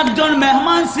থেকে একজন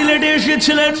মেহমান সিলেটে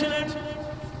এসেছিলেন,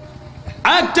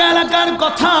 একটা এলাকার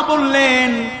কথা বললেন,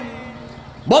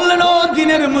 ও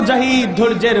দিনের মুজাহিদ,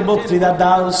 ধৈর্যের বক্তৃতা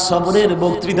দাও, সবরের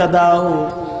বক্তৃতা দাও,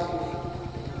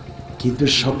 কিন্তু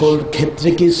সকল ক্ষেত্রে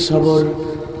কি সবর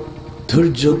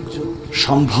ধৈর্য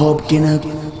সম্ভব কিনা?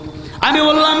 আমি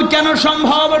বললাম, কেন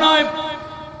সম্ভব নয়?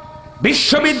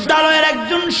 বিশ্ববিদ্যালয়ের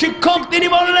একজন শিক্ষক তিনি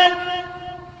বললেন,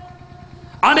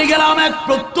 আমি গেলাম এক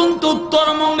প্রত্যন্ত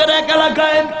উত্তরবঙ্গের এক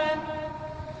এলাকায়,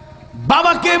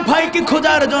 বাবাকে ভাইকে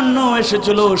খোঁজার জন্য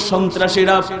এসেছিল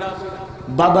সন্ত্রাসীরা,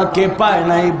 বাবাকে পায়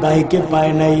নাই, ভাইকে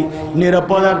পায় নাই,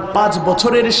 নিরাপদ 5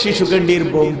 বছরের শিশুকে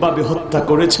নির্মমভাবে হত্যা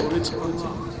করেছে।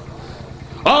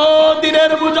 ও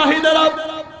দিনের মুজাহিদেরা,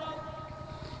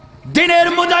 দিনের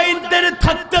মুজাহিদদের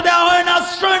থাকতে দেওয়া হয় না,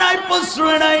 আশ্রয় নাই,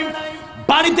 প্রশ্রয় নাই,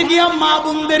 বাড়িতে গিয়া মা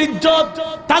বোনদের ইজ্জত,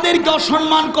 তাদেরকে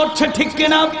অসম্মান করছে, ঠিক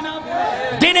কিনা?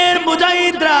 দিনের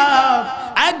মুজাহিদরা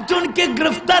একজনকে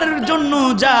গ্রেফতারের জন্য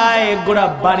যায়, গোটা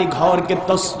বাড়ি ঘরকে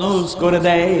তছনছ করে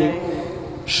দেয়,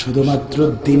 শুধুমাত্র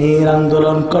দিনের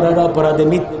আন্দোলন করার অপরাধে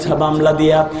মিথ্যা মামলা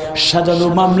দিয়া, সাজানো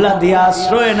মামলা দিয়া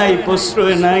আশ্রয় নাই,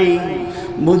 প্রশ্রয় নাই।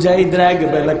 মুজাহিদরা এক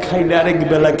বেলা খাইলে আরেক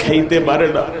বেলা খাইতে পারে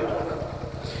না।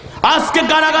 আজকে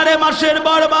কারাগারে মাসের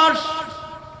পর মাস,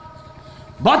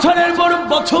 বছরের পর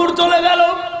বছর চলে গেল।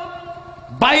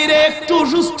 বাইরে একটু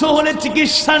অসুস্থ হলে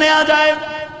চিকিৎসা নেওয়া যায়,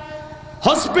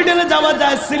 হসপিটালে যাওয়া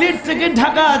যায়, সিলেট থেকে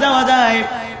ঢাকা যাওয়া যায়,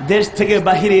 দেশ থেকে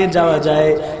বাহিরে যাওয়া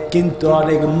যায়। কিন্তু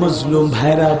অনেক মজলুম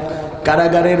ভাইরা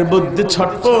কারাগারের মধ্যে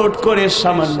ছটফট করে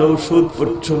সামান্য ওষুধ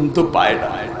পর্যন্ত পায়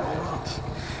না।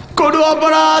 কোনো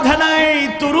অপরাধ নাই।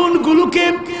 তরুণগুলোকে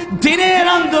দিনের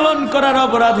আন্দোলন করার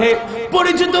অপরাধে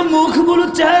পরিচিত মুখগুলো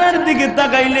চেহারার দিকে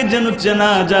তাকাইলে যেন চেনা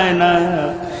যায় না।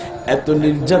 এত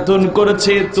নির্যাতন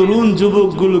করেছে, তরুণ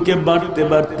যুবকগুলোকে বাড়তে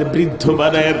বাড়তে বৃদ্ধ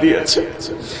বানায় দিয়েছে।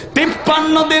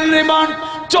 53 দিন রিমান্ড,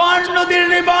 54 দিন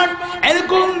রিমান্ড,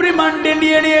 এরকম রিমান্ডে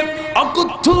নিয়ে নিয়ে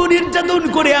অকথ্য নির্যাতন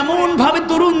করে এমন ভাবে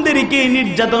তরুণদেরকে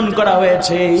নির্যাতন করা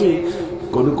হয়েছে।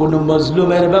 কোন কোন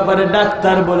মজলুমের ব্যাপারে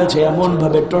ডাক্তার বলেছে এমন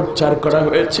ভাবে টর্চার করা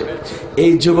হয়েছে,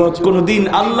 এই যুবক কোনদিন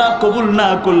আল্লাহ কবুল না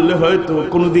করলে হয়তো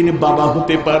কোনদিন বাবা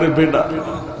হতে পারবে না।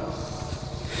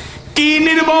 কি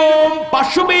নির্মম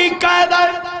পাশবিক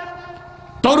কায়দায়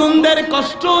তরুণদের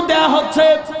কষ্ট দেয়া হচ্ছে।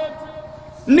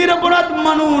 নিরপরাধ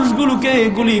মানুষগুলোকে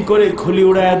গুলি করে খুলি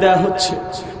উড়ায় দেয়া হচ্ছে।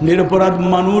 নিরপরাধ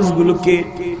মানুষগুলোকে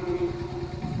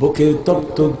বুকে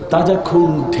তপ্ত তাজা খুন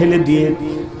ঢেলে দিয়ে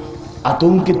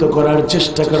আতঙ্কিত করার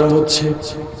চেষ্টা করা হচ্ছে।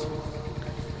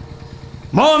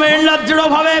 মুমিনরা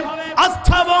দৃঢ়ভাবে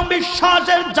আস্থা এবং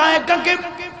বিশ্বাসের জায়গাকে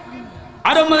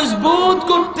আরো মজবুত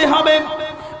করতে হবে।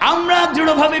 আমরা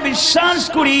দৃঢ়ভাবে বিশ্বাস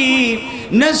করি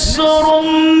নাসরুম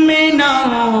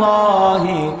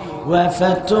মিনাল্লাহি ওয়া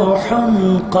ফাতহুন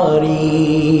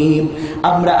করিম,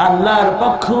 আমরা আল্লাহর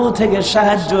পক্ষ থেকে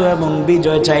সাহায্য এবং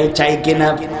বিজয় চাই, চাই কিনা?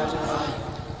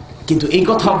 কিন্তু এই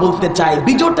কথা বলতে চাই,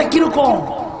 বিজয়টা কিরকম,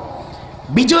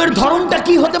 বিজয়ের ধরনটা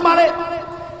কি হতে পারে?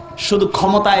 শুধু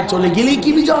ক্ষমতায় চলে গেলেই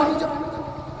কি বিজয়?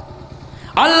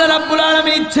 আল্লাহ রাব্বুল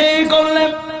আলামিন ইচ্ছে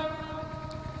করলেন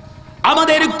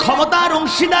আমাদের ক্ষমতার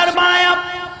অংশীদার বানায়া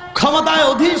ক্ষমতায়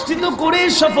অধিষ্ঠিত করে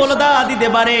সফলতা দিতে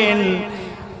পারেন।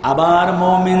 আবার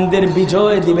মুমিনদের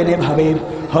বিজয় দিবেন এভাবে,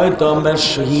 হয়তো আমরা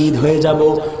শহীদ হয়ে যাব,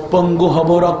 পঙ্গু হব,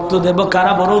 রক্ত দেব,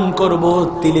 কারাবরণ করব,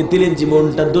 তিলে তিলে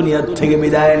জীবনটা দুনিয়া থেকে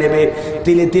বিদায় নেবে,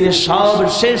 তিলে তিলে সব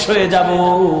শেষ হয়ে যাব।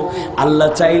 আল্লাহ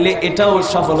চাইলে এটাও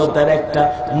সফলতার একটা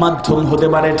মাধ্যম হতে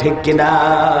পারে, ঠিক কিনা?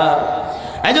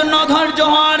 এজন্য ধৈর্য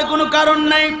হওয়ার কোনো কারণ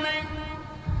নাই।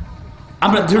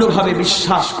 আমরা দৃঢ়ভাবে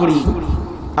বিশ্বাস করি।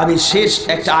 আমি শেষ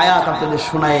একটা আয়াত আপনাদের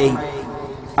শোনাই,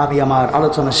 আমি আমার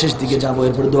আলোচনা শেষ দিকে যাব,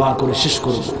 এরপর দোয়া করে শেষ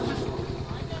করব।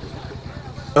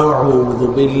 আউযু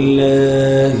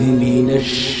বিল্লাহি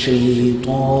মিনাশ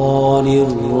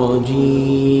শাইতানির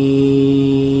রাজীম।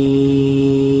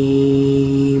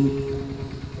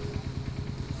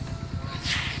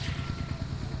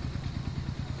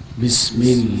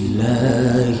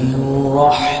 বিসমিল্লাহির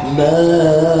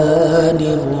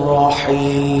রহমানির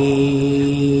রহিম।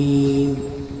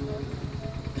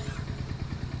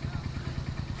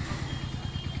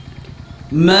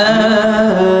 ما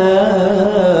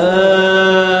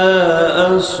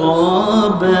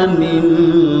أصاب من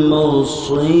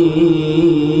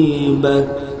مصيبة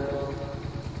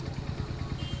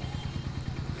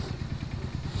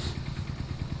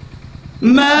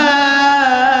ما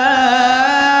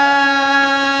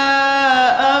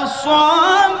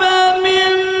أصاب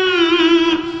من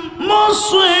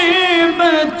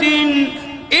مصيبة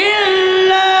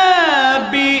إلا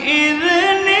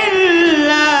بإذن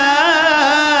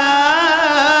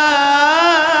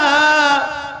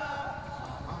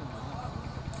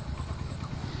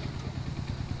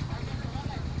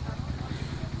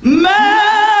ما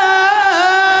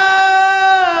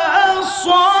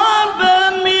أصاب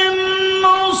من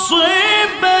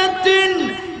مصيبة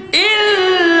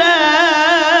إلا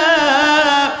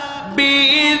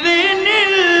بإذن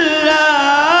الله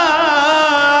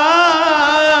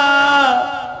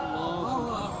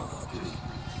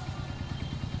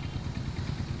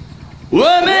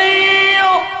ومن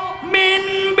يؤمن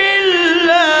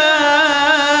بالله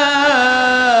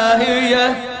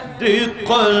يهد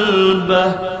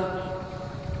قلبه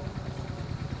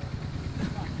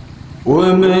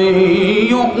ومن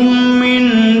يؤمن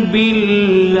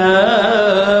بالله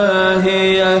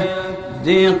يهد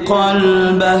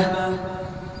قلبه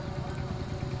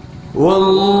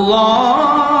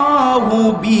والله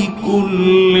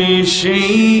بكل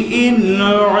شيء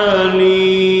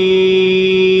عليم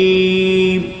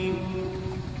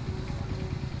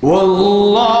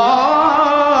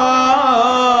والله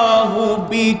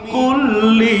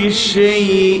بكل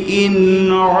شيء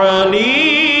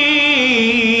عليم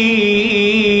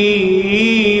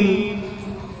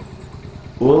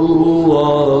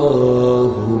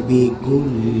ওয়াল্লাহু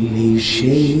বিকুল্লি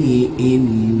শাইইন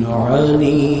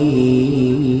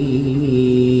আলীম।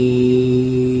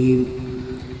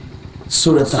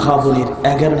 সূরা তাগাবুনের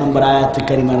 11 নম্বর আয়াত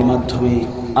কারিমার মাধ্যমে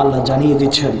আল্লাহ জানিয়ে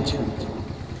দিচ্ছেন,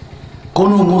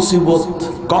 কোন মুসিবত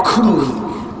কখনোই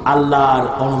আল্লাহর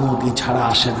অনুমতি ছাড়া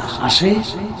আসে না। আসে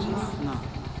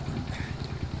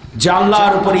যে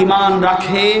আল্লাহর উপর ঈমান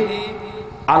রাখে,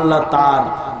 আল্লাহ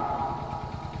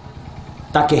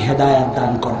তাকে হেদায়েত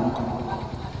দান করেন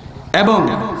এবং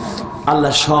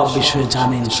আল্লাহ সব বিষয়ে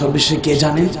জানেন। সব বিষয়ে কে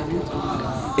জানেন?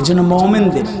 এজন্য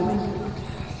মুমিনদের,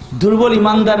 দুর্বল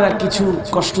ইমানদাররা কিছু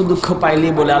কষ্ট দুঃখ পাইলে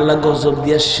বলে আল্লাহ গজব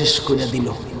দিয়ে শেষ করে দিল,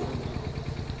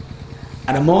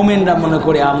 আর মুমিনরা মনে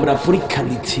করে আমরা পরীক্ষা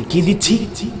দিচ্ছি। কি দিচ্ছি?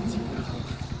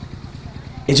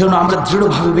 এজন্য আমরা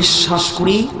দৃঢ়ভাবে বিশ্বাস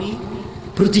করি,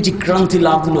 প্রতিটি ক্রান্তি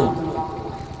লাগলো,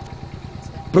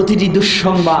 প্রতিটি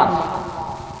দুঃসংবাদ,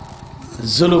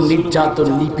 জুলুম, নির্যাতন,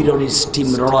 নিপীড়নের স্টিম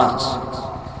রোলার,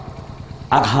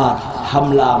 আঘাত,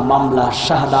 হামলা, মামলা,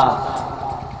 শাহাদাত,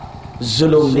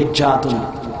 জুলুম, নির্যাতন,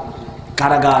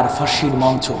 কারাগার, ফাঁসির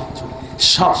মঞ্চ,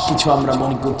 সব কিছু আমরা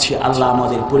মনে করছি আল্লাহ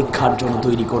আমাদের পরীক্ষার জন্য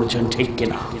তৈরি করেছেন। ঠিক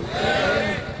কিনা?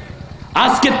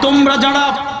 আজকে তোমরা যারা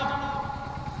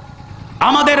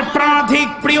আমাদের প্রাণাধিক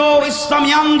প্রিয়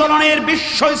ইসলামী আন্দোলনের,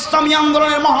 বিশ্ব ইসলামী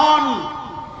আন্দোলনের মহান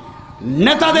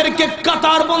নেতাদেরকে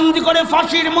কাতার বন্দী করে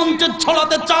ফাঁসির মঞ্চে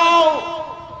ঝোলাতে চাও,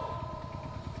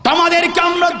 তোমাদেরকে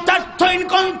আমরা দায়িত্বহীন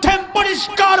কণ্ঠে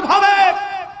পরিষ্কার ভাবে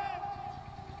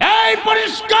এই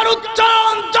পরিষ্কার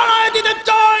উচ্চারণ জানাই দিতে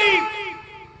চাই,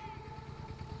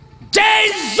 যে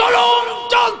জুলুম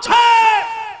চলছে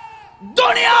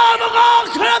দুনিয়া এবং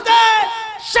আখিরাতে,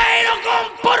 সেই রকম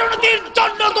পরিণতির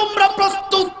জন্য তোমরা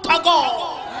প্রস্তুত থাকো।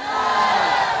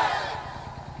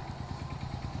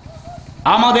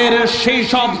 আমাদের সেই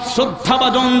সব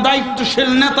শ্রদ্ধাভাজন দায়িত্বশীল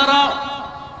নেতারা,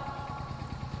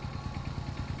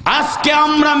 আজকে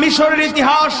আমরা মিশরের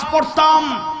ইতিহাস পড়তাম,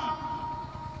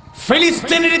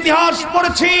 ফিলিস্তিনের ইতিহাস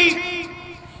পড়েছি,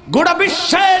 গোটা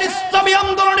বিশ্বের ইসলামী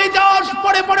আন্দোলনের ইতিহাস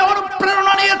পড়ে পড়ে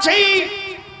অনুপ্রেরণা নিয়েছি।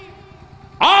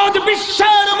 আজ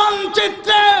বিশ্বের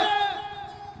মানচিত্রে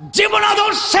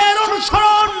জীবনাদর্শের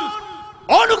অনুসরণ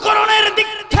অনুকরণের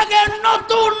দিক থেকে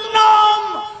নতুন নাম,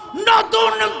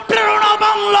 নতুন প্রেরণা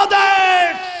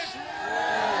বাংলাদেশ।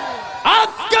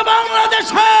 আজকে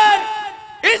বাংলাদেশের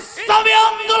ইসলামী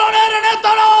আন্দোলনের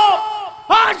নেতারা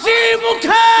হাসি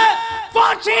মুখে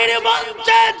ফাঁসির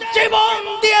মঞ্চে জীবন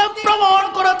দিয়ে প্রমাণ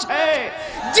করেছে,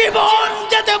 জীবন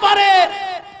যেতে পারে,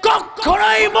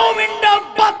 কখনোই মুমিনরা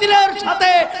বাতিলের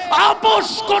সাথে আপোষ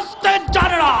করতে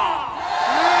জানে না।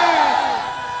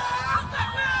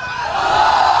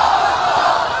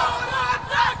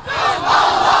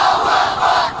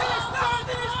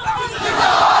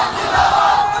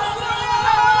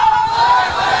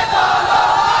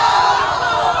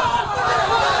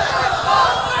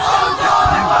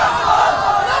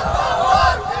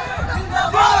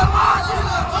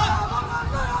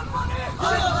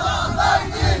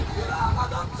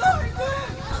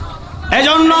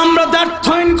 এজন্য আমরা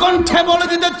দায়িত্বহীন কণ্ঠে বলে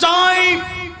দিতে চাই,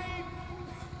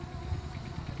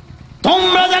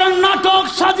 তোমরা যারা নাটক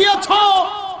সাজিয়েছ,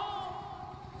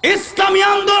 ইসলামী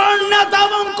আন্দোলন নেতা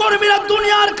এবং কর্মীরা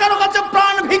দুনিয়ার কারো কাছে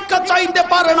প্রাণ ভিক্ষা চাইতে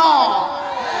পারে না।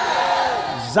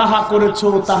 যাহা করেছো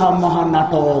তাহা মহা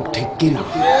নাটক। ঠিক কিনা?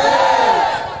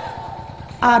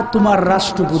 আর তোমার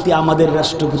রাষ্ট্রপতি, আমাদের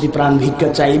রাষ্ট্রপতি প্রাণ ভিক্ষা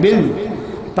চাইবেন?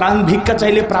 প্রাণ ভিক্ষা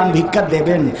চাইলে প্রাণ ভিক্ষা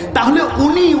দেবেন? তাহলে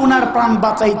উনি ওনার প্রাণ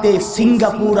বাঁচাইতে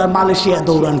সিঙ্গাপুর আর মালয়েশিয়া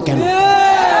দৌড়ান কেন?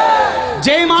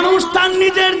 যে মানুষ তার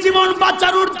নিজের জীবন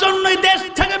বাঁচানোর জন্যই দেশ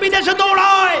থেকে বিদেশে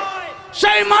দৌড়ায়,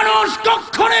 সেই মানুষ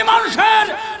কখনোই মানুষের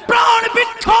প্রাণ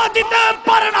ভিক্ষা দিতে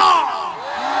পারে না।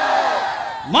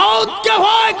 মওতকে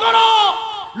ভয় করো,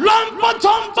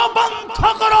 লম্পঝম্প বন্ধ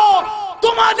করো।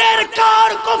 তোমাদের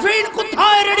কার কফিন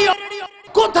কোথায় রেডি,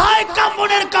 কোথায়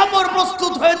কাফনের কাপড়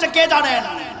প্রস্তুত হয়েছে কে জানেন?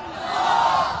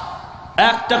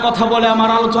 একটা কথা বলে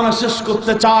আমার আলোচনা শেষ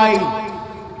করতে চাই।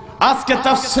 আজকে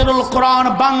তাফসিরুল কোরআন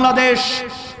বাংলাদেশ,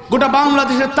 গোটা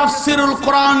বাংলাদেশের তাফসিরুল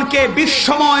কোরআনকে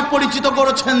বিশ্বময় পরিচিত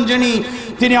করেছেন যিনি,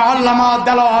 তিনি আল্লামা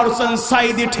দেলোয়ার হোসেন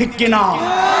সাঈদী। ঠিক কিনা?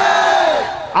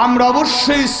 আমরা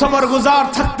অবশ্যই সবরগুজার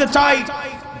থাকতে চাই,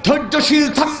 ধৈর্যশীল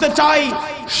থাকতে চাই,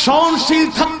 সহনশীল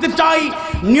থাকতে চাই,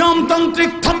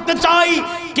 নিয়মতান্ত্রিক থাকতে চাই,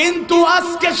 কিন্তু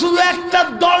আজকে শুধু একটা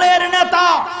দলের নেতা,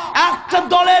 একটা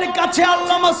দলের কাছে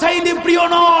আল্লামা সাঈদী প্রিয়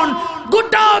নন,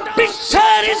 গোটা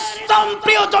বিশ্বের ইসলাম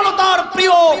প্রিয় জনতার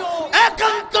প্রিয়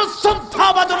একান্ত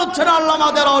শ্রদ্ধাভাজন হচ্ছেন আল্লামা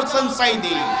দেলোয়ার হোসেন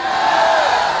সাঈদী।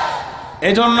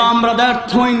 এজন্য আমরা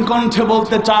ব্যর্থহীন কণ্ঠে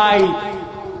বলতে চাই,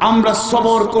 আমরা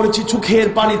সবর করেছি, চোখের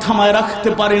পানি থামায় রাখতে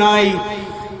পারি নাই।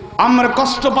 আমরা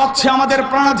কষ্ট পাচ্ছি, আমাদের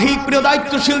প্রাণাধিক প্রিয়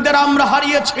দায়িত্বশীলদের আমরা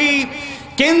হারিয়েছি,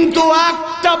 কিন্তু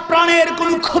একটা প্রাণের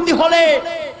কোনো ক্ষতি হলে,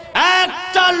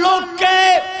 একটা লোককে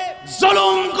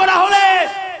জুলুম করা হলে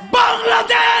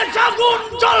বাংলাদেশ আগুন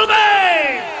জ্বলবে।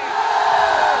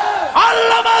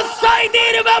 আল্লামা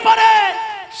সাঈদীর ব্যাপারে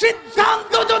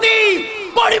সিদ্ধান্ত যদি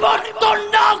পরিবর্তন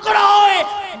না করা হয়,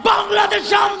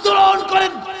 বাংলাদেশে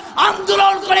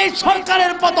আন্দোলন করে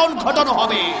সরকারের পতন ঘটানো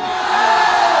হবে।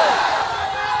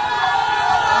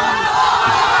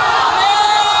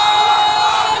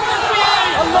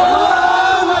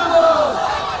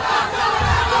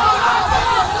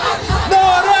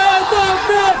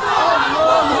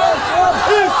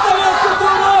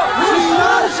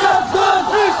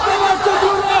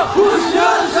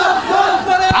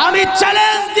 আমি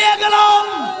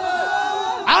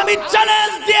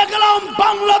চ্যালেঞ্জ দিয়ে গেলাম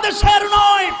বাংলাদেশের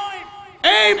নয়,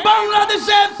 এই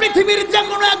বাংলাদেশে পৃথিবীর যে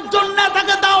কোনো একজন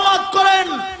নেতাকে দাওয়াত করেন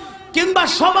কিংবা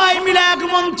সবাই মিলে এক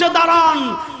মঞ্চে দাঁড়ান।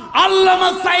 আল্লামা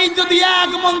সাঈদ যদি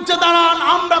এক মঞ্চে দাঁড়ান,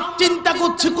 আমরা চিন্তা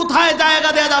করছি কোথায় জায়গা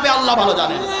দেয়া যাবে আল্লাহ ভালো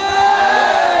জানেন।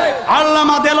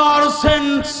 আল্লামা দেলোয়ার হোসেন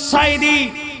সাঈদী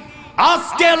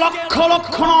আজকে লক্ষ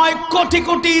লক্ষ নয়, কোটি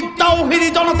কোটি তাওহীদি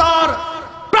জনতার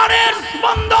প্রাণের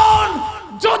স্পন্দন।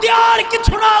 যদি আর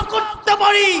কিছু না করতে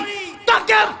পারি,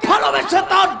 তাকে ভালোবেসে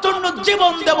তার জন্য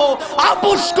জীবন দেব,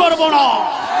 আপোষ করব না।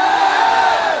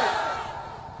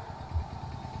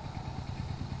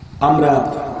 আমরা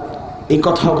এই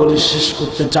কথা বলে শেষ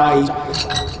করতে চাই,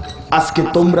 আজকে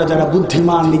তোমরা যারা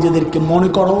বুদ্ধিমান নিজেদেরকে মনে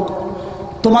করো,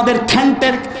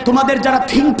 তোমাদের যারা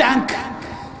থিঙ্ক ট্যাঙ্ক,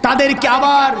 তাদেরকে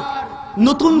আবার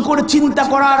নতুন করে চিন্তা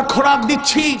করার খোরাক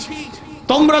দিচ্ছি।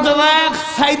 তোমরা যারা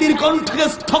সাঈদীর কণ্ঠকে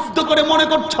স্তব্ধ করে মনে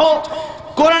করছো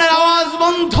কোরআনের আওয়াজ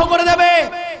বন্ধ করে দেবে,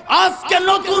 আজকে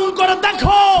নতুন করে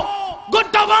দেখো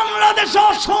গোটা বাংলাদেশে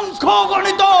অসংখ্য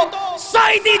গণিত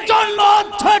সাঈদী জন্ম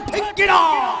হচ্ছে, ঠিক কিনা?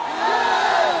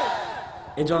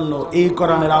 এজন্য এই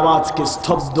কোরআনের আওয়াজকে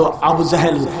স্তব্ধ আবু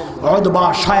জাহেল, উতবা,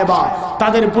 শায়বা,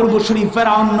 তাদের পূর্বসূরি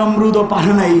ফেরাউন, নমরুদ ও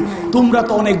পারে নাই। তোমরা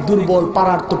তো অনেক দুর্বল,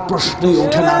 পারার তো প্রশ্নই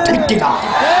ওঠে না, ঠিক কিনা?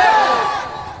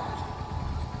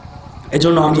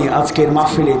 এজন্য আমি আজকের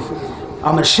মাহফিলে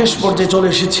আমরা শেষ পর্যায়ে চলে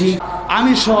এসেছি।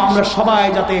 আমি সহ আমরা সবাই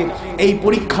যাতে এই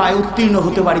পরীক্ষায় উত্তীর্ণ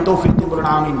হতে পারি, তৌফিক দিন, বলুন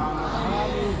আমিন।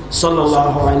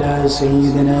 সাল্লাল্লাহু আলা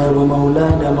সাইয়্যিদিনা ওয়া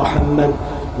মাওলানা মুহাম্মদ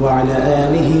ওয়া আলা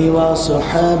আলিহি ওয়া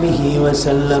সাহবিহি ওয়া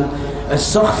সাল্লাম।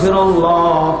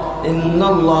 আস্তাগফিরুল্লাহ,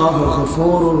 ইন্নাল্লাহা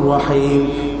গফুরুর রহিম।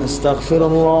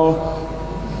 আস্তাগফিরুল্লাহ।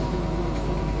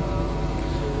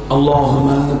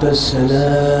 আল্লাহুম্মা আনতাস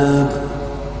সালাম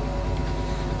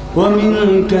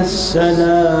ومنك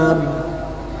السلام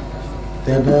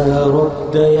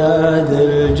تباركت يا ذا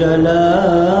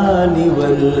الجلال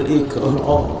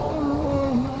والإكرام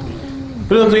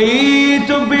رضيت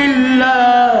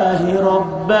بالله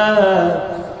ربا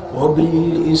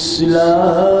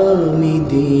وبالإسلام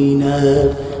دينا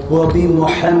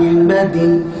وبمحمد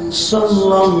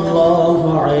صلى الله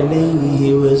عليه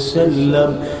وسلم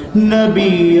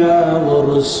نبيا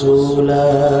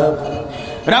ورسولا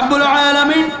রব্বুল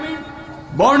আলামিন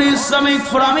বর্ণ ইসলামিক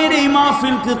ফোরামের এই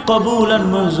মাহফিলকে কবুল আর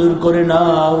মঞ্জুর করে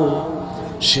নাও।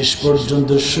 শেষ পর্যন্ত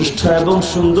সুষ্ঠু এবং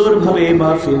সুন্দরভাবে এই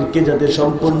মাহফিলকে যাতে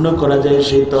সম্পন্ন করা যায়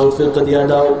সেই তৌফিক দিয়া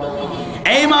দাও।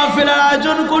 এই মাহফিলের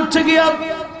আয়োজন করতে গিয়ে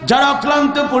যারা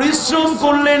অক্লান্ত পরিশ্রম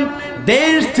করলেন,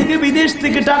 দেশ থেকে বিদেশ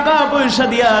থেকে টাকা পয়সা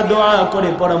দিয়া, দোয়া করে,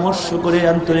 পরামর্শ করে,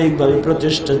 আন্তরিকভাবে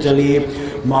প্রচেষ্টা চালিয়ে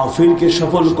মাহফিলকে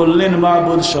সফল করলেন,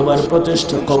 মাহবুদ সবার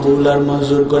প্রচেষ্টা কবুল আর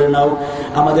মঞ্জুর করে নাও।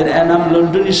 আমাদের এনাম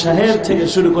লন্ডনী সাহেব থেকে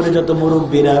শুরু করে যত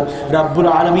মুরব্বীরা রব্বুল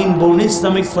আলামিন বর্ণ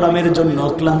ইসলামিক ফোরামের জন্য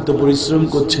অক্লান্ত পরিশ্রম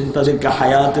করছেন, তাদেরকে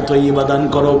হায়াতে তয়্যিবা দান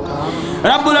করো।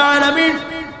 রব্বুল আলামিন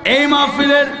এই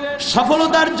মাহফিলের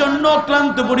সফলতার জন্য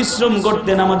অক্লান্ত পরিশ্রম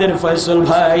করতেন আমাদের ফয়সাল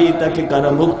ভাই, তাকে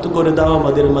কারামুক্ত করে দাও,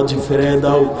 আমাদের মাঝে ফিরিয়ে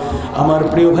দাও। আমার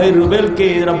প্রিয় ভাই রুবেলকে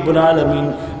রব্বুল আলামিন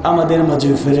আমাদের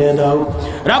মাঝে ফিরিয়ে দাও।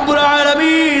 রব্বুল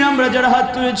আলামিন আমরা যারা হাত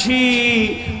তুলেছি,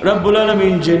 রব্বুল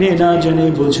আলামিন জেনে না জেনে,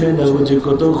 বুঝে না বুঝে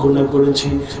কত গুনাহ করেছি,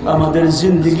 আমাদের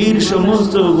জিন্দেগীর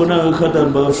সমস্ত গুনাহ খাতা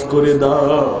মাফ করে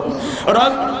দাও।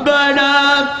 রব্বানা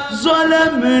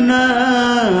যালামনা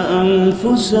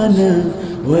আনফুসানা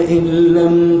وإن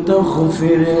لم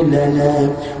تغفر لنا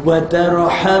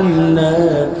وترحمنا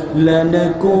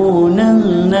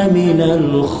لنكونن من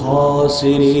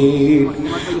الخاسرين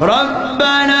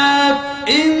ربنا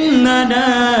إننا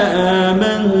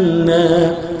آمنا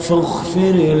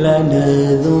فاغفر لنا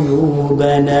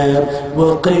ذنوبنا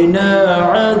وقنا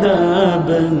عذاب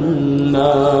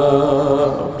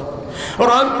النار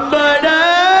ربنا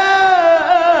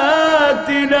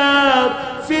آتنا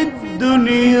في الدنيا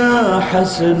الدنيا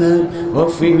حسنة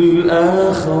وفي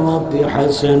الآخرة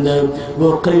حسنة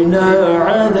وقنا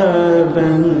عذاب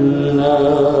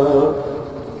النار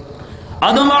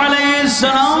আদম আলাইহিস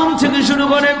সালাম থেকে শুরু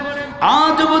করে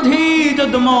আজ অবধি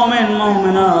যত মুমিন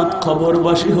মুমিনাত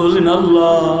কবরবাসী হলেন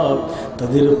আল্লাহ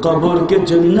তাদের কবরকে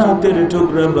জান্নাতের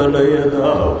টুকরা বানাইয়া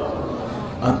দাও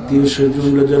আত্মীয়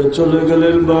স্বজনরা যারা চলে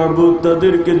গেলেন মাবুদ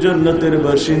তাদেরকে জান্নাতের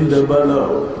বাসিন্দা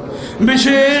বানাও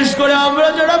বিশেষ করে আমরা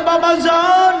যারা বাবা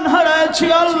জান হারাইছি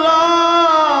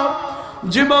আল্লাহ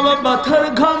যে বাবা মাথার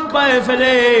ঘাম পায়ে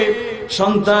ফেলে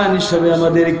সন্তান হিসেবে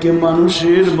আমাদেরকে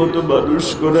মানুষের মতো মানুষ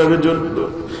করার জন্য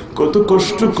কত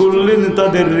কষ্ট করলেন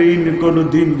তাদের ঋণ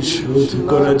কোনোদিন শোধ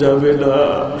করা যাবে না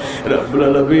রব্বুল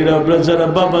আলামিন আমরা যারা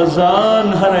বাবা জান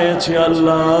হারাইছি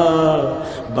আল্লাহ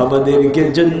বাবাদেরকে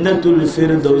জান্নাতুল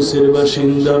ফিরদাউসের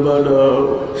বাসিন্দা বানাও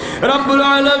রব্বুল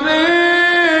আলামিন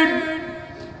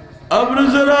আমরা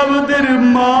যারা আমাদের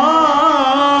মা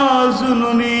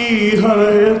জননী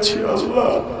হারাইছি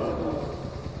আল্লাহ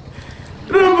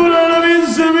রব্বুল আলামিন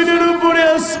জমিনের উপরে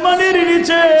আসমানের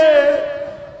নিচে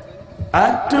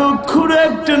একটা অক্ষর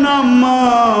একটা নাম মা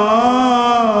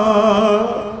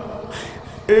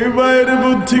এই মায়ের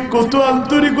মধ্যে কত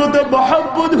আন্তরিকতা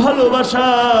মহব্বত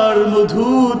ভালোবাসার মধু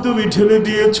তুমি ঢেলে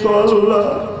দিয়েছো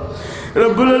আল্লাহ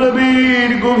রব্বুল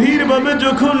আলামিন গভীরভাবে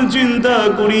যখন চিন্তা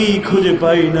করি খুঁজে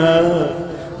পাই না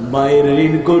মায়ের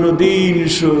ঋণ কোনদিন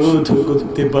শোধ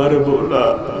করতে পারবো না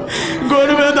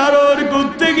গর্ভে ধারণ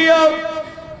করতে গিয়া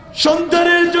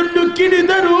সন্তানের জন্য কি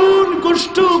দারুণ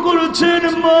কষ্ট করেছেন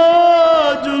মা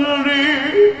জননী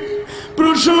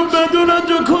প্রসব বেদনা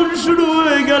যখন শুরু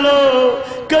হয়ে গেল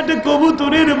কাটে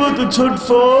কবুতরের মতো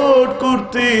ছটফট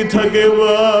করতে থাকে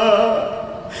মা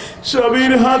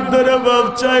স্বামীর হাত ধরে বাপ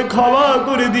চায় ক্ষমা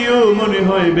করে দিও মনে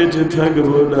হয় বেঁচে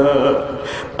থাকবো না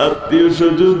আত্মীয়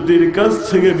স্বজনদের কাছ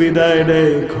থেকে বিদায়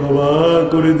নেয় ক্ষমা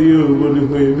করে দিও মনে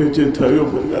হয় বেঁচে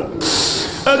থাকবো না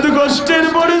এত কষ্টের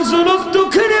পরে জনম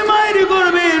দুঃখের মায়ের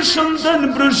গর্ভে সন্তান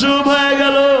প্রসব হয়ে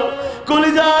গেল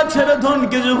কলিজা ছেড়ে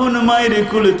ধনকে যখন মায়ের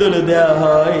কোলে তুলে দেয়া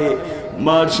হয়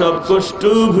মা সব কষ্ট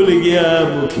ভুলে গিয়া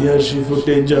মুখে হাসি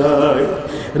ফুটে যায়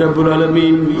রব্বুল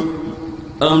আলামিন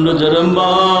আমরা যারা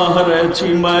মা হারাইছি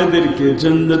মায়েদেরকে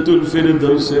জান্নাতুল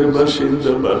ফিরদাউসের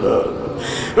বাসিন্দা বানাও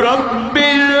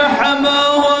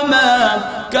রব্বিরহামহুমা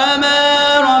কামা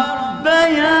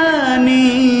রব্বায়ানি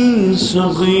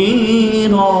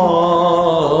সগীরা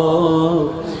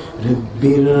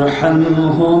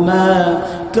রব্বিরহামহুমা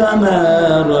কামা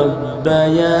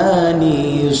রব্বায়ানি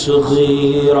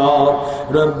সগীরা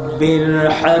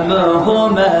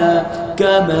রব্বিরহামহুমা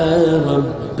কামা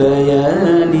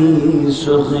রব্বায়ানি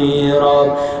সগীরা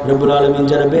রব্বুল আলামিন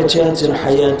যারা বেঁচে আছেন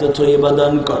হায়াত তয়্যিবা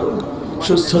দান করো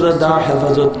সুস্থতা দাও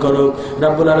হেফাজত করো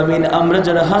রব্বুল আলামিন আমরা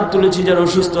যারা হাত তুলেছি যারা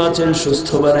অসুস্থ আছেন সুস্থ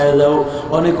বানায় দাও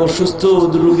অনেক অসুস্থ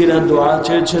রোগীরা দোয়া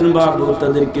চেয়েছেন মাবুদ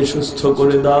তাদেরকে সুস্থ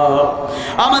করে দাও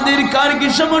আমাদের কার কি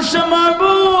সমস্যা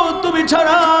মাবুদ তুমি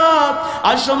ছাড়া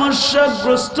আর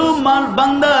সমস্যাগ্রস্ত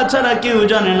বান্দা ছাড়া কেউ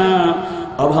জানে না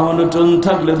অভাব অনটন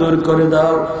থাকলে দূর করে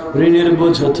দাও ঋণের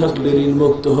বোঝা থাকলে ঋণ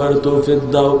মুক্ত হওয়ার তৌফিক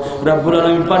দাও রব্বুল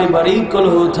আলামিন পারিবারিক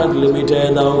কলহ থাকলে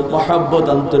মিটায় দাও মহব্বত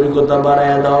আন্তরিকতা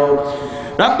বাড়ায় দাও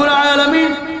রব্বুল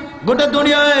আলামিন গোটা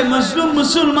দুনিয়ায় মুসলিম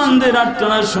মুসলমানদের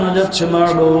আর্তনাদ শোনা যাচ্ছে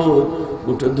মাবুদ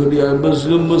গোটা দুনিয়ায়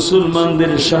মুসলিম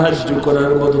মুসলমানদের সাহায্য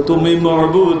করার মতো তুমি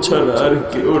মাবুদ ছাড়া আর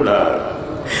কেউ না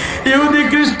ইহুদি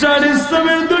খ্রিস্টান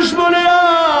ইসলামের দুশমনেরা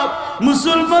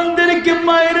মুসলমানদেরকে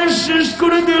মায়েরা শেষ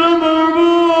করে দিল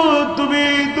মাবুদ তুমি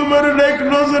তোমার নেক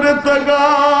নজরে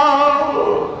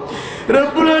তাকাও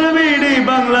রব্বুল আলামিন এই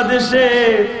বাংলাদেশে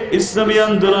ইসলামী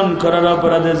আন্দোলন করার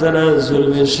অপরাধে যারা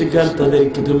জুলমের শিকার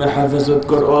তাদেরকে তুমি হেফাজত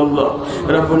করো আল্লাহ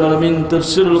রব্বুল আলামিন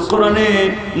তাফসীরুল কোরআনের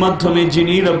মাধ্যমে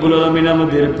যিনি রব্বুল আলামিন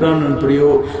আমাদের প্রাণপ্রিয়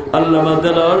আল্লামা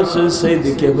দেলোয়ার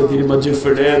সাইদি কেবদির মাঝে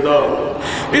ফিরিয়ে দাও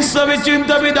ইসলামী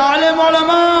চিন্তাবিদ আলেম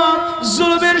ওলামা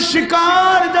জুলমের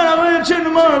শিকার যারা হয়েছেন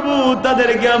মাবুদ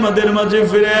তাদেরকে আমাদের মাঝে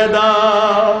ফিরিয়ে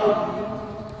দাও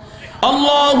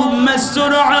اللهم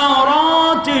استر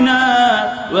عوراتنا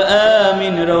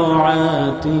وآمن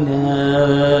روعاتنا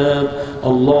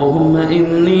اللهم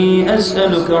إني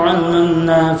أسألك علما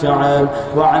نافعا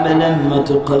وعملا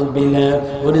متقبلا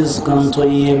ورزقا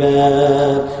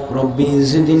طيبا ربي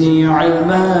زدني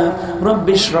علما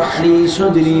ربي اشرح لي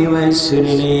صدري ويسر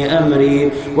لي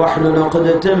أمري واحلل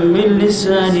عقدة من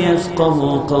لساني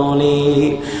يفقهوا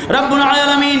قولي رب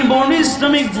العالمين born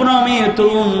Islamic ফোরামে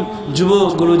তরুণ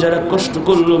যুবকগুলো যারা কষ্ট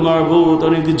করলো মাবুদ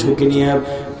অনেক ঝুঁকি নিয়ে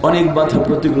অনেক বাধা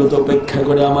প্রতিকূলতা উপেক্ষা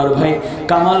করে আমার ভাই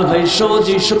কামাল ভাই সহ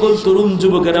যে সকল তরুণ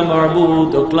যুবকেরা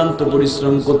মাবুদ অক্লান্ত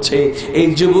পরিশ্রম করছে, এই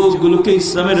যুবকগুলোকে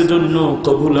ইসলামের জন্য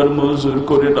কবুল আর মঞ্জুর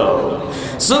করে দাও।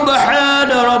 সুবহান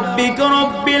রাব্বিকা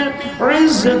রাব্বিল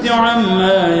ইজ্জাতি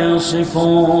আম্মা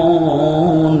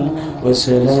ইয়াসিফুন ওয়া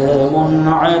সালামুন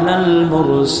আলাল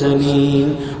মুরসালিন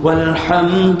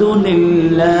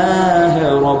ওয়ালহামদুলিল্লাহি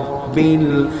রাব্বিল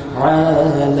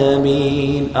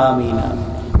আলামিন। আমিন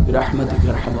বিরহমাতিকা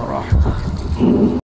ইয়া আরহামার রাহিমিন।